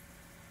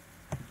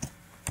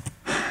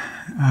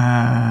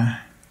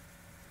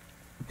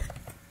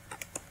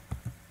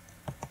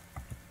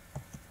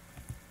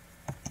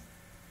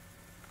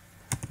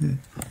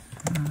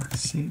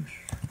 Save.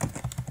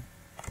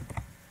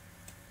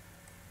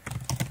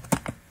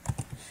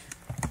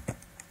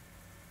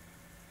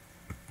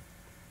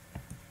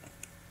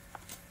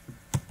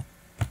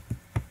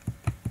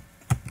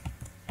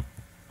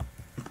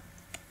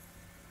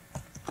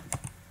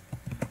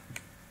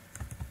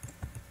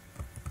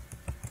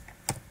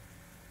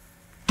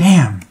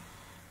 Damn!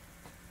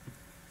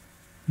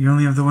 You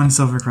only have the one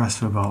silver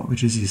crossbow bolt,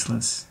 which is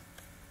useless.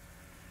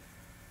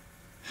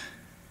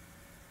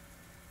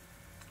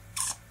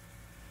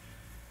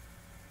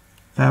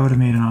 That would have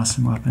made an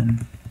awesome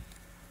weapon.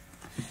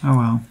 Oh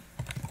well.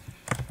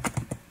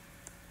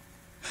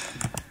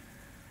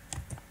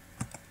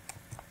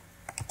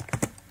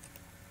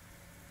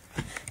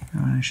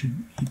 Oh, I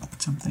should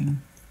eat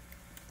something.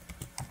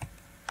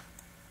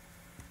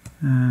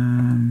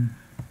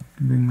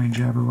 Bring my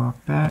Jabberwock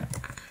back.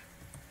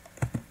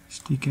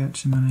 Stick out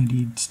some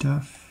unID'd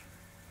stuff.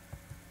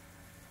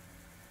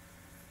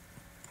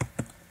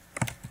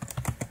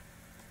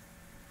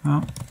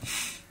 Well,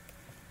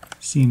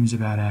 seems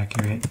about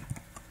accurate.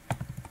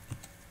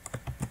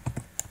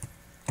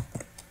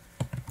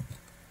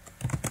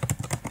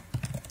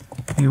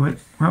 Hey, what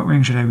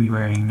ring should I be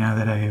wearing now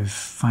that I have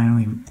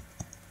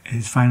it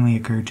has finally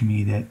occurred to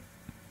me that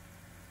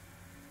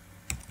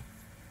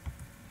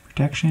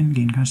protection,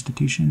 gain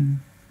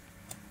constitution.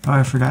 Oh,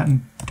 I've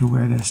forgotten to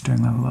wear this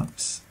during level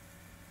ups.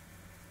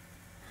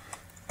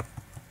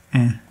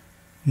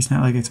 It's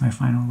not like it's my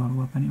final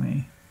level up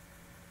anyway.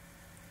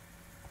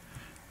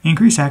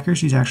 Increased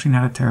accuracy is actually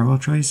not a terrible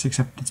choice,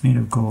 except it's made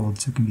of gold,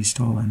 so it can be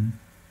stolen.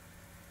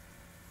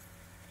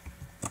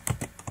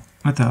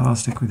 What the hell, I'll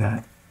stick with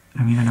that.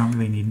 I mean, I don't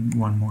really need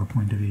one more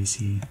point of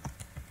AC.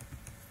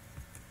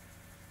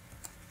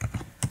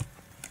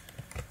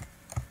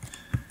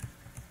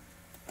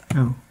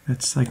 Oh,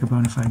 that's like a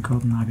bona fide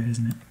gold naga,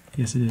 isn't it?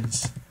 Yes, it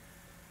is.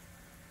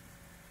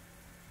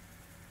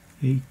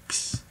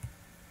 Yikes.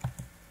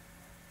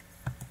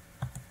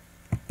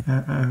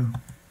 Uh-oh.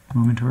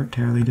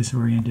 Momentarily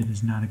disoriented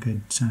is not a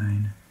good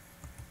sign.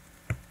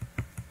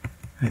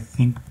 I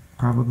think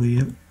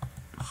probably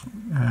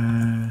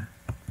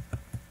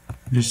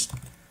just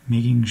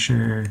making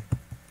sure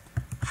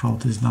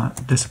Fault is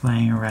not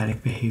displaying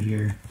erratic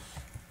behavior,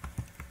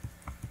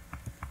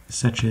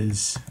 such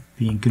as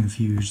being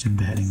confused and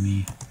beheading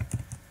me.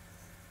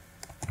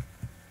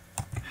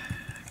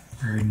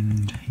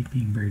 Burdened, hate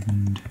being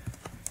burdened.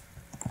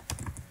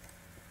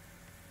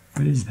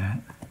 What is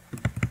that?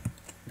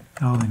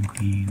 Elven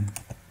Queen.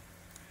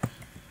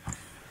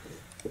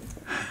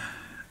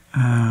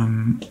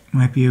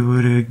 Might be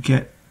able to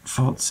get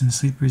faults and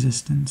sleep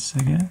resistance,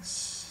 I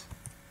guess.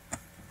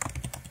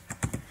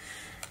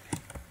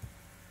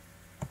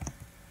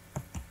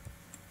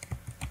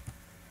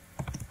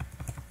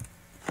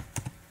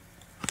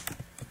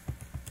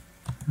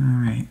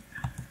 Alright.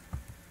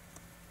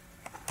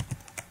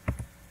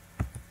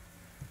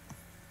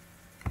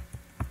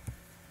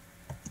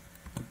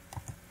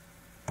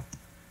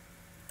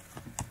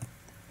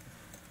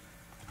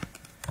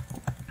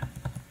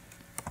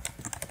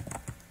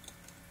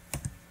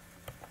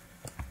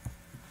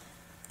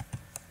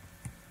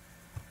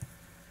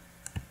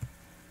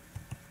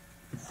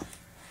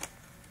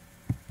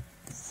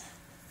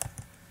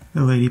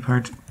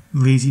 The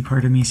lazy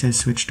part of me says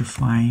switch to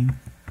flying.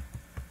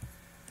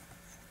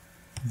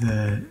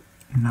 The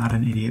not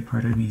an idiot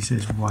part of me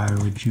says why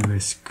would you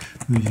risk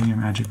losing your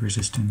magic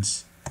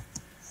resistance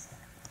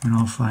when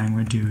all flying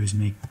would do is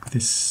make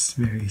this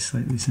very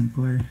slightly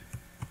simpler.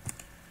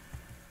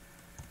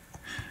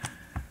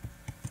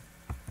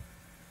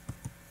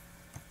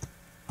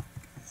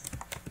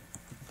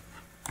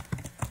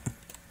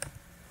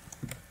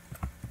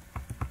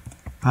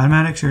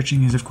 Automatic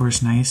searching is of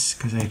course nice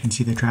because I can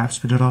see the traps,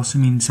 but it also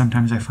means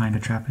sometimes I find a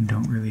trap and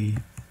don't really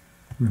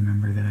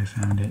remember that I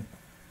found it,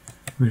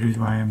 which is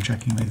why I'm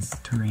checking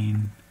with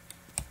terrain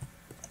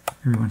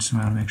every once in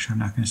a while to make sure I'm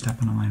not going to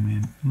step on a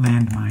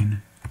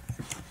landmine.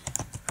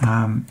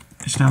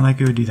 It's not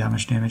like it would do that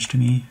much damage to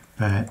me,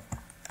 but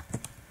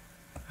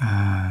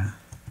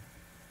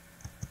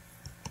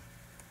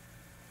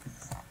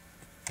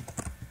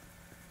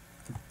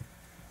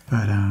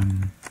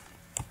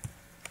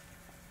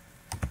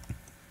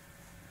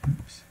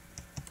oops.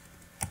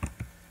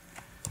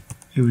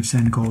 It would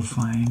send gold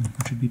flying,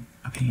 which would be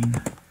a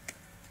pain.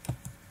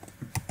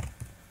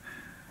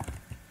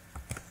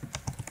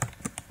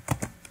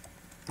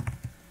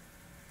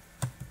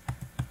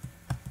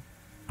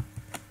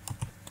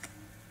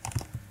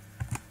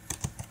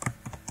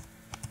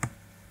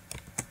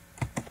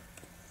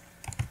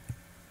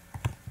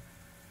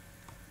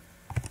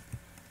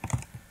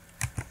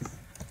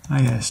 Ah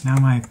yes, now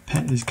my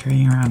pet is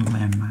carrying around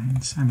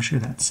landmines. I'm sure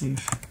that's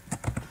safe.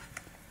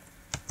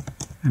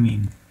 I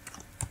mean,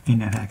 in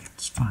NetHack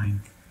it's fine.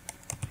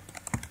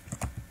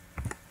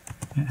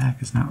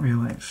 NetHack is not real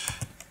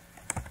life.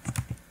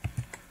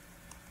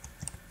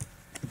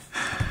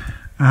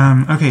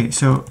 Okay,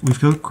 so we've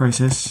killed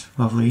Croesus.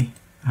 Lovely.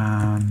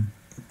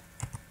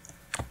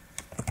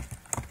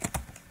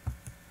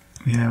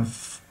 We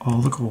have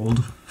all the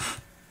gold.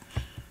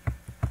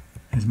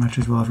 As much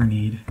as we'll ever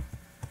need.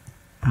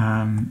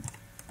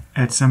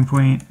 At some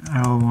point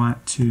I'll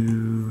want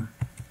to...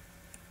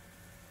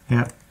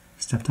 Yep,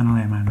 stepped on a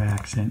landmine by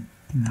accident.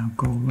 Now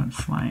gold went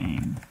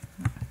flying.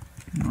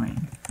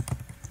 Annoying.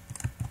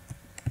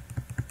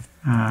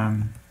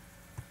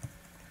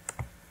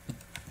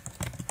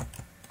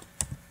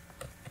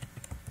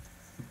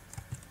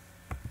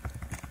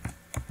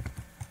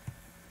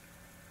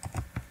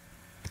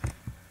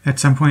 At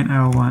some point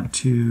I will want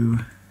to...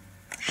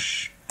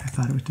 I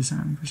thought it was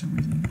disarmed for some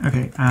reason.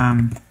 Okay,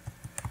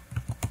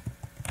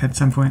 at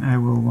some point I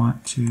will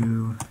want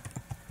to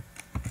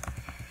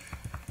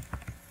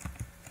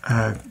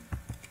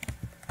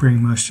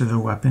bring most of the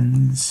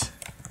weapons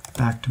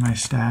back to my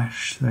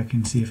stash so I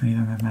can see if any of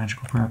them have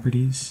magical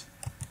properties.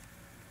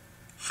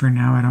 For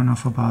now I don't know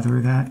if I'll bother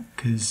with that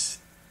because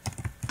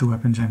the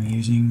weapons I'm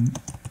using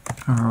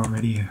are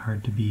already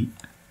hard to beat.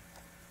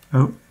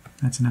 Oh,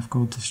 that's enough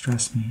gold to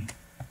stress me.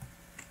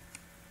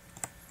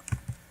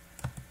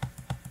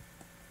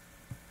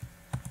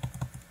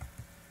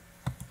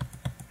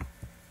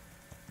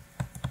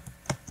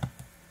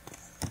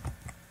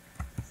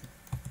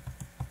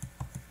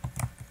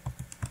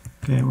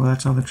 Okay, well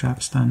that's all the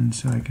traps done,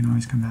 so I can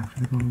always come back for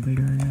the gold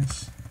later, I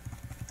guess.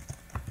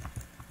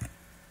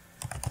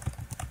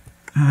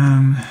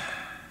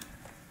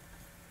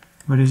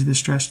 What is the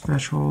stress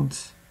threshold?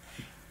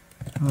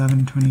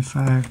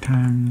 1125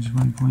 times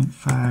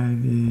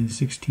 1.5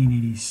 is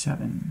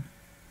 1687.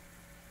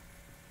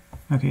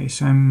 Okay,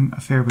 so I'm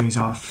a fair ways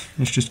off.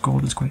 It's just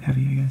gold is quite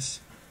heavy, I guess.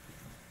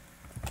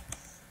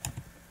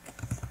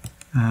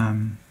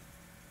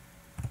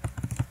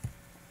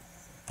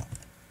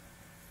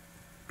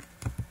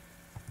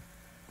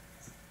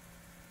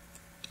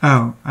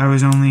 Oh, I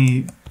was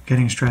only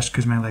getting stressed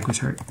because my leg was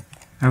hurt.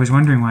 I was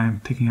wondering why I'm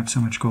picking up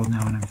so much gold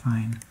now when I'm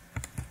fine.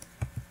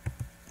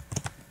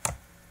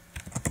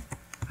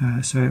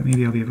 So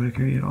maybe I'll be able to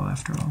carry it all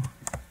after all.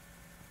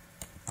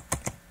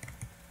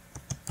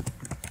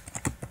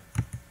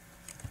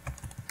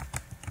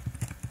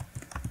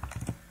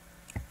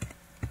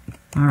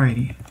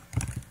 Alrighty.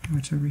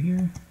 What's over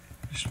here?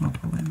 Just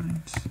multiple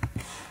landmines.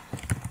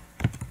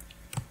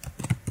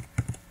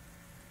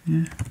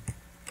 Yeah.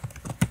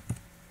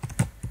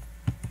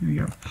 Here we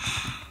go.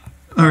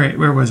 Alright,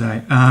 where was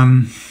I?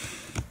 I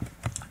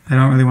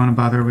don't really want to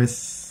bother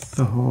with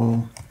the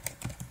whole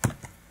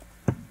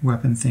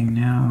weapon thing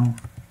now.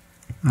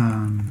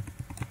 I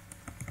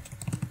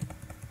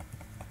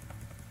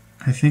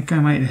think I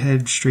might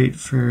head straight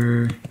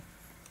for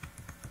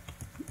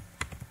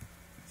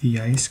the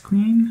Ice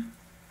Queen.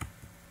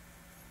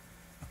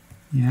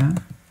 Yeah.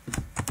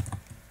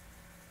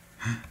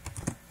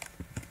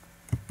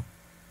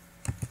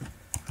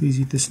 Please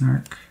eat the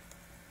snark.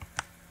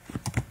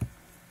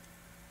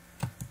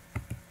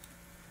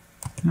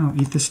 No,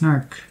 eat the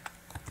snark.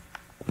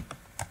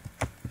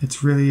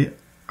 It's really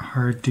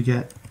hard to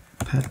get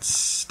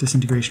pets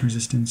disintegration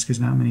resistance because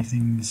not many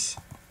things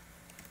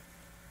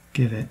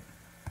give it.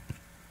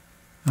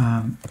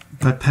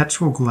 But pets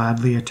will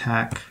gladly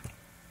attack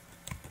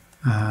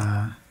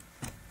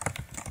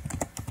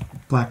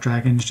black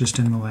dragons just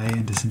in melee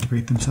and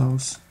disintegrate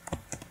themselves.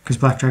 Because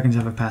black dragons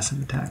have a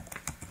passive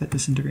attack that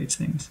disintegrates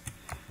things.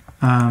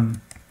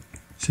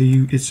 So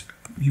you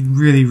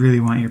really, really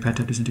want your pet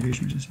to have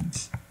disintegration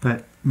resistance.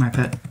 But my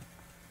pet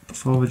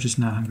Full was just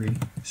not hungry,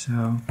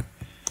 so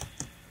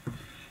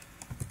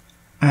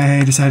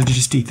I decided to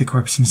just eat the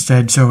corpse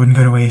instead so it wouldn't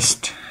go to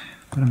waste.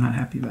 But I'm not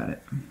happy about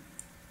it.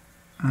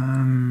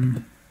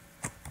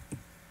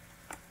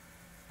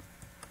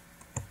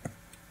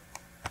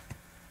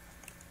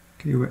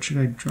 Okay, what should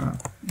I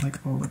drop?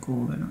 Like all the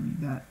gold, I don't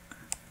need that.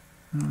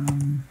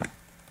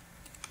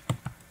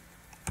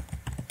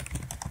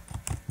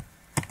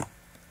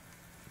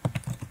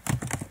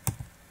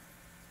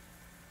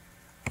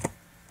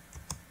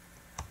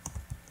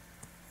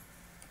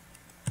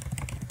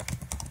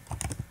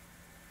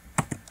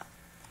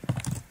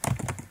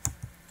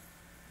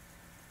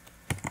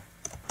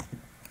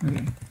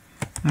 Okay,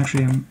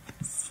 actually I'm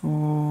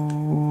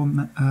full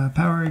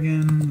power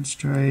again. Let's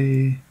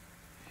try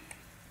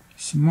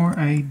some more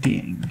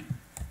IDing.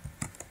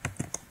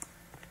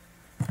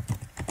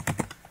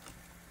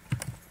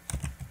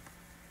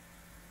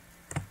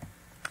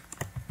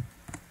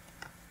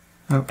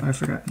 Oh, I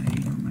forgot.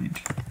 Never mind.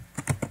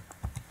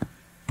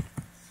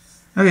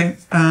 Okay,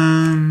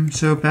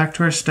 so back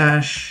to our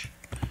stash,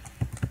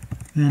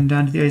 then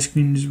down to the Ice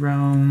Queen's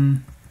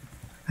realm.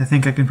 I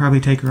think I can probably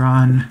take her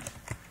on.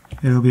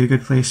 It'll be a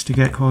good place to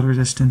get cold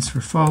resistance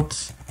for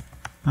faults,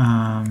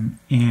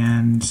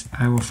 and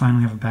I will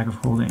finally have a bag of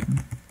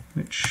holding,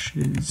 which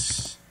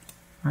is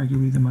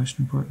arguably the most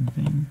important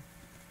thing.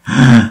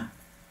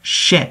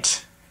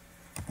 Shit!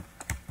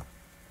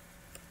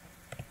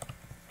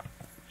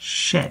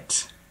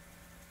 Shit.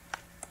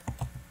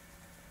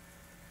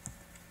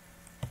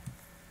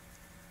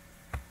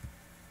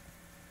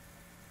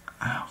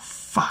 Oh,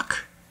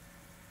 fuck.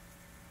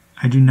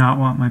 I do not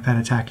want my pet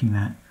attacking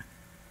that.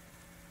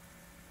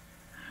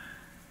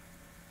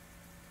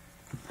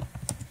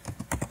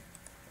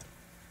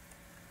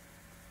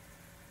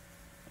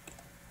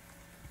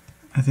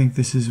 I think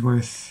this is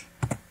worth...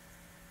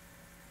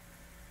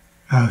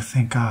 Oh,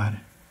 thank God.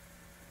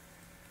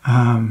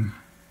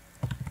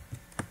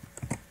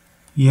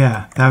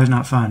 Yeah, that was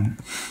not fun.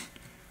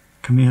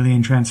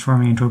 Chameleon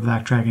transforming into a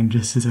black dragon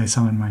just as I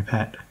summon my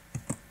pet.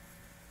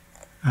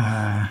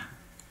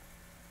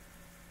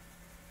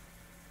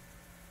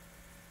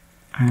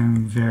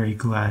 I'm very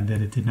glad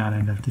that it did not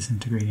end up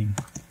disintegrating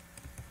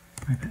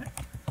my pet.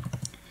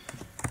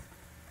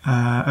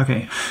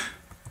 Okay.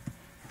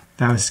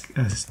 That was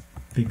a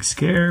big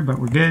scare, but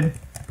we're good.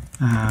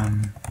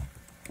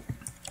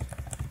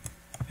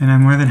 And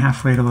I'm more than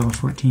halfway to level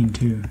 14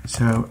 too,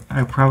 so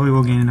I probably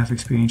will gain enough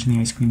experience in the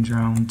Ice Queen's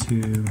realm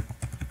to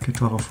get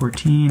to level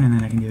 14, and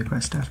then I can do the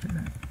quest after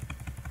that.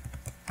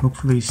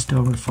 Hopefully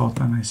still with Fault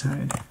by my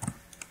side.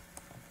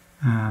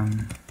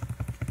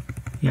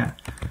 Yeah,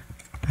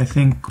 I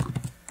think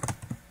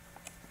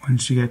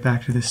once you get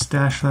back to the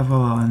stash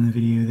level, I'll end the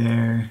video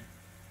there.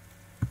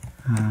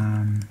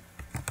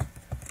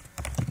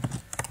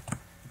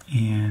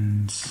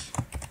 And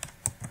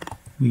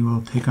we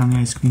will take on the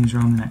Ice Queen's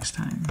realm next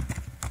time.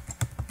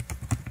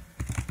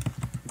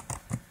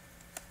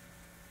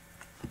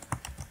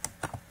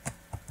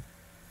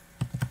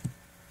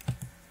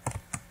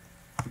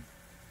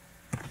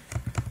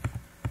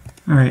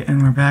 Alright,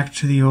 and we're back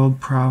to the old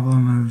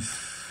problem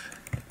of...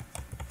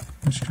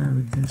 Let's try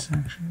with this,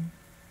 actually.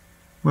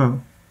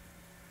 Whoa.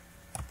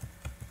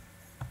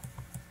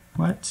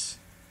 What?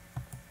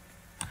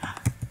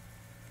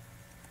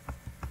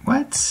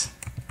 What?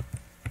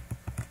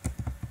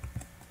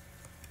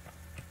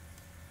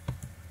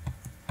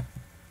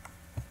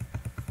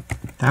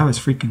 That was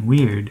freaking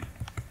weird.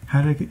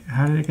 How did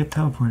it get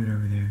teleported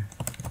over there?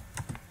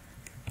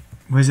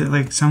 Was it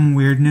like some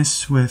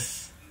weirdness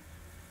with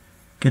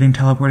getting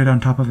teleported on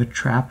top of a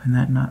trap and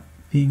that not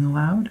being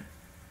allowed?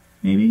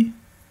 Maybe?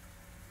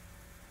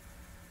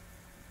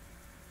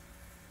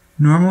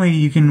 Normally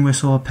you can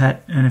whistle a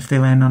pet, and if they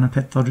land on a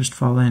pet they'll just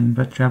fall in,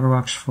 but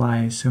Jabberwock's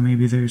fly, so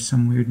maybe there's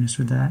some weirdness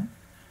with that.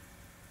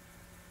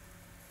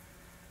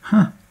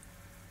 Huh.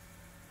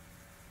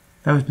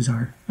 That was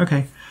bizarre.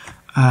 Okay.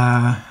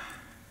 And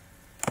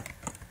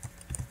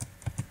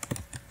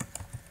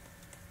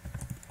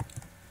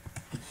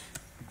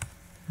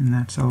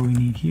that's all we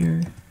need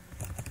here.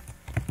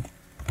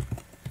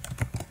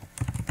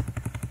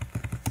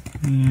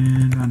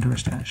 And onto our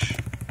stash.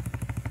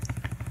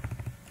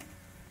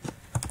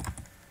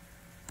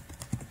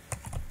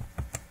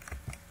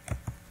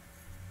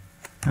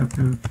 Oop,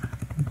 oop.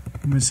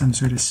 with some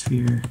sort of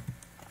sphere.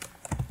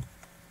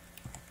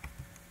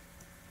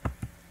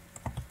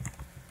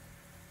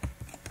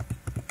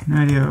 No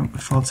idea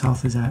what false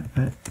health is at,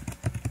 but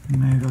I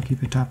might as well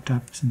keep it topped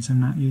up since I'm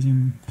not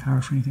using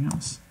power for anything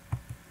else.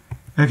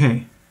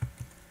 Okay.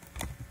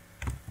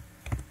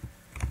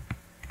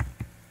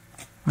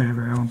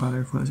 Whatever, I won't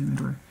bother closing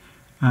the door.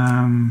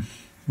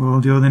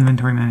 We'll deal with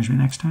inventory management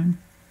next time.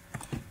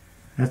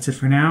 That's it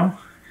for now.